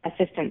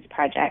Assistance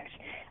Project.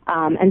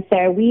 And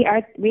so we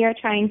are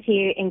trying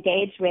to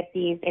engage with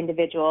these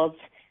individuals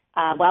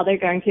while they're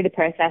going through the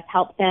process,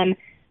 help them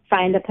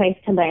find a place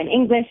to learn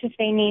English if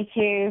they need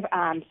to.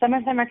 Some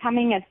of them are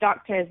coming as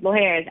doctors,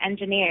 lawyers,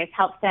 engineers,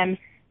 help them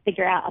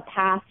figure out a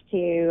path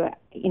to,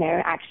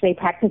 actually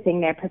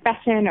practicing their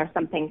profession or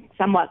something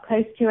somewhat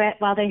close to it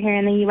while they're here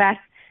in the U.S.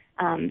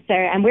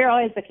 And we're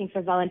always looking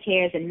for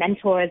volunteers and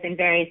mentors in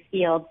various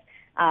fields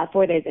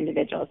for those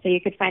individuals. So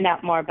you could find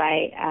out more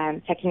by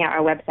checking out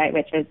our website,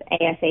 which is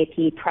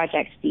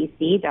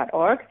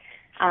asapprojectdc.org.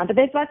 But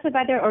there's lots of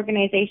other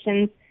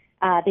organizations.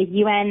 The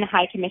UN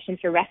High Commission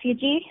for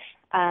Refugees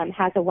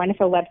has a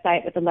wonderful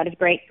website with a lot of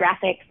great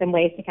graphics and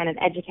ways to kind of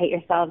educate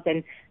yourselves.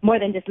 And more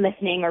than just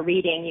listening or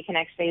reading, you can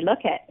actually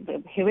look at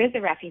who is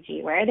a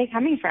refugee, where are they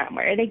coming from,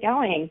 where are they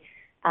going,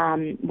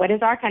 what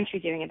is our country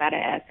doing about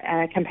it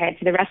compared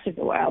to the rest of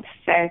the world.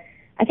 So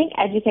I think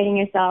educating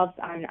yourselves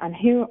on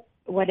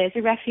what is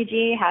a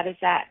refugee, how does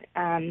that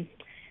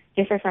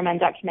differ from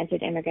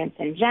undocumented immigrants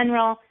in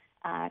general,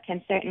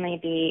 can certainly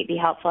be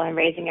helpful in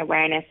raising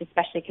awareness,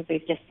 especially because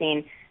we've just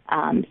seen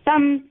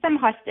some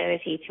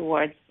hostility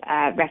towards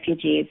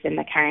refugees in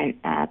the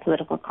current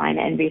political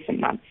climate in recent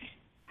months.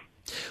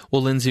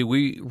 Well, Lindsay,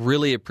 we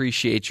really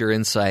appreciate your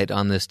insight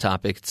on this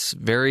topic. It's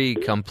very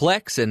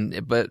complex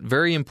but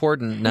very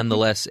important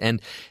nonetheless.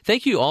 And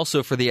thank you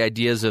also for the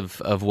ideas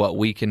of what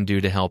we can do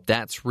to help.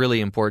 That's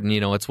really important.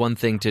 It's one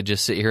thing to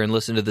just sit here and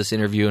listen to this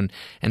interview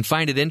and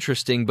find it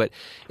interesting, but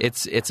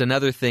it's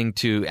another thing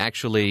to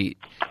actually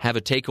have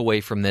a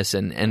takeaway from this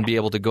and be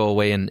able to go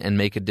away and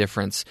make a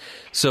difference.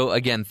 So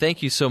again,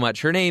 thank you so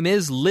much. Her name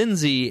is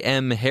Lindsay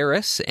M.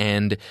 Harris,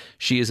 and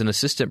she is an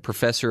assistant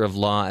professor of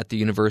law at the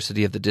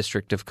University of the District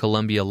of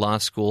Columbia Law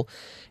School,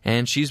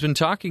 and she's been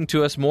talking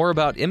to us more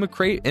about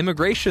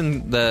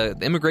immigration, the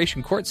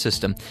immigration court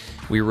system.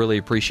 We really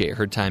appreciate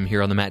her time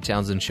here on the Matt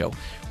Townsend Show.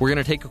 We're going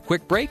to take a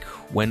quick break.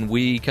 When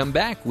we come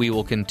back, we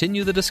will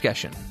continue the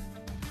discussion.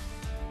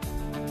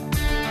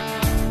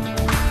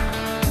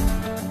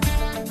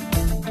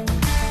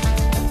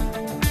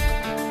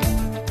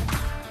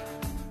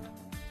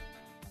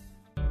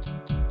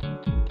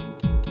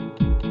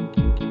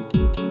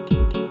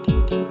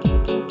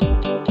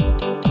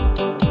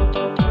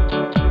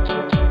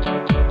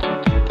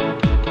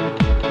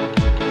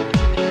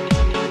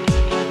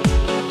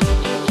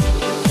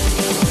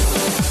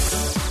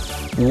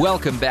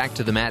 Welcome back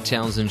to the Matt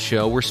Townsend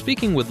Show. We're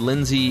speaking with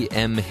Lindsay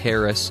M.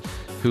 Harris,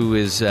 who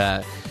is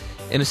an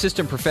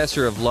assistant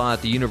professor of law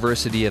at the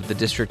University of the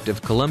District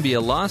of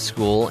Columbia Law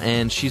School,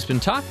 and she's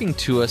been talking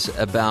to us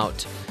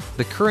about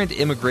the current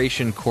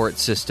immigration court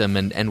system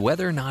and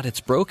whether or not it's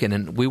broken.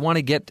 And we want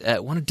to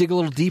dig a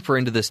little deeper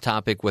into this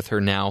topic with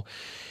her now.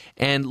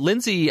 And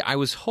Lindsay, I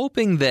was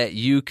hoping that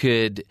you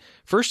could,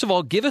 first of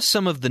all, give us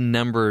some of the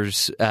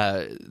numbers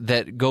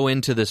that go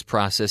into this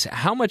process.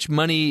 How much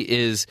money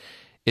is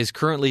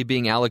currently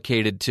being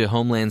allocated to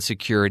Homeland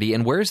Security,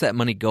 and where's that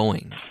money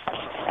going?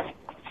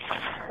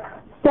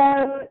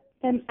 So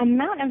the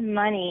amount of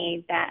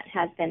money that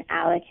has been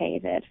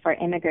allocated for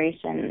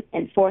immigration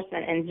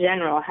enforcement in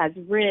general has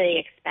really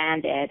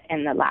expanded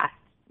in the last,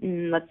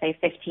 let's say,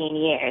 15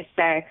 years.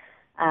 So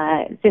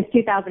since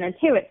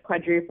 2002, it's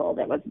quadrupled.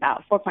 It was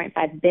about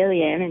 $4.5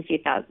 billion in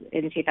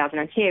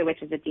 2002,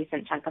 which is a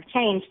decent chunk of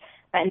change.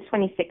 But in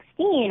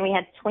 2016, we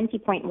had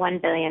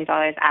 $20.1 billion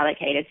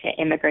allocated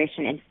to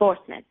immigration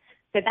enforcement.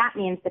 So that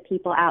means the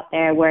people out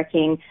there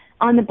working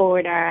on the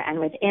border and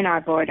within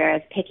our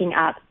borders, picking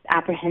up,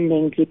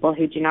 apprehending people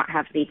who do not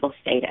have legal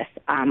status,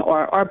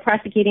 or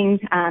prosecuting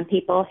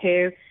people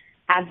who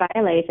have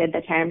violated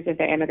the terms of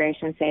their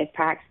immigration status,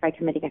 perhaps by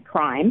committing a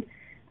crime.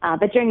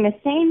 But during the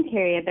same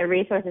period, the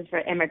resources for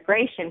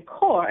immigration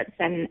courts,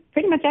 and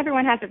pretty much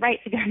everyone has a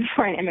right to go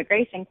before an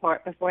immigration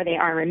court before they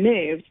are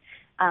removed,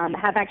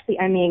 have actually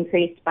only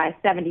increased by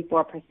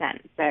 74%,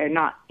 so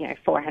not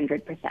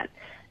 400%.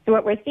 So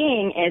what we're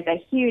seeing is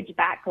a huge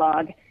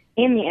backlog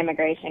in the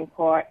immigration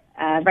court.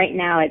 Right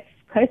now, it's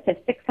close to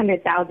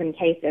 600,000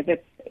 cases.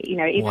 It's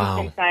even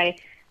since I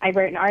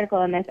wrote an article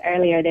on this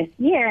earlier this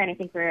year, and I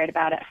think we were at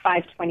about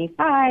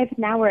 525.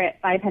 Now we're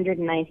at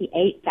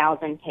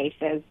 598,000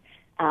 cases.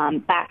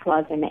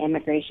 Backlogs in the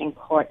immigration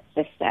court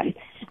system.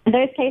 And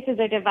those cases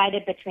are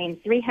divided between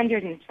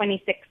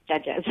 326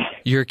 judges.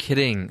 You're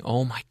kidding.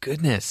 Oh, my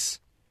goodness.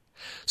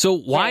 So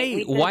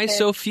why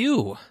so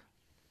few?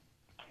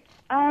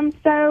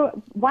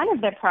 So one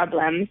of the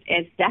problems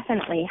is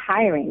definitely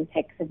hiring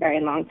takes a very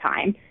long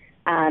time.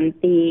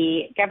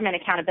 The Government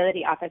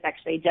Accountability Office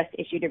actually just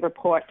issued a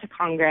report to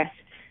Congress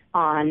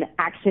on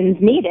actions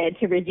needed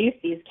to reduce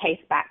these case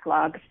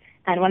backlogs.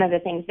 And one of the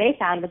things they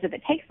found was that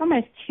it takes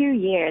almost 2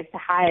 years to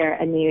hire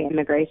a new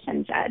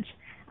immigration judge.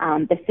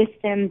 The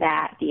system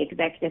that the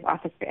Executive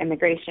Office for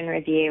Immigration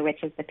Review,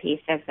 which is the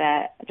piece of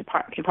the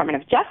Department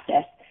of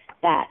Justice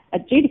that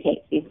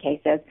adjudicates these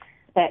cases,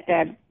 that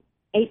the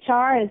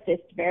HR is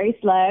just very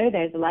slow.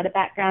 There's a lot of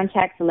background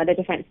checks, a lot of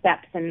different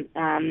steps and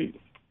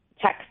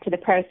checks to the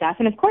process.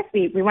 And, of course,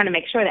 we want to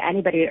make sure that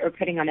anybody that we're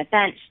putting on a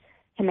bench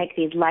to make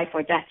these life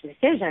or death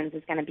decisions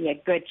is going to be a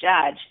good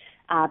judge.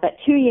 But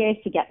 2 years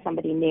to get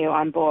somebody new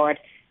on board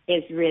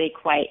is really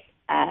quite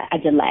a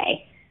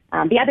delay.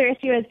 The other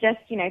issue is just,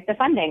 the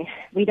funding.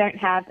 We don't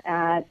have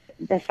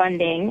the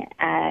funding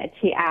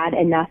to add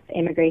enough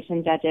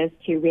immigration judges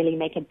to really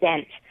make a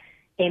dent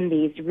in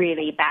these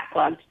really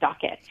backlogged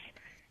dockets.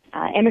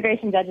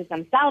 Immigration judges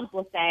themselves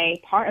will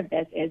say part of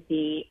this is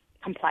the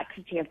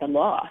complexity of the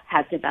law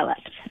has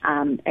developed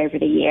over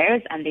the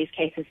years, and these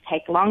cases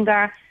take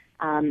longer.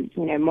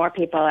 More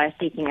people are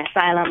seeking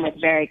asylum with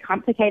very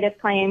complicated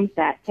claims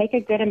that take a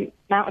good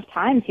amount of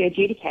time to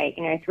adjudicate,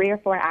 3 or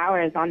 4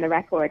 hours on the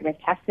record with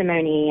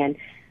testimony and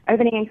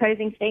opening and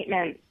closing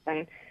statements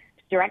and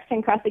direct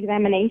and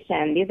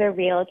cross-examination. These are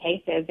real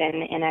cases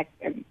in a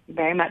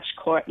very much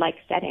court-like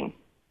setting.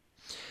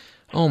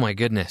 Oh, my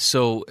goodness.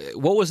 So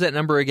what was that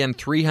number again?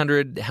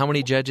 300, how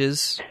many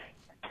judges?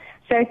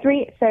 So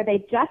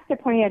they just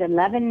appointed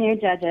 11 new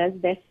judges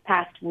this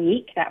past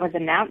week. That was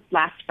announced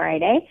last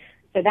Friday.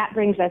 So that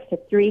brings us to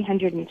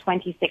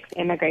 326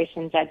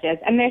 immigration judges,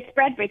 and they're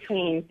spread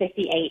between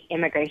 58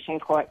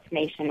 immigration courts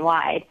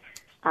nationwide.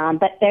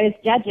 But those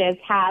judges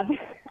have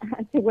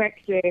to work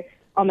through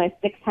almost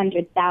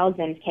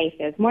 600,000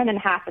 cases, more than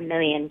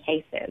 500,000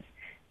 cases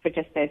for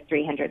just those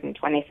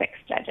 326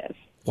 judges.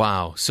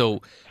 Wow.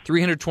 So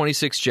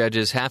 326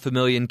 judges,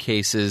 500,000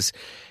 cases.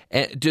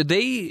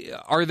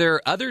 Are there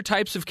other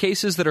types of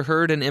cases that are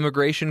heard in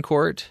immigration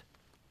court?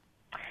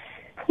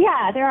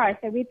 Yeah, there are.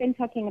 So we've been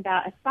talking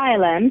about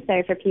asylum,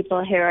 so for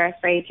people who are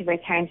afraid to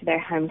return to their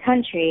home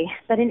country.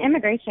 But in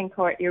immigration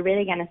court, you're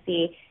really going to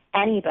see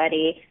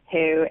anybody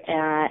who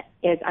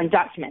is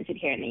undocumented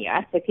here in the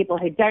U.S., so people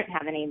who don't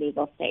have any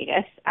legal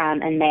status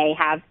and may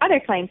have other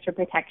claims for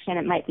protection.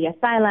 It might be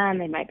asylum.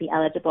 They might be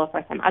eligible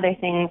for some other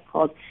things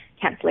called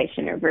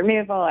cancellation of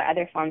removal or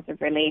other forms of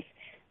relief.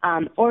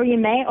 Or you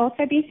may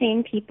also be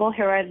seeing people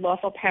who are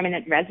lawful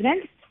permanent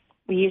residents.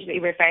 We usually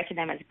refer to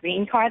them as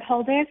green card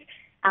holders.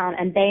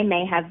 And they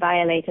may have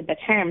violated the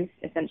terms,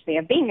 essentially,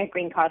 of being a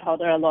green card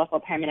holder or a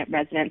lawful permanent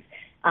resident,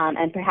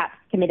 and perhaps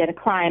committed a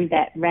crime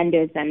that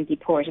renders them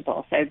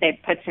deportable. So they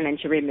puts them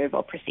into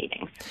removal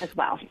proceedings as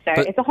well. So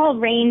it's a whole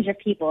range of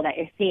people that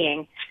you're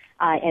seeing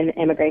in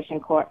immigration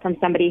court, from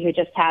somebody who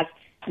just has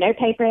no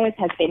papers,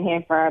 has been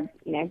here for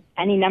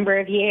any number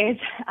of years,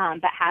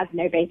 but has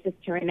no basis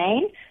to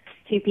remain,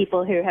 to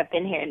people who have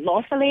been here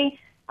lawfully,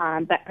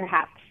 but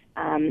perhaps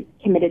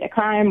committed a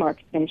crime or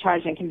been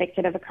charged and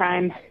convicted of a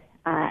crime,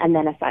 and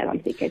then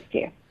asylum seekers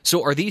too.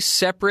 So are these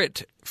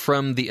separate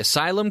from the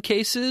asylum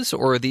cases,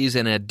 or are these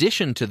in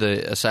addition to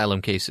the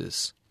asylum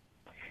cases?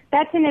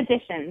 That's in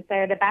addition.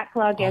 So the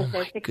backlog is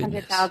the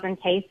 600,000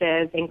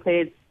 cases,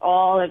 includes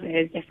all of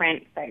those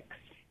different folks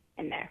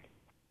in there.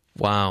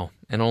 Wow.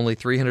 And only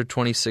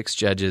 326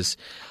 judges.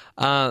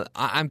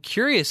 I'm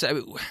curious.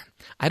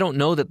 I don't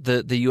know that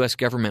the U.S.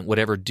 government would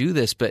ever do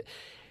this, but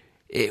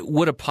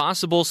would a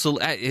possible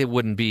it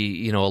wouldn't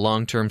be, a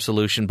long-term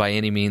solution by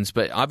any means,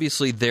 but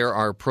obviously there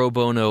are pro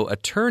bono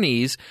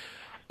attorneys.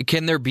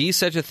 Can there be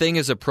such a thing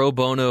as a pro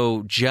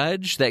bono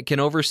judge that can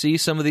oversee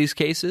some of these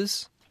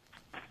cases?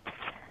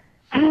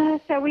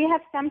 So we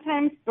have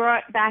sometimes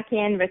brought back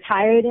in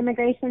retired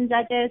immigration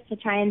judges to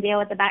try and deal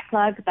with the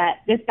backlog, but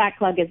this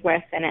backlog is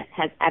worse than it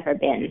has ever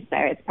been, so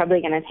it's probably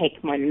going to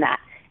take more than that.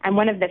 And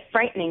one of the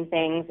frightening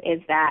things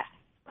is that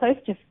close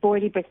to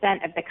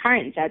 40% of the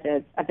current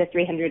judges, of the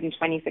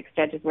 326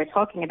 judges we're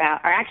talking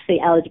about, are actually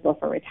eligible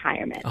for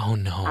retirement. Oh,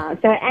 no.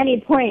 So at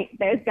any point,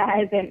 those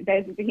guys and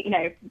those,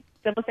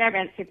 civil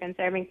servants who've been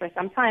serving for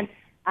some time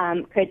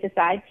could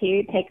decide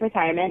to take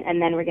retirement,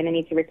 and then we're going to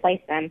need to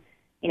replace them,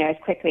 as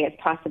quickly as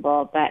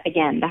possible. But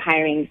again, the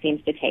hiring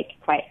seems to take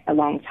quite a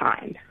long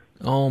time.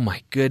 Oh,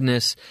 my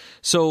goodness.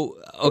 So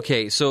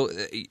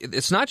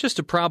it's not just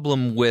a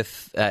problem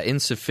with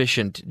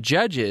insufficient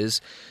judges,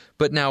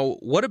 but now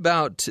what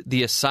about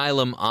the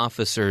asylum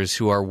officers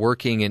who are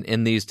working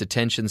in these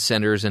detention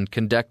centers and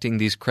conducting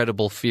these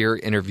credible fear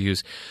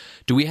interviews?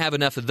 Do we have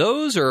enough of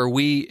those, or are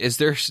we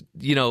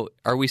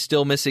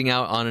still missing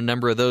out on a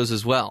number of those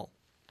as well?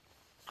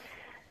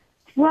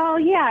 Well,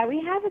 yeah,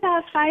 we have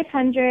about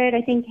 500.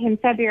 I think in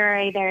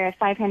February there are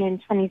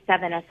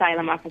 527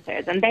 asylum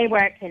officers, and they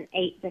work in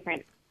 8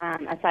 different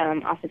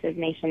asylum offices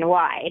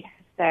nationwide.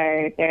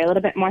 So they're a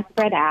little bit more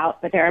spread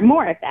out, but there are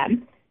more of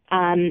them.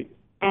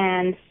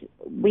 And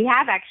we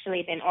have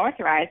actually been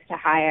authorized to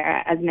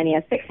hire as many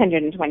as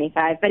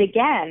 625. But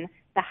again,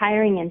 the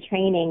hiring and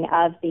training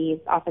of these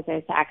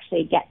officers to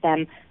actually get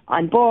them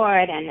on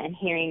board and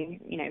hearing,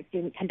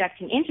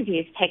 conducting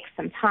interviews takes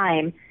some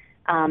time.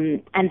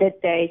 And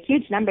that the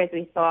huge numbers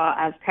we saw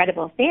of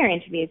credible fear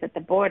interviews at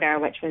the border,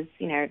 which was,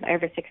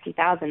 over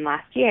 60,000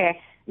 last year,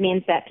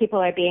 means that people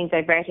are being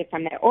diverted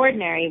from their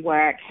ordinary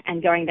work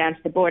and going down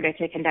to the border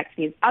to conduct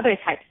these other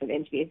types of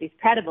interviews, these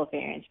credible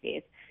fear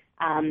interviews.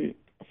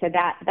 So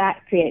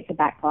that creates a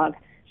backlog.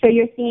 So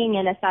you're seeing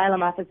in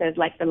asylum offices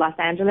like the Los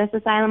Angeles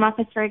Asylum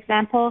Office, for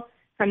example,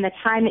 from the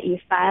time that you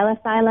file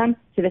asylum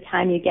to the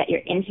time you get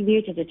your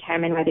interview to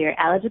determine whether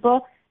you're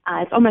eligible,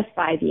 it's almost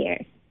 5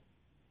 years.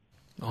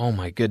 Oh,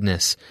 my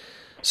goodness.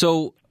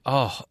 So,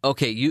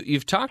 okay,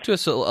 you've talked to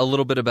us a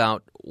little bit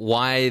about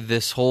why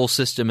this whole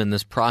system and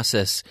this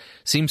process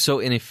seems so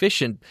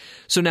inefficient.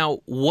 So now,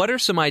 what are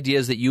some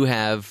ideas that you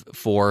have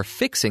for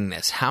fixing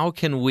this? How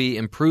can we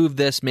improve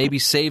this, maybe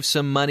save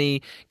some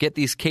money, get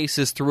these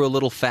cases through a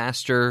little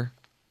faster?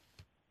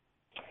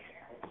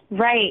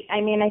 Right.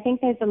 I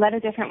think there's a lot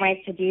of different ways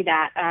to do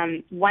that.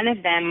 One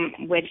of them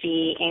would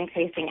be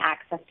increasing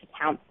access to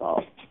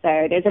counsel.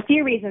 So there's a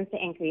few reasons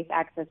to increase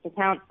access to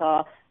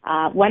counsel.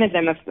 One of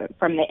them,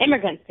 from the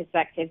immigrant's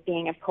perspective,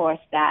 being, of course,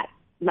 that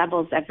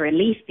levels of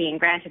relief being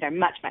granted are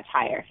much, much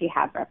higher if you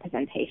have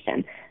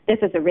representation. This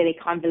is a really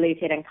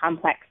convoluted and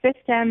complex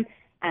system,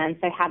 and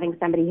so having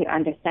somebody who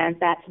understands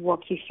that to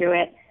walk you through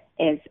it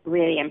is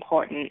really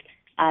important.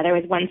 There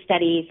was one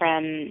study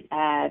from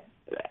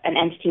an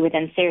entity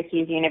within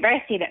Syracuse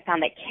University that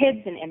found that kids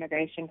in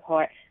immigration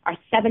court are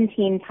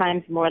 17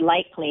 times more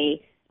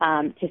likely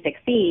to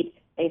succeed,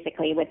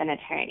 basically, with an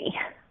attorney.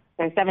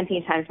 So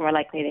 17 times more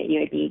likely that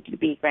you would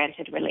be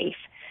granted relief.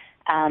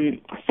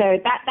 So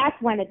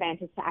that's one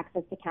advantage to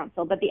access to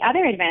counsel. But the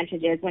other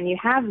advantage is when you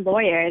have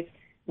lawyers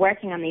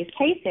working on these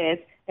cases,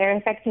 they're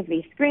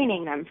effectively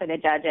screening them for the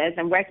judges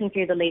and working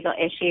through the legal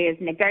issues,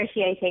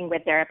 negotiating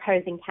with their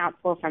opposing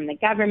counsel from the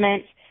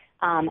government.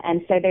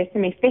 And so there's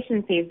some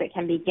efficiencies that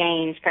can be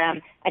gained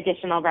from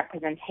additional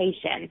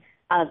representation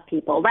of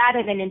people,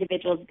 rather than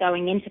individuals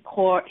going into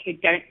court who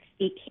don't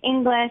speak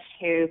English,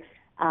 who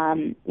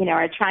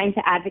are trying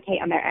to advocate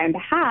on their own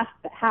behalf,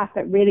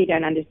 but really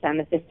don't understand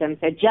the system.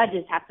 So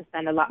judges have to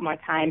spend a lot more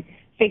time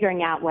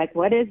figuring out,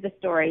 what is the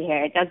story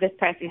here? Does this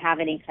person have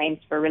any claims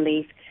for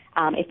relief?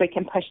 If we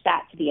can push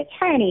that to the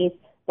attorneys,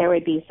 there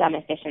would be some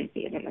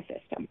efficiencies in the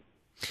system.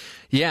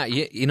 Yeah,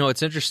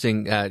 it's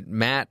interesting.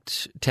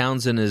 Matt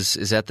Townsend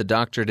is at the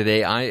doctor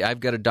today. I've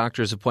got a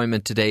doctor's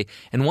appointment today.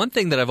 And one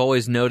thing that I've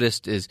always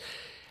noticed is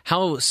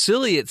how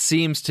silly it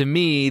seems to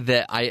me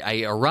that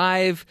I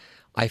arrive,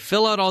 I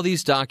fill out all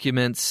these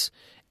documents,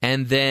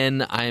 and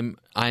then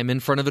I'm in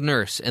front of a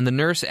nurse, and the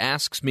nurse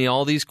asks me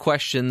all these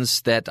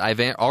questions that I've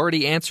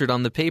already answered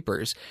on the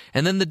papers,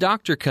 and then the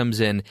doctor comes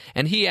in,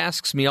 and he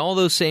asks me all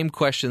those same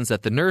questions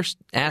that the nurse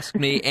asked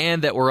me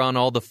and that were on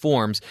all the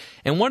forms.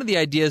 And one of the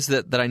ideas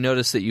that I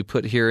noticed that you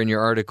put here in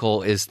your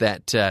article is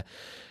that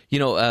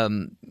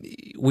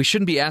we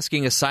shouldn't be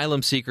asking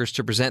asylum seekers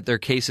to present their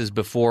cases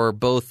before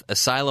both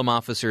asylum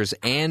officers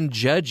and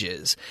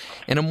judges.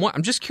 And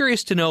I'm just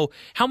curious to know,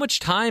 how much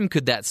time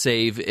could that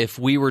save if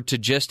we were to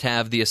just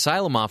have the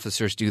asylum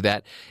officers do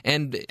that,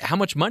 and how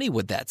much money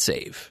would that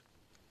save?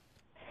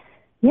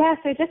 Yeah,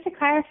 so just to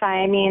clarify,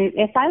 I mean,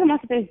 asylum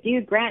officers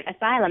do grant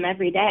asylum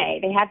every day.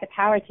 They have the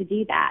power to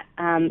do that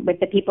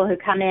with the people who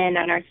come in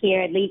and are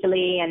here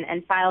legally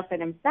and file for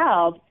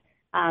themselves,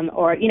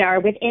 or are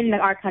within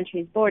our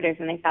country's borders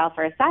when they file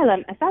for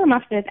asylum. Asylum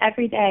officers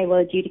every day will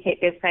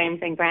adjudicate those claims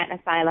and grant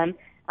asylum.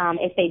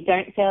 If they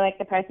don't feel like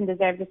the person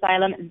deserves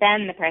asylum,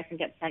 then the person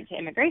gets sent to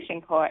immigration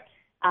court.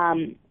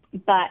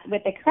 But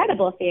with the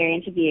credible theory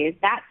interviews,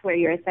 that's where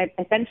you're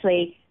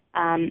essentially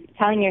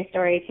telling your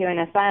story to an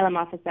asylum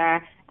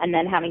officer and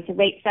then having to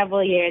wait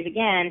several years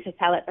again to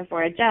tell it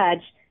before a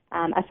judge.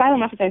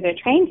 Asylum officers are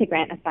trained to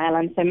grant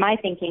asylum, so my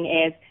thinking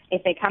is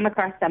if they come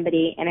across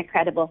somebody in a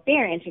credible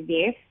theory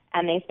interview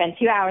and they spend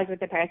 2 hours with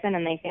the person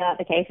and they fill out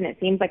the case and it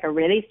seems like a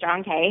really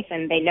strong case,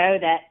 and they know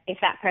that if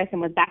that person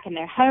was back in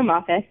their home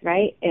office,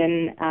 right,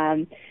 in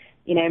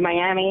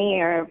Miami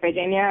or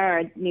Virginia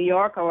or New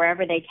York or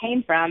wherever they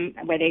came from,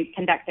 where they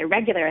conduct their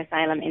regular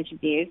asylum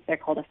interviews, they're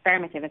called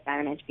affirmative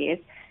asylum interviews.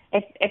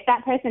 If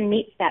that person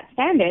meets that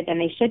standard, then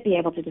they should be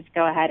able to just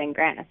go ahead and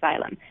grant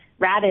asylum,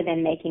 rather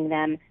than making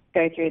them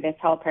go through this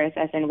whole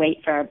process and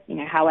wait for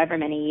however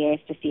many years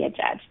to see a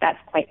judge. That's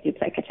quite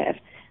duplicative.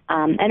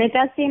 And it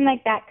does seem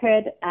like that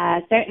could,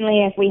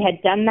 certainly if we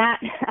had done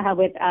that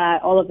with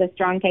all of the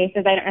strong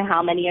cases, I don't know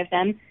how many of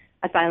them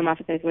asylum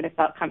officers would have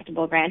felt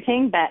comfortable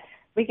granting, but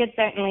we could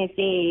certainly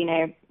see,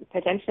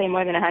 potentially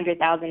more than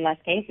 100,000 less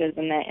cases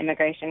in the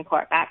immigration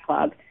court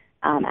backlog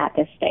at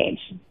this stage.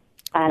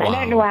 And wow. I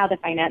don't know how the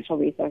financial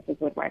resources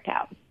would work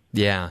out.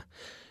 Yeah.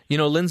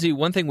 Lindsay,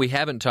 one thing we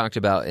haven't talked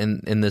about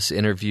in this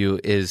interview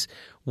is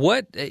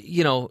what,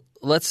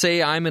 let's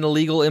say I'm an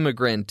illegal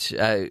immigrant.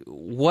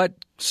 What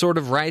sort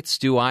of rights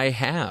do I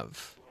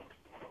have?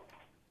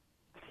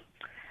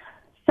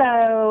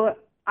 So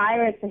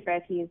I would prefer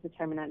to use the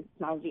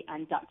terminology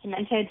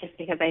undocumented, just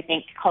because I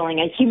think calling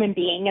a human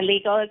being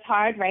illegal is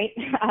hard, right?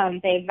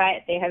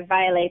 They have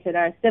violated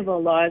our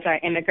civil laws, our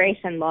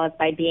immigration laws,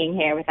 by being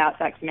here without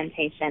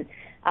documentation.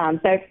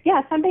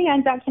 Somebody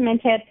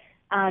undocumented,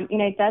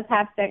 does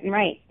have certain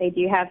rights. They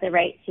do have the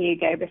right to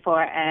go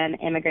before an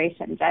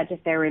immigration judge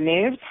if they're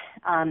removed.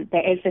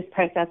 There is this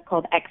process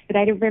called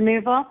expedited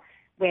removal,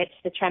 which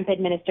the Trump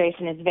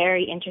administration is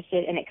very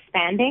interested in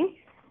expanding.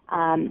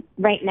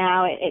 Right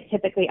now, it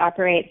typically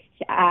operates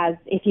as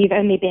if you've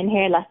only been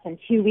here less than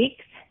 2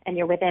 weeks and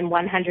you're within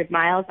 100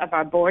 miles of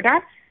our border,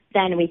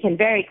 then we can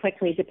very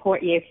quickly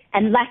deport you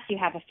unless you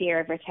have a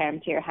fear of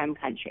return to your home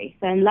country.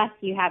 So unless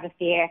you have a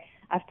fear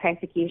of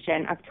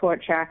persecution, of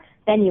torture,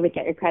 then you would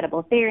get your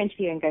credible theory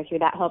interview and go through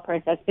that whole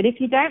process. But if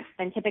you don't,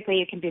 then typically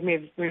you can be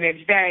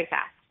removed very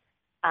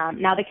fast.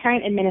 Now, the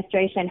current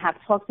administration have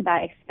talked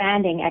about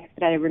expanding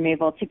expedited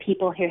removal to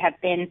people who have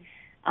been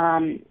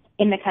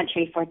in the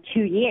country for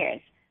 2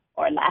 years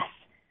or less.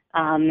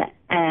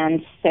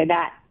 And so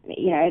that,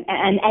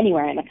 and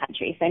anywhere in the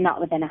country, so not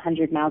within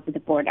 100 miles of the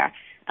border.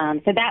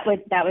 So that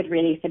would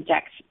really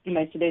subject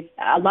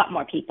a lot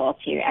more people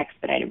to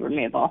expedited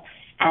removal.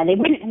 And they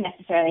wouldn't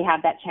necessarily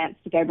have that chance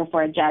to go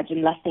before a judge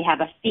unless they have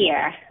a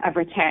fear of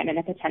return and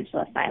a potential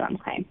asylum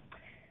claim.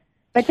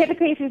 But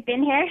typically, if you've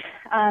been here,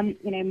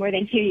 more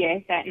than 2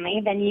 years,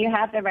 certainly, then you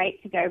have the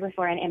right to go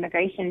before an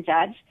immigration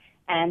judge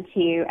and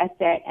to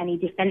assert any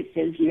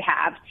defenses you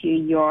have to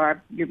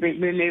your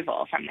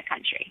removal from the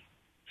country.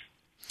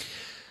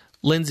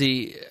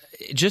 Lindsay,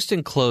 just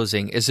in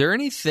closing, is there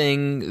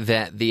anything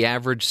that the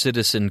average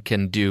citizen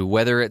can do,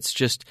 whether it's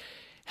just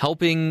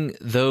helping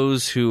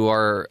those who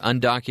are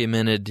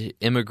undocumented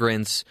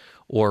immigrants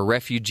or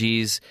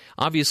refugees?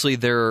 Obviously,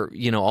 there are,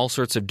 all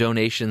sorts of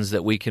donations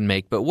that we can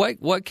make, but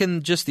what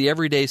can just the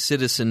everyday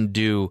citizen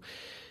do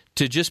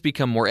to just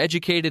become more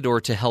educated or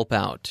to help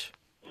out?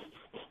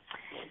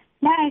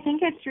 Yeah, I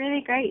think it's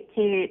really great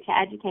to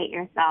educate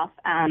yourself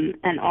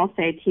and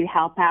also to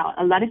help out.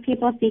 A lot of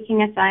people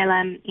seeking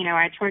asylum,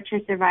 are torture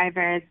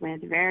survivors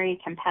with very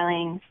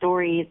compelling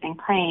stories and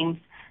claims,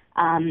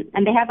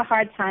 and they have a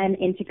hard time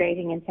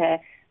integrating into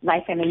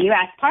life in the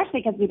U.S.,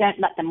 partially because we don't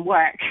let them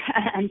work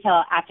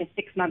until after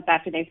 6 months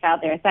after they've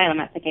filed their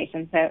asylum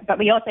application. But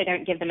we also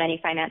don't give them any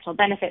financial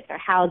benefits or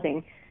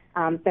housing.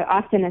 So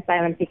often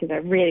asylum seekers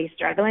are really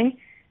struggling.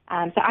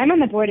 So I'm on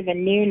the board of a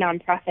new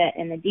nonprofit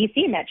in the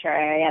D.C. metro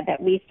area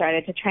that we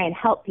started to try and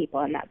help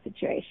people in that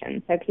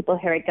situation. So people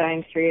who are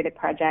going through the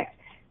project,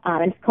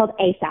 and it's called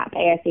ASAP,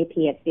 ASAP.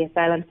 It's the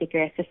Asylum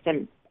Seeker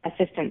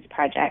Assistance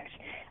Project.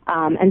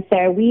 And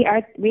so we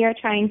are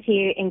trying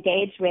to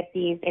engage with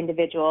these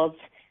individuals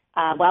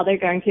while they're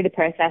going through the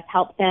process,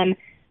 help them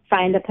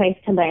find a place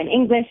to learn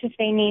English if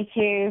they need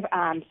to.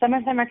 Some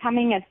of them are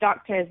coming as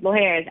doctors,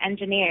 lawyers,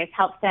 engineers,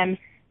 help them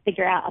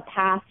figure out a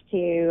path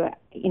to,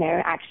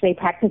 actually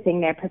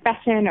practicing their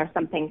profession or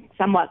something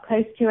somewhat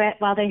close to it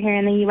while they're here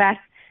in the U.S.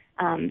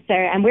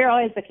 And we're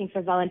always looking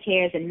for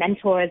volunteers and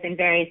mentors in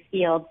various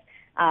fields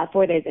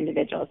for those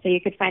individuals. So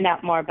you could find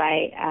out more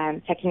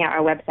by checking out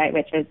our website,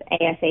 which is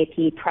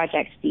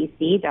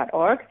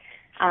asapprojectdc.org.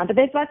 But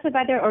there's lots of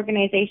other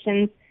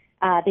organizations.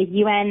 The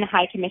UN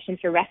High Commission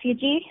for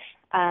Refugees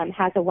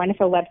has a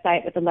wonderful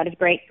website with a lot of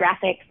great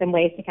graphics and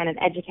ways to kind of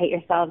educate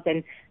yourselves.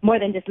 And more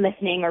than just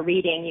listening or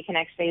reading, you can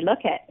actually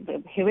look at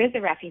who is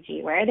a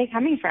refugee, where are they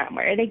coming from,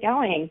 where are they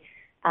going,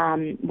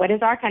 what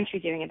is our country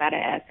doing about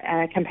it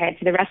compared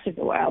to the rest of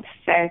the world.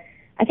 So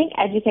I think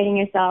educating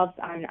yourselves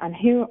on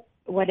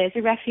what is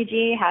a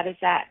refugee, how does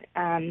that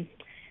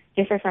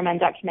differ from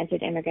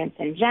undocumented immigrants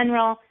in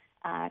general,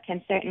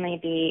 can certainly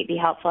be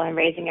helpful in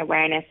raising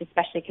awareness,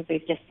 especially because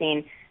we've just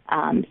seen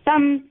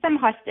some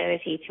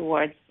hostility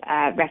towards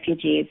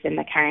refugees in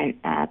the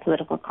current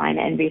political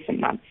climate in recent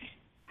months.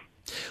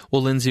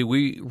 Well, Lindsay,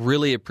 we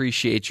really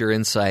appreciate your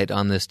insight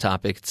on this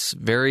topic. It's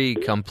very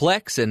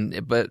complex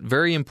but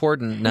very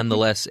important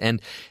nonetheless.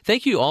 And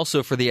thank you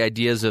also for the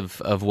ideas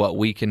of what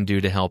we can do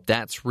to help.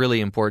 That's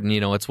really important.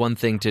 It's one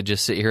thing to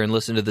just sit here and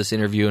listen to this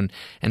interview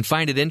and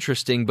find it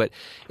interesting, but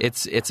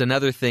it's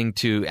another thing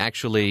to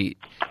actually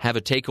have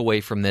a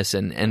takeaway from this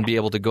and be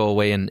able to go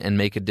away and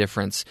make a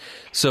difference.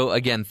 So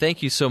again,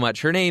 thank you so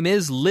much. Her name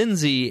is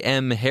Lindsay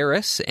M.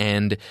 Harris,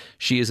 and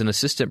she is an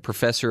assistant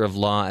professor of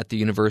law at the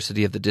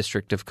University of the District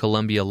of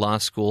Columbia Law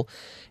School,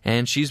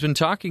 and she's been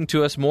talking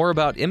to us more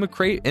about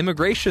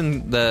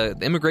immigration, the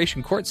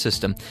immigration court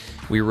system.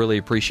 We really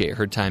appreciate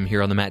her time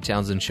here on the Matt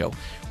Townsend Show.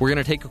 We're going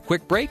to take a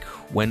quick break.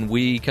 When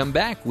we come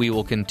back, we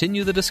will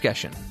continue the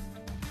discussion.